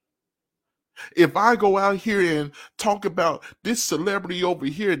 if I go out here and talk about this celebrity over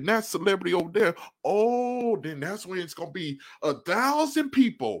here and that celebrity over there, then that's when it's gonna be 1,000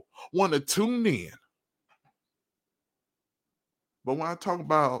 people want to tune in. But when I talk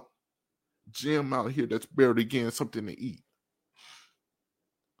about Jim out here that's barely getting something to eat,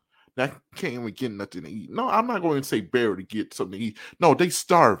 that can't even get nothing to eat. No, I'm not going to say barely get something to eat. No, they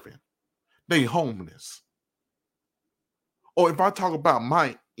starving. They homeless. Or if I talk about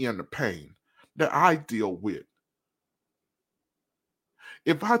my inner pain that I deal with,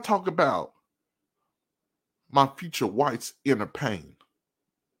 if I talk about my future wife's inner pain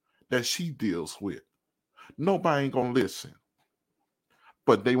that she deals with, nobody ain't gonna listen.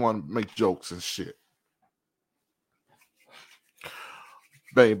 But they want to make jokes and shit.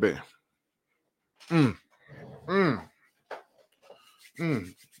 Baby.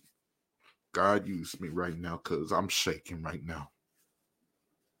 God use me right now because I'm shaking right now.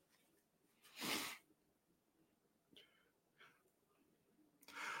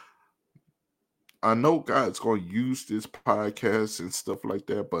 I know God's going to use this podcast and stuff like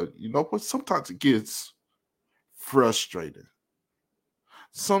that, but you know what? Sometimes it gets frustrating.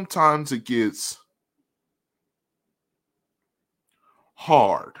 Sometimes it gets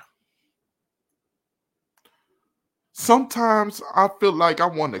hard. Sometimes I feel like I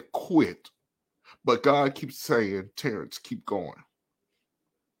want to quit, but God keeps saying, Terrence, keep going.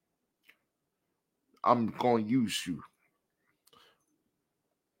 I'm going to use you.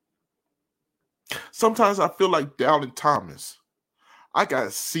 Sometimes I feel like Doubting Thomas. I got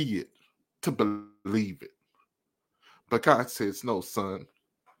to see it to believe it. But God says, no, son,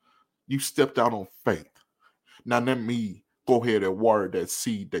 you stepped out on faith. Now let me go ahead and water that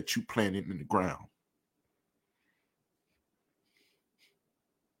seed that you planted in the ground.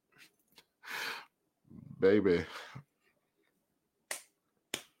 Baby.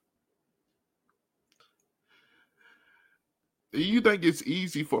 You think it's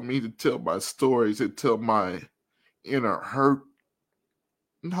easy for me to tell my stories and tell my inner hurt?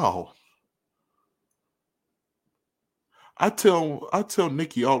 No. I tell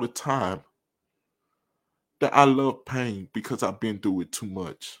Nikki all the time that I love pain because I've been through it too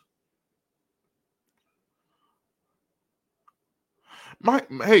much.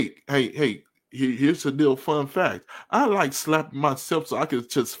 Hey, here's a little fun fact. I like slapping myself so I can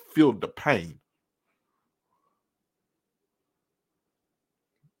just feel the pain.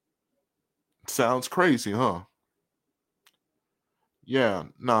 Sounds crazy, huh? Yeah,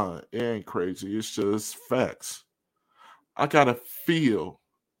 nah, it ain't crazy. It's just facts. I gotta feel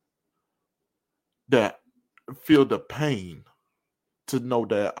the pain to know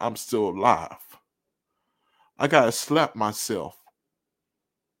that I'm still alive. I gotta slap myself.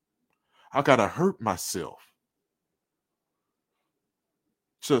 I gotta hurt myself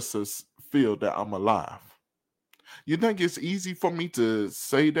just to feel that I'm alive. You think it's easy for me to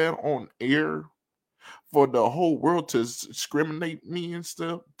say that on air for the whole world to discriminate me and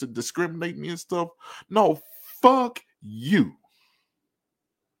stuff? No, fuck you.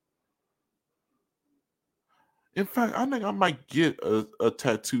 In fact, I think I might get a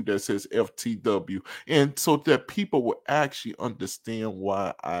tattoo that says FTW, and so that people will actually understand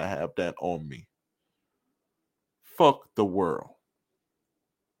why I have that on me. Fuck the world.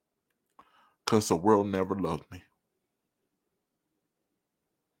 Because the world never loved me.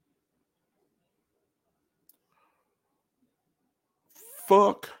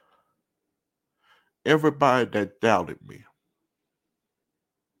 Fuck everybody that doubted me.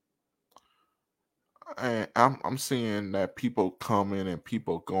 And I'm seeing that people coming and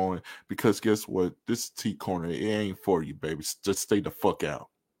people going, because guess what? This T Corner, it ain't for you, baby. Just stay the fuck out.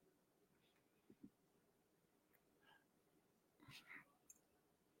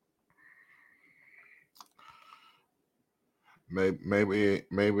 Maybe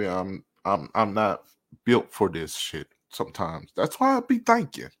I'm not built for this shit sometimes. That's why I be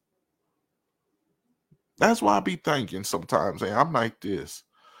thinking. That's why I be thinking sometimes. And I'm like this.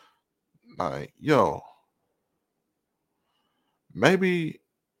 Like, yo, maybe,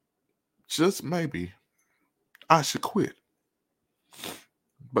 just maybe, I should quit.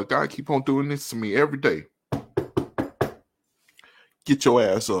 But God keep on doing this to me every day. Get your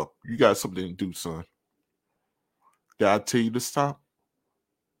ass up. You got something to do, son. Did I tell you to stop?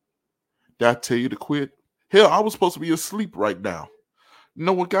 Did I tell you to quit? Hell, I was supposed to be asleep right now. You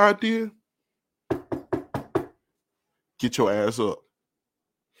know what God did? Get your ass up.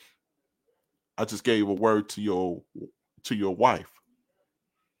 I just gave a word to your wife.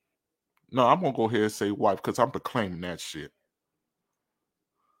 No, I'm gonna go ahead and say wife, because I'm proclaiming that shit.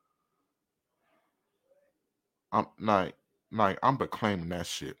 I'm proclaiming that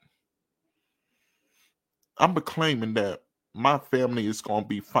shit. I'm proclaiming that my family is gonna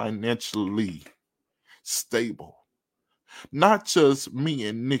be financially stable. Not just me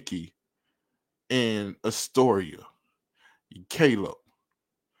and Nikki and Astoria, Caleb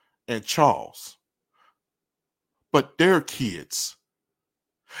and Charles, but their kids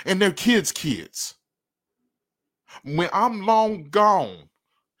and their kids' kids. When I'm long gone,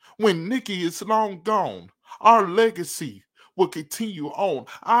 when Nikki is long gone, our legacy will continue on.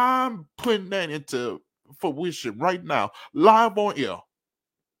 I'm putting that into fruition right now, live on air.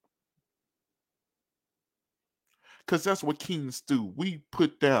 Because that's what kings do. We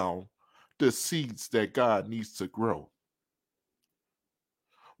put down the seeds that God needs to grow.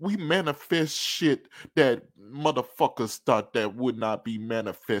 We manifest shit that motherfuckers thought that would not be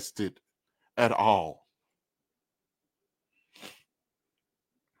manifested at all.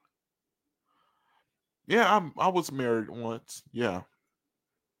 Yeah, I was married once. Yeah.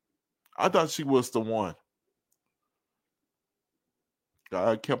 I thought she was the one.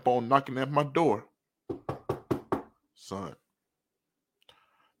 God kept on knocking at my door. Son,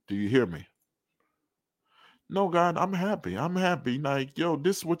 do you hear me? No, God, I'm happy. I'm happy. Like, yo,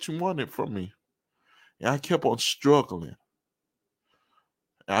 this is what you wanted from me. And I kept on struggling.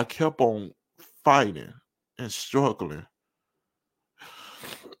 And I kept on fighting and struggling.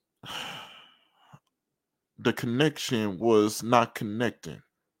 The connection was not connecting.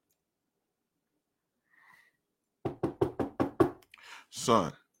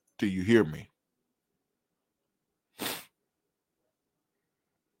 Son, do you hear me?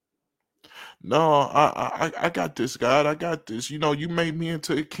 No, I got this, God. I got this. You know, you made me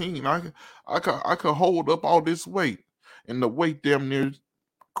into a king. I could hold up all this weight, and the weight damn near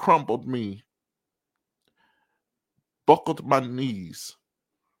crumbled me, buckled my knees.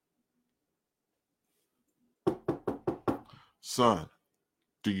 Son,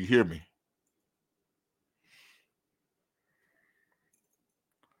 do you hear me?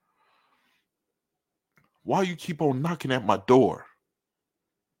 Why you keep on knocking at my door?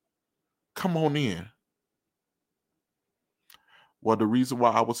 Come on in. Well, the reason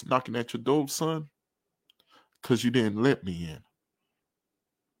why I was knocking at your door, son, because you didn't let me in.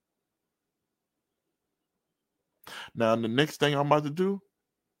 Now, the next thing I'm about to do,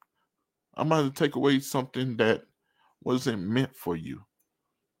 I'm about to take away something that wasn't meant for you.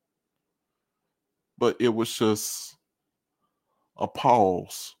 But it was just a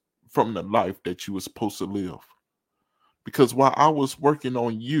pause from the life that you were supposed to live. Because while I was working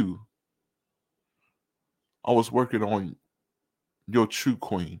on you, I was working on your true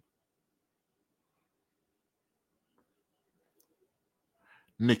queen.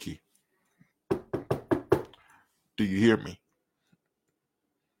 Nikki, do you hear me?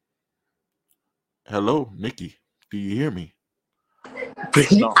 Hello, Nikki, do you hear me?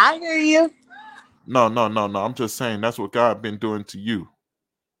 No. I hear you. No. I'm just saying that's what God been doing to you.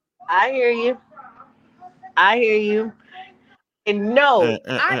 I hear you. And no,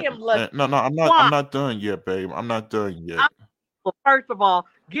 I am lucky. No, I'm not done yet, babe. I'm not done yet. Well, first of all,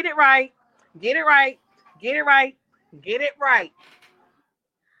 get it right.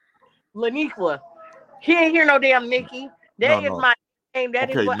 Laniqua. He ain't hear no damn Nikki. That is my name. That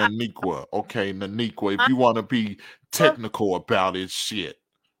is what Naniqua. Okay, Naniqua. If you want to be technical about it, shit.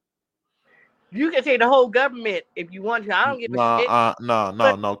 You can say the whole government if you want to. I don't give a shit.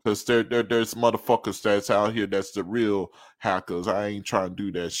 No, because there's motherfuckers that's out here that's the real hackers. I ain't trying to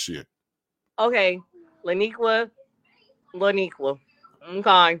do that shit. Okay, Laniqua. Okay.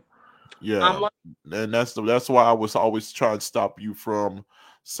 I'm Yeah, like, and that's why I was always trying to stop you from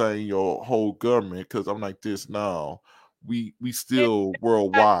saying your whole government, because I'm like this now. We still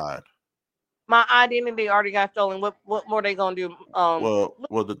worldwide. my identity already got stolen. What more they gonna do? Well,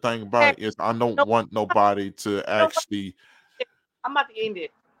 the thing Okay, about it is, I don't no, want nobody to no, actually. I'm about to end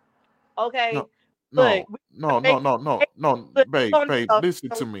it. No, Okay. Look, no, no, no, no, no, no, look, babe, listen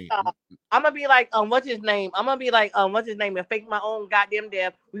to me. I'm gonna be like, what's his name? I'm gonna be like, what's his name? And fake my own goddamn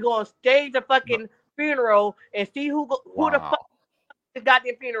death. We gonna stage a No, fucking funeral and see who the wow, fuck is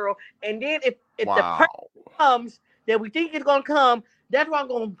goddamn funeral. And then if the person wow. comes that we think is gonna come, that's why I'm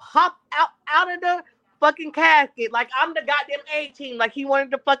gonna hop out of the fucking casket like I'm the goddamn A-team, like he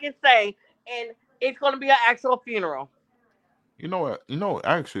wanted to fucking say, and it's gonna be an actual funeral. You know what?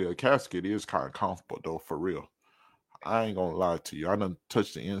 Actually, a casket is kind of comfortable though, for real. I ain't gonna lie to you. I done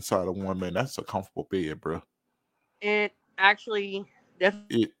touched the inside of one, man. That's a comfortable bed, bro. It actually that's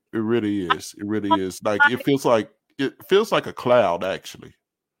It really is. It really is. Like it feels like a cloud, actually.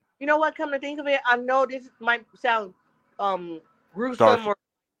 you know what? Come to think of it, I know this might sound um Dark. gruesome or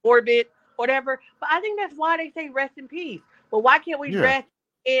morbid, whatever, but I think that's why they say rest in peace. But why can't we Yeah, rest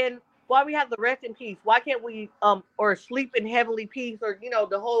in? Why we have the rest in peace? Why can't we or sleep in heavenly peace, or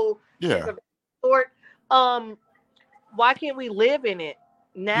the whole shit yeah, of that sort? Um, why can't we live in it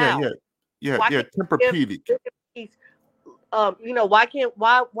yeah, now? yeah, yeah, Why yeah. can't we Tempur-Pedic. live in peace? Why can't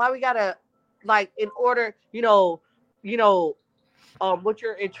why we gotta, like, in order, you know with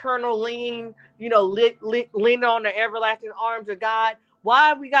your eternal lean, lean on the everlasting arms of God.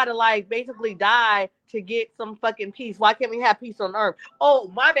 Why we gotta, like, basically die to get some fucking peace? Why can't we have peace on earth?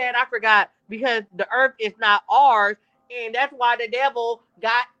 Oh, my bad, I forgot. Because the earth is not ours, and that's why the devil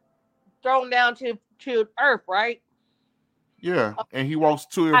got thrown down to earth, right? Yeah, and he walks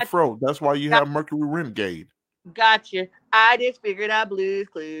to and I fro. That's why you got, have Mercury Renegade. got you. I just figured out Blue's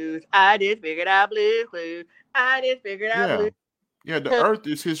Clues. I just figured out Blue's Clues. I just figured out Yeah, Blue's yeah. The Clues. Earth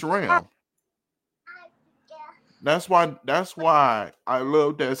is his realm. That's why I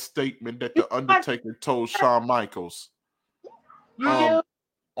love that statement that the Undertaker told Shawn Michaels. You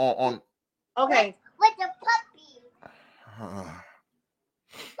On okay? With the puppy.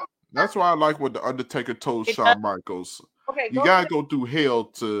 That's why I like what the Undertaker told It does. Shawn Michaels. Okay, You go to gotta the go through hell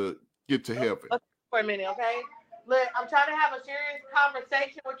to get to heaven. for a minute, okay? Look, I'm trying to have a serious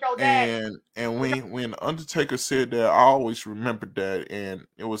conversation with your daddy. And when Undertaker said that, I always remembered that, and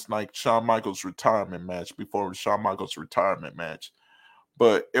it was like Shawn Michaels' retirement match before Shawn Michaels' retirement match.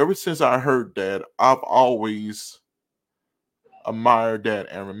 But ever since I heard that, I've always admired that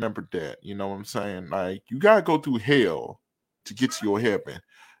and remembered that. You know what I'm saying? Like, you gotta go through hell to get to your heaven.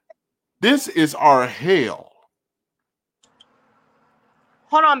 This is our hell.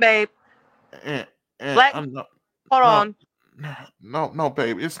 Hold on, babe. And Black, I'm not hold no on. no,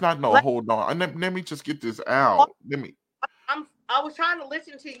 babe. It's not no Black, hold on. Let me just get this out. Let me I was trying to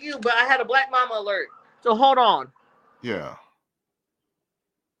listen to you, but I had a Black Mama alert. So hold on. yeah.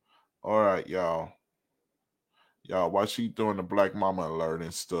 All right, y'all. Y'all, while she doing the Black Mama alert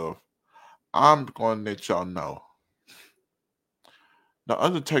and stuff, I'm gonna let y'all know. The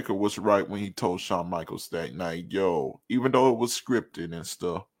Undertaker was right when he told Shawn Michaels that night, yo, even though it was scripted and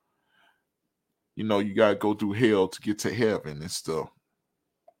stuff, you gotta go through hell to get to heaven and stuff.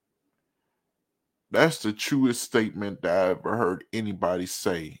 That's the truest statement that I ever heard anybody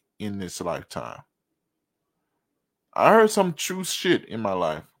say in this lifetime. I heard some true shit in my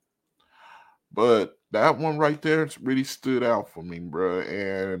life, but that one right there really stood out for me, bro.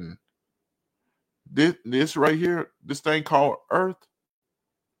 And this right here, this thing called Earth,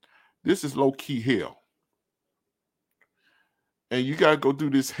 this is low key hell, and you gotta go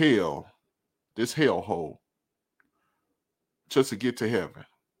through this hellhole, just to get to heaven.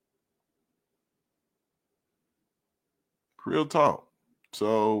 Real talk.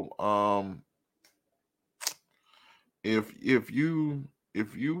 So, if you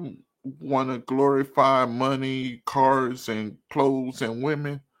want to glorify money, cars, and clothes and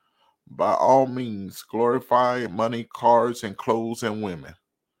women, by all means, glorify money, cars, and clothes and women.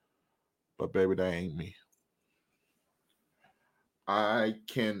 But baby, that ain't me. I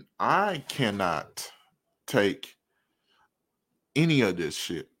cannot take any of this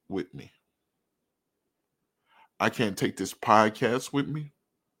shit with me. I can't take this podcast with me.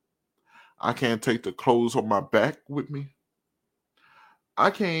 I can't take the clothes on my back with me. I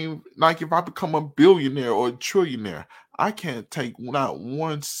can't, like, if I become a billionaire or a trillionaire, I can't take not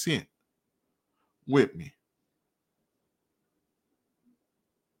 1 cent with me.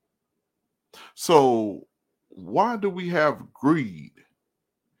 So why do we have greed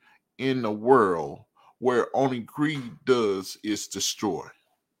in the world where only greed does is destroy.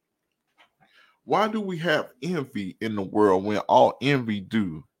 Why do we have envy in the world when all envy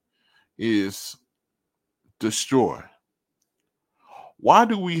do is destroy? Why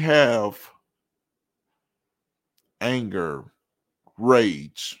do we have anger,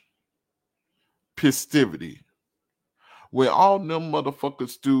 rage, festivity when all them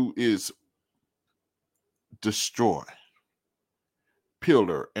motherfuckers do is destroy,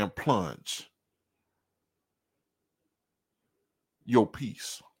 pillar, and plunge your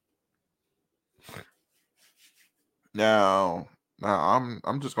peace? Now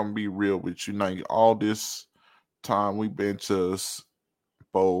I'm just gonna be real with you. Like all this time we've been just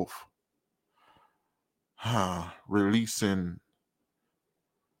both releasing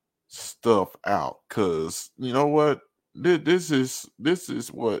stuff out, cause you know what, this is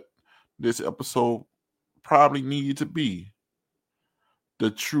what this episode probably needed to be: the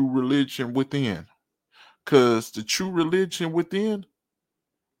true religion within. Cause the true religion within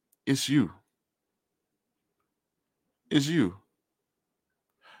is you. Is you.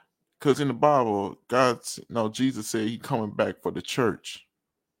 Cause in the Bible, Jesus said He coming back for the church.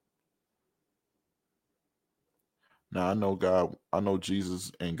 Now I know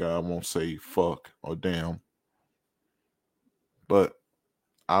Jesus and God won't say fuck or damn, but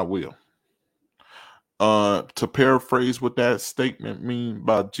I will. To paraphrase what that statement mean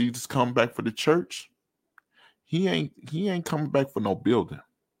by Jesus coming back for the church, he ain't coming back for no building.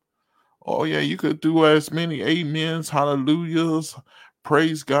 Oh yeah, you could do as many amens, hallelujahs,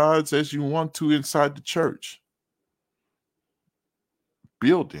 praise gods as you want to inside the church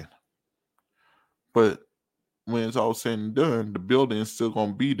building. But when it's all said and done, the building is still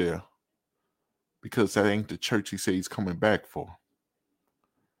gonna be there, because that ain't the church He said He's coming back for.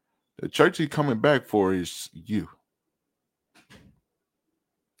 The church He's coming back for is you,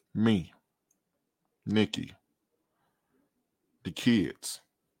 me, Nikki, the kids.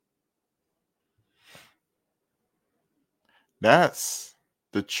 That's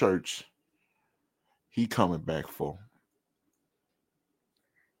the church He coming back for.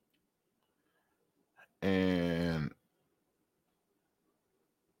 And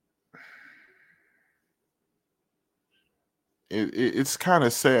it's kind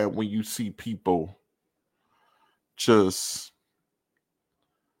of sad when you see people just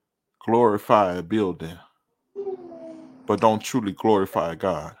glorify a building, but don't truly glorify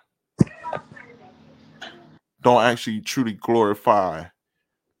God. Don't actually truly glorify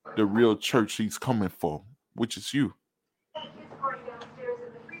the real church He's coming for, which is you.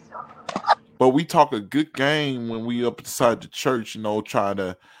 But we talk a good game when we up inside the church, try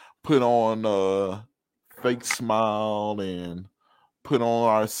to put on a fake smile and put on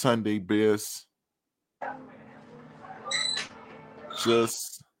our Sunday best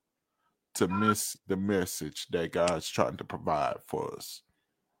just to miss the message that God's trying to provide for us.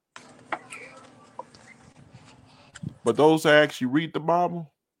 But those that actually read the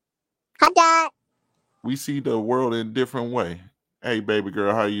Bible, Hi, Dad. we see the world in a different way. Hey, baby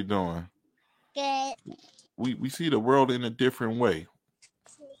girl, how you doing? Good. We see the world in a different way.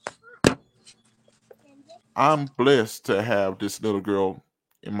 I'm blessed to have this little girl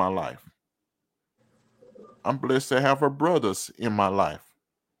in my life. I'm blessed to have her brothers in my life.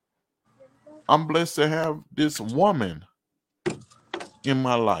 I'm blessed to have this woman in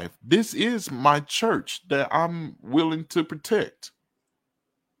my life. This is my church that I'm willing to protect.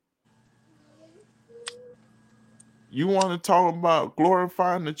 You want to talk about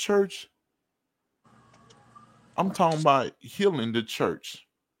glorifying the church? I'm talking about healing the church,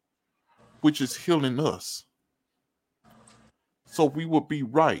 which is healing us. So we will be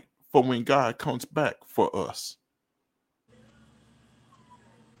right for when God comes back for us.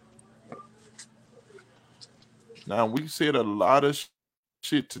 Now, we said a lot of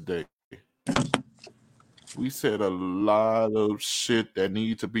shit today. We said a lot of shit that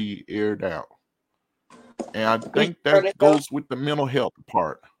needs to be aired out. And I think that goes with the mental health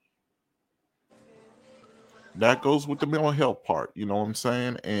part. That goes with the mental health part. You know what I'm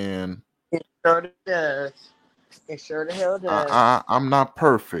saying? And It sure does. It sure the hell does. I'm not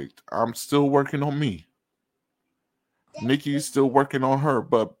perfect. I'm still working on me. Nikki's still working on her.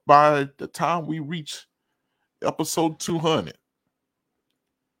 But by the time we reach episode 200,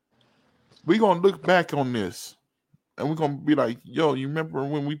 we're going to look back on this. And we're going to be like, yo, you remember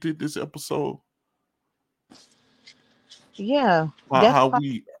when we did this episode? Yeah. How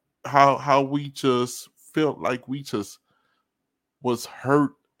we just felt like we just was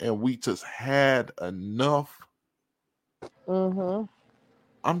hurt and we just had enough. Mm-hmm.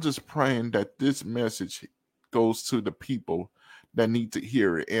 I'm just praying that this message goes to the people that need to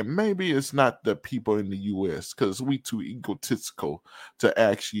hear it. And maybe it's not the people in the US because we too egotistical to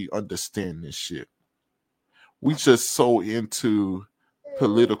actually understand this shit. We just so into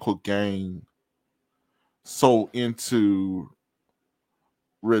political gain, so into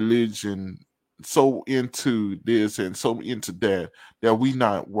religion, so into this and so into that we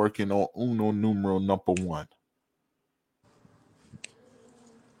not working on uno numero number one,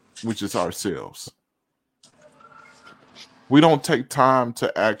 which is ourselves. We don't take time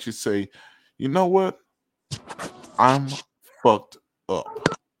to actually say, you know what? I'm fucked up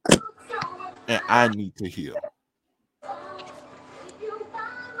and I need to heal.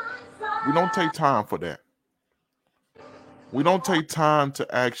 We don't take time for that. We don't take time to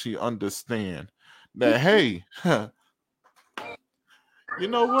actually understand that, hey, you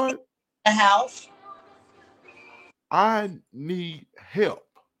know what? The house. I need help.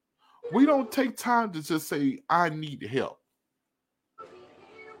 We don't take time to just say, I need help.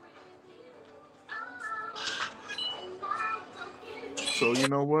 So you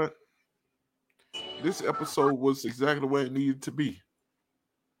know what? This episode was exactly what it needed to be.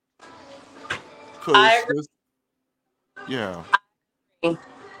 Yeah.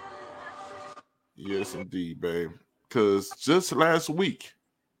 Yes, indeed, babe. Because just last week,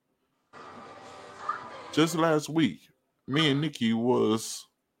 me and Nikki was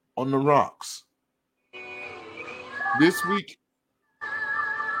on the rocks. This week,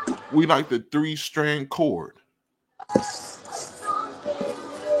 we like the 3-strand cord.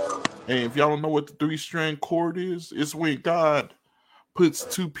 And if y'all don't know what the 3-strand cord is, it's when God puts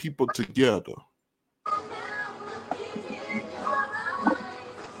two people together.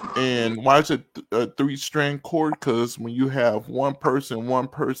 And why is it a 3-strand cord? Because when you have one person,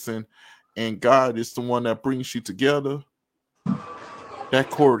 and God is the one that brings you together, that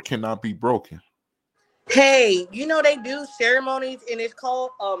cord cannot be broken. Hey, you know they do ceremonies and it's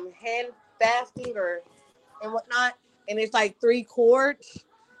called hand fasting and whatnot, and it's like 3 cords,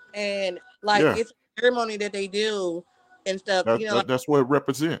 and like it's a ceremony that they do and stuff. That's what it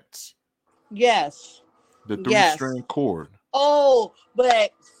represents. Yes. The 3-strand cord. Oh,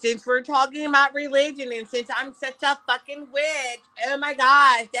 but since we're talking about religion and since I'm such a fucking witch, oh my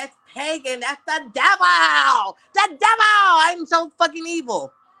gosh, that's pagan. That's the devil. The devil. I'm so fucking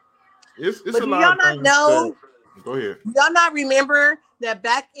evil. It's but a do lot y'all of not things know? Go ahead. Do y'all not remember that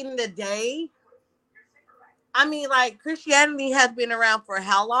back in the day? I mean, like Christianity has been around for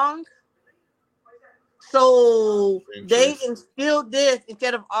how long? So they instilled this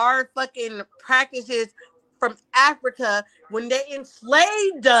instead of our fucking practices from Africa. When they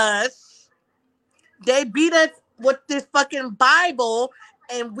enslaved us, they beat us with this fucking Bible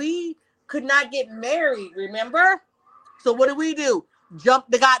and we could not get married, remember? So what do? Jump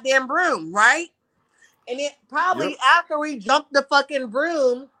the goddamn broom, right? And it probably after we jumped the fucking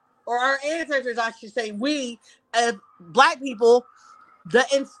broom, or our ancestors, I should say, we as black people, the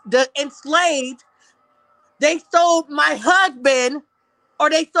enslaved, they sold my husband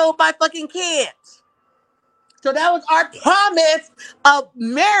or they sold my fucking kids. So that was our promise of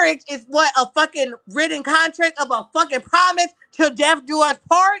marriage, is what, a fucking written contract of a fucking promise till death do us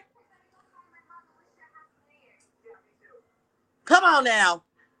part. Come on now.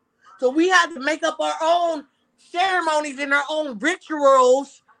 So we had to make up our own ceremonies and our own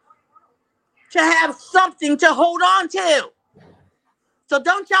rituals to have something to hold on to. So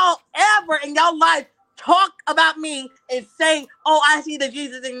don't y'all ever in y'all life talk about me and say, oh, I see the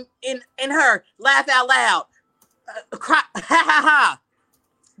Jesus in her. Laugh out loud. Cry, ha ha ha.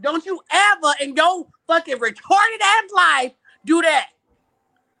 Don't you ever in your fucking retarded ass life do that.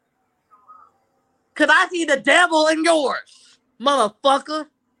 Cause I see the devil in yours, motherfucker.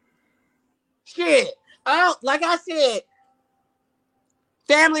 Shit. Like I said,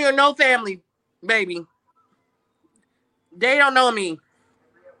 family or no family, baby. They don't know me.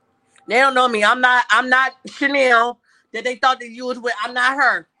 They don't know me. I'm not Chanel that they thought that you was with. I'm not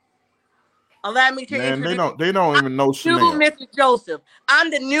her. Allow me to introduce. They don't even know Chanel. Mrs. Joseph. I'm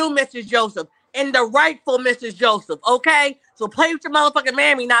the new Mrs. Joseph and the rightful Mrs. Joseph. Okay, so play with your motherfucking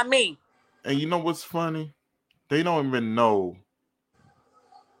mammy, not me. And you know what's funny? They don't even know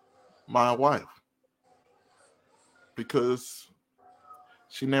my wife because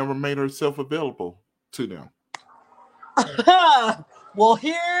she never made herself available to them. Well,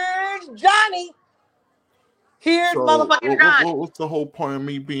 here's Johnny. Here's motherfucking Johnny. What's the whole point of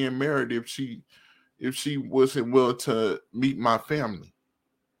me being married if she wasn't willing to meet my family?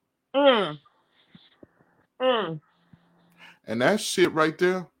 And that shit right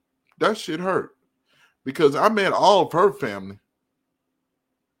there, that shit hurt. Because I met all of her family.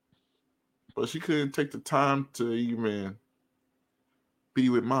 But she couldn't take the time to even be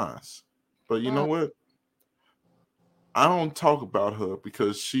with mine. But you know what? I don't talk about her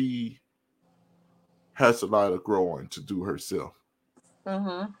because she has a lot of growing to do herself.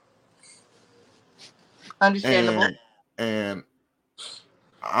 Understandable. And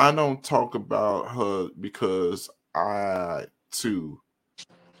I don't talk about her because I too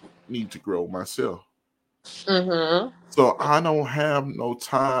need to grow myself. So I don't have no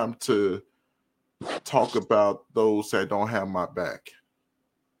time to talk about those that don't have my back.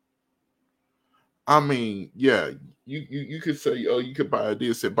 I mean, yeah, you could say, oh, you could buy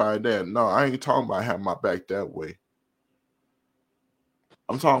this and buy that. No, I ain't talking about having my back that way.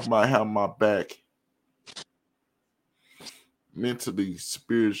 I'm talking about having my back mentally,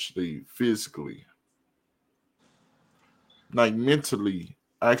 spiritually, physically. Like mentally,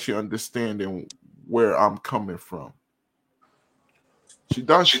 actually understanding where I'm coming from. She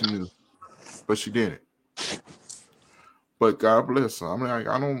thought she knew, but she didn't. But God bless her. I mean,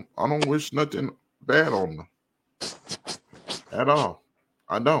 I don't wish nothing bad on her at all.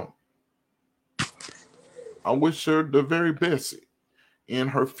 I don't. I wish her the very best in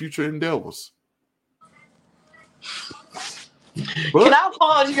her future endeavors. But, can I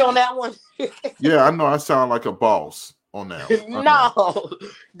pause you on that one? Yeah, I know I sound like a boss on that. No,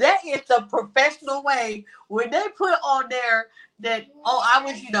 that is the professional way. When they put on there that, oh, I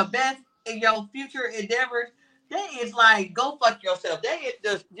wish you the best in your future endeavors, that is like, go fuck yourself. That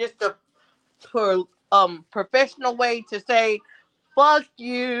is just the professional way to say, fuck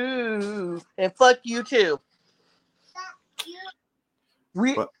you and fuck you too.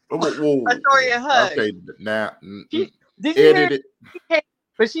 But whoa, Astoria Hug. okay, now Did you edit hear? it.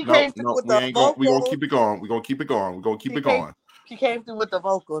 But she came through with the vocals. We're gonna keep it going. We're gonna keep it going. We're gonna keep it going. She came through with the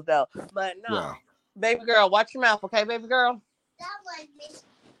vocals though. But no. Yeah. Baby girl, watch your mouth, okay, baby girl?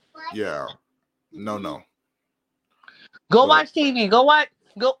 Yeah. No. Go watch TV. Go watch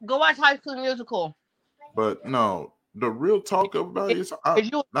High School Musical. But no, the real talk about it is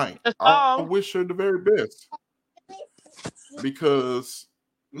I wish her the very best. Because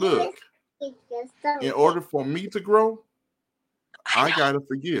look, in order for me to grow, I gotta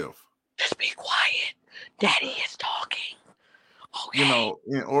forgive. Just be quiet. Daddy is talking. Okay. You know,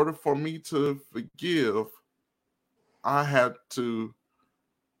 in order for me to forgive, I have to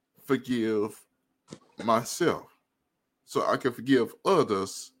forgive myself so I can forgive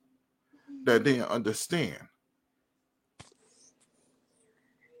others that didn't understand.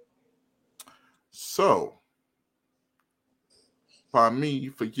 So, by me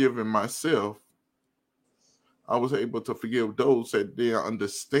forgiving myself, I was able to forgive those that didn't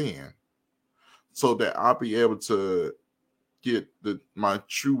understand so that I'll be able to get my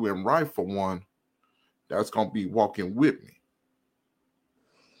true and rightful one that's going to be walking with me.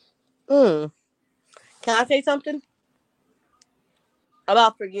 Can I say something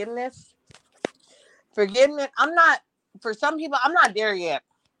about forgiveness? Forgiveness, for some people, I'm not there yet.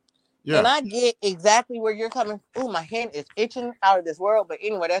 Yeah. And I get exactly where you're coming. Ooh, my hand is itching out of this world. But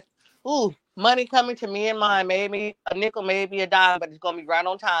anyway, money coming to me and mine. Maybe a nickel, maybe a dime, but it's going to be right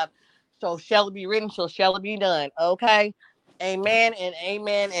on time. So shall it be written, so shall it be done. Okay? Amen and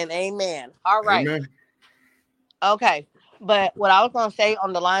amen and amen. All right. Amen. Okay. But what I was going to say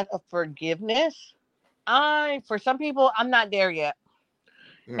on the lines of forgiveness, for some people, I'm not there yet.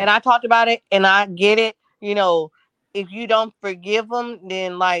 And I talked about it and I get it. You know, if you don't forgive them,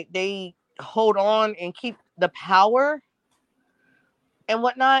 then like they hold on and keep the power and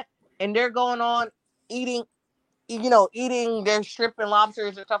whatnot. And they're going on eating their shrimp and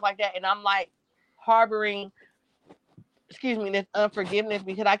lobsters and stuff like that. And I'm like harboring, this unforgiveness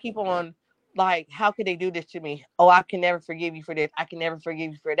because I keep on like, how could they do this to me? Oh, I can never forgive you for this. I can never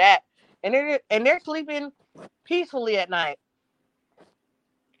forgive you for that. And they're sleeping peacefully at night.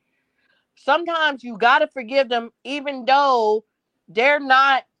 Sometimes you got to forgive them even though they're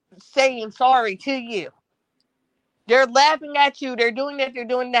not saying sorry to you. They're laughing at you. They're doing this. They're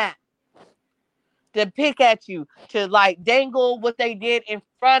doing that. To pick at you. To like dangle what they did in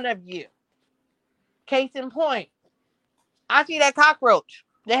front of you. Case in point. I see that cockroach.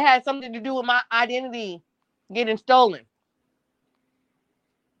 That had something to do with my identity getting stolen.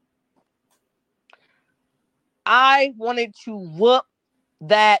 I wanted to whoop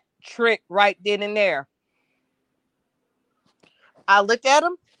that trick right then and there. I looked at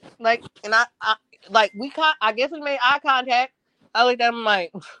him like, and I guess we made eye contact. I looked at him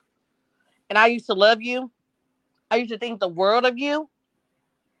like, and I used to love you. I used to think the world of you.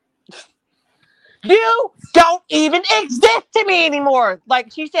 You don't even exist to me anymore.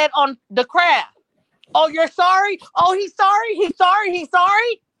 Like she said on The Craft. Oh, you're sorry? Oh, he's sorry? He's sorry? He's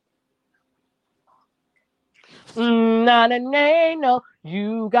sorry? No,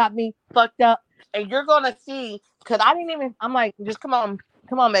 you got me fucked up. And you're gonna see, cause I didn't even. I'm like, just come on,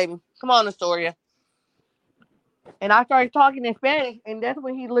 baby, come on, Astoria. And I started talking in Spanish, and that's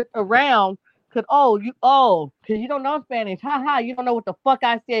when he looked around, cause cause you don't know Spanish, you don't know what the fuck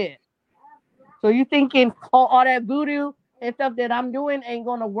I said. So you thinking, oh, all that voodoo and stuff that I'm doing ain't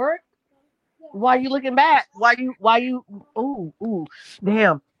gonna work? Why you looking back? Why you? Ooh,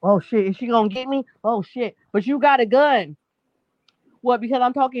 damn. Oh shit, is she gonna get me? Oh shit, but you got a gun. What? Because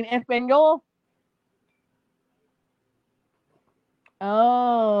I'm talking Espanol?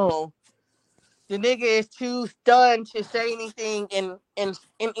 Oh, the nigga is too stunned to say anything in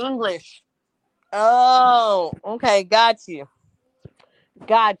English. Oh, okay, got you.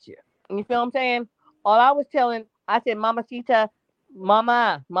 Got you. You feel what I'm saying? All I was telling, I said, Mamacita,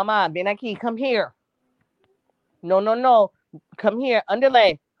 Mama, ven aquí, come here. No, come here,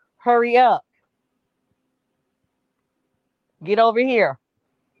 underlay, hurry up, get over here.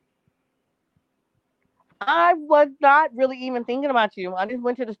 I was not really even thinking about you. I just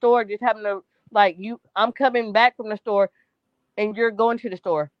went to the store, just having to, like, I'm coming back from the store, and you're going to the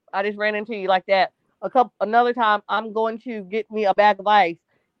store. I just ran into you like that. Another time, I'm going to get me a bag of ice,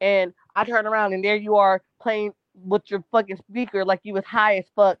 and I turn around, and there you are playing with your fucking speaker like you was high as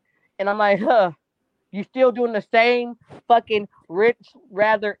fuck, and I'm like, huh, you still doing the same fucking rinse,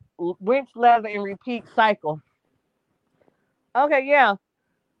 lather, and repeat cycle. Okay, yeah,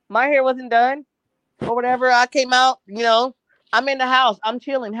 my hair wasn't done or whatever. I came out, I'm in the house. I'm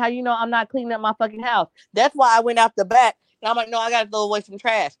chilling. How you know I'm not cleaning up my fucking house? That's why I went out the back. And I'm like, no, I got to throw away some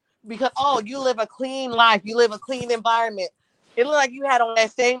trash. Because, you live a clean life. You live a clean environment. It looked like you had on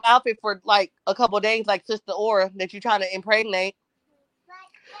that same outfit for like a couple of days, like Sister Aura, that you're trying to impregnate.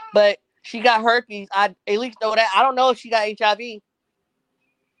 But she got herpes. I at least know that. I don't know if she got HIV,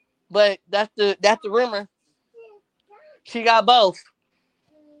 but that's the rumor. She got both.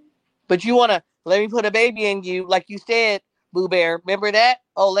 But you want to let me put a baby in you, like you said, Boo Bear. Remember that?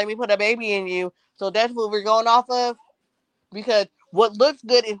 Oh, let me put a baby in you. So that's what we're going off of. Because what looks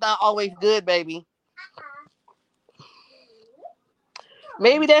good is not always good, baby.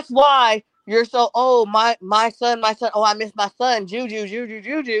 Maybe that's why you're so, my son. Oh, I miss my son,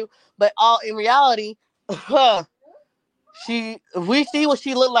 Juju. But all in reality, we see what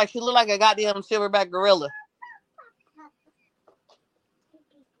she looked like. She looked like a goddamn silverback gorilla.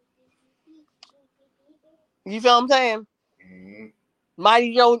 You feel what I'm saying? Mm-hmm.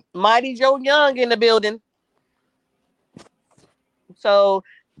 Mighty Joe Young in the building. So,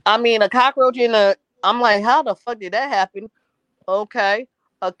 I mean, a cockroach I'm like, how the fuck did that happen? Okay.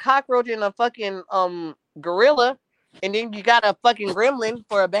 A cockroach in a fucking gorilla, and then you got a fucking gremlin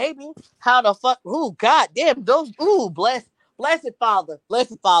for a baby. How the fuck? Ooh, goddamn, those. Ooh, blessed Father.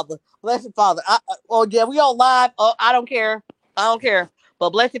 Oh yeah, we all live. Oh, I don't care. But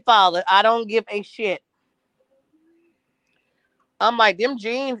blessed Father, I don't give a shit. I'm like, them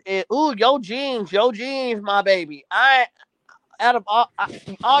jeans is, your jeans, my baby. Out of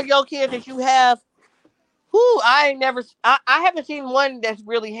all your kids that you have, I haven't seen one that's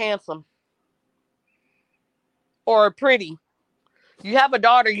really handsome or pretty. You have a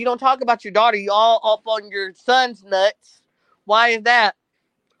daughter, you don't talk about your daughter, you all up on your son's nuts. Why is that?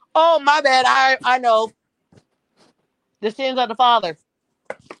 Oh, my bad, I know. The sins of the father.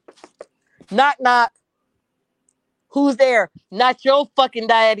 Knock, knock. Who's there? Not your fucking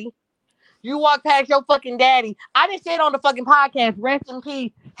daddy. You walk past your fucking daddy. I just said on the fucking podcast, rest in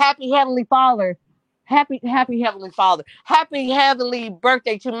peace, happy heavenly father. Happy heavenly father. Happy heavenly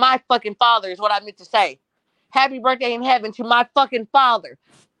birthday to my fucking father is what I meant to say. Happy birthday in heaven to my fucking father.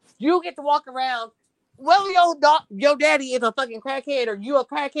 You get to walk around. Whether your daddy is a fucking crackhead or you a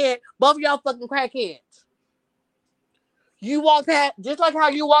crackhead, both of y'all fucking crackheads. You walk past, just like how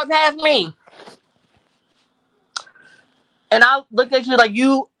you walk past me. And I looked at you like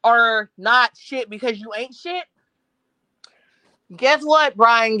you are not shit because you ain't shit. Guess what,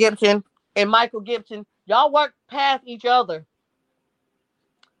 Brian Gibson and Michael Gibson? Y'all work past each other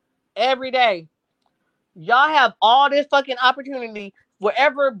every day. Y'all have all this fucking opportunity.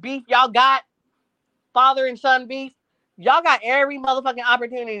 Whatever beef y'all got, father and son beef, y'all got every motherfucking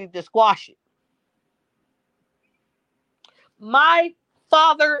opportunity to squash it. My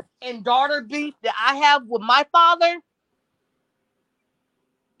father and daughter beef that I have with my father,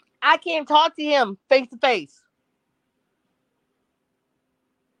 I can't talk to him face to face.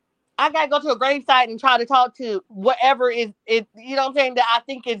 I gotta go to a gravesite and try to talk to whatever is you know what I'm saying, that I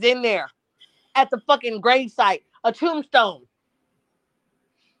think is in there at the fucking gravesite, a tombstone.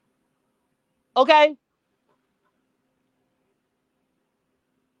 Okay?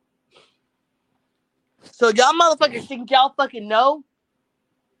 So y'all motherfuckers think y'all fucking know?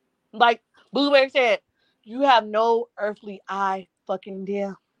 Like Blueberry said, you have no earthly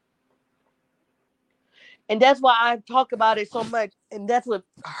idea. And that's why I talk about it so much. And that's what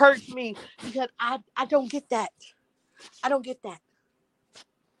hurts me, because I don't get that. I don't get that.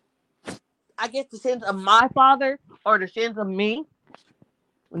 I get the sins of my father or the sins of me,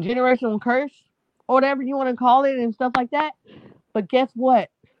 generational curse, or whatever you want to call it and stuff like that. But guess what?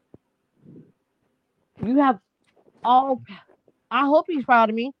 You have all... I hope he's proud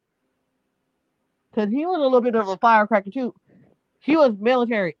of me, because he was a little bit of a firecracker too. He was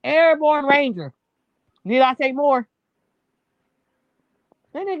military, airborne ranger. Need I say more?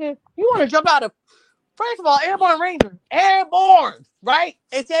 That nigga, you want to jump out of... First of all, airborne ranger. Airborne, right?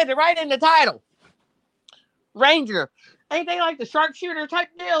 It says it right in the title. Ranger. Ain't they like the sharpshooter type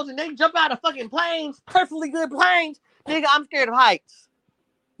deals and they jump out of fucking planes, perfectly good planes? Nigga, I'm scared of heights.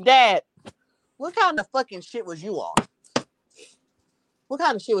 Dad, what kind of fucking shit was you on? What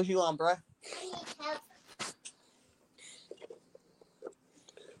kind of shit was you on, bruh?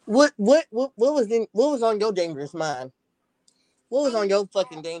 What was on your dangerous mind? What was on your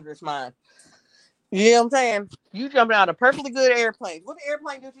fucking dangerous mind? You know what I'm saying? You jumping out of perfectly good airplanes. What did the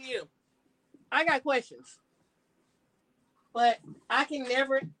airplane do to you? I got questions. But I can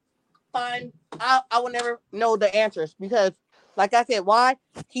never find... I will never know the answers because, like I said, why?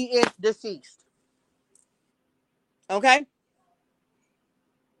 He is deceased. Okay?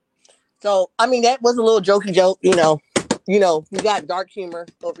 So, I mean, that was a little jokey joke, you know. You know, we got dark humor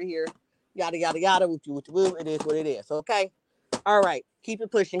over here. Yada, yada, yada. Woo. It is what it is. Okay? All right. Keep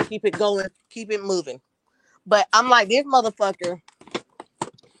it pushing. Keep it going. Keep it moving. But I'm like, this motherfucker.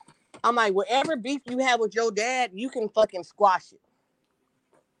 I'm like, whatever beef you have with your dad, you can fucking squash it.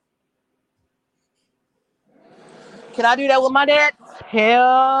 Can I do that with my dad?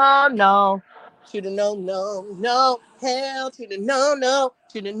 Hell no. To the no. Hell to the no.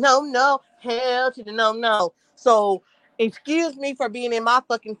 To the no. Hell to the no. So, excuse me for being in my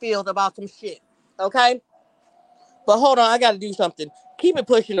fucking field about some shit. Okay? But hold on, I gotta do something. Keep it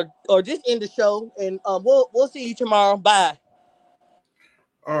pushing or just end the show, and we'll see you tomorrow. Bye.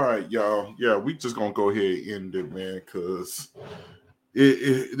 All right, y'all. Yeah, we just gonna go ahead and end it, man, because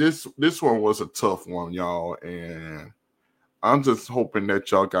this one was a tough one, y'all, and I'm just hoping that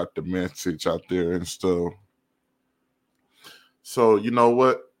y'all got the message out there and stuff. So you know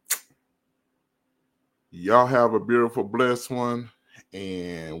what? Y'all have a beautiful, blessed one,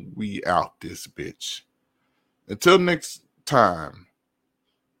 and we out this bitch. Until next time,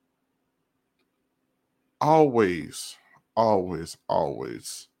 always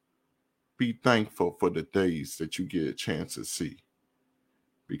be thankful for the days that you get a chance to see.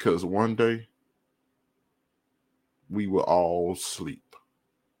 Because one day, we will all sleep.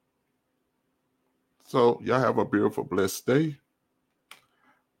 So, y'all have a beautiful, blessed day.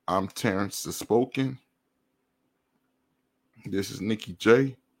 I'm Terrence the Spoken. This is Nikki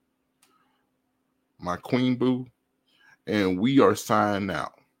J, my queen boo, and we are signing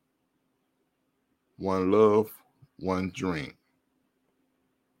out. One love, one dream.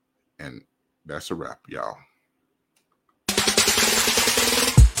 And that's a wrap, y'all.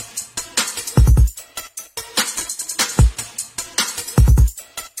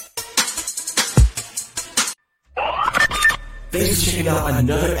 Thanks for checking out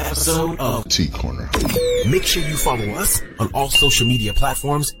another episode of T-Corner. Make sure you follow us on all social media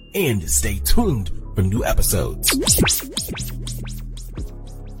platforms and stay tuned for new episodes.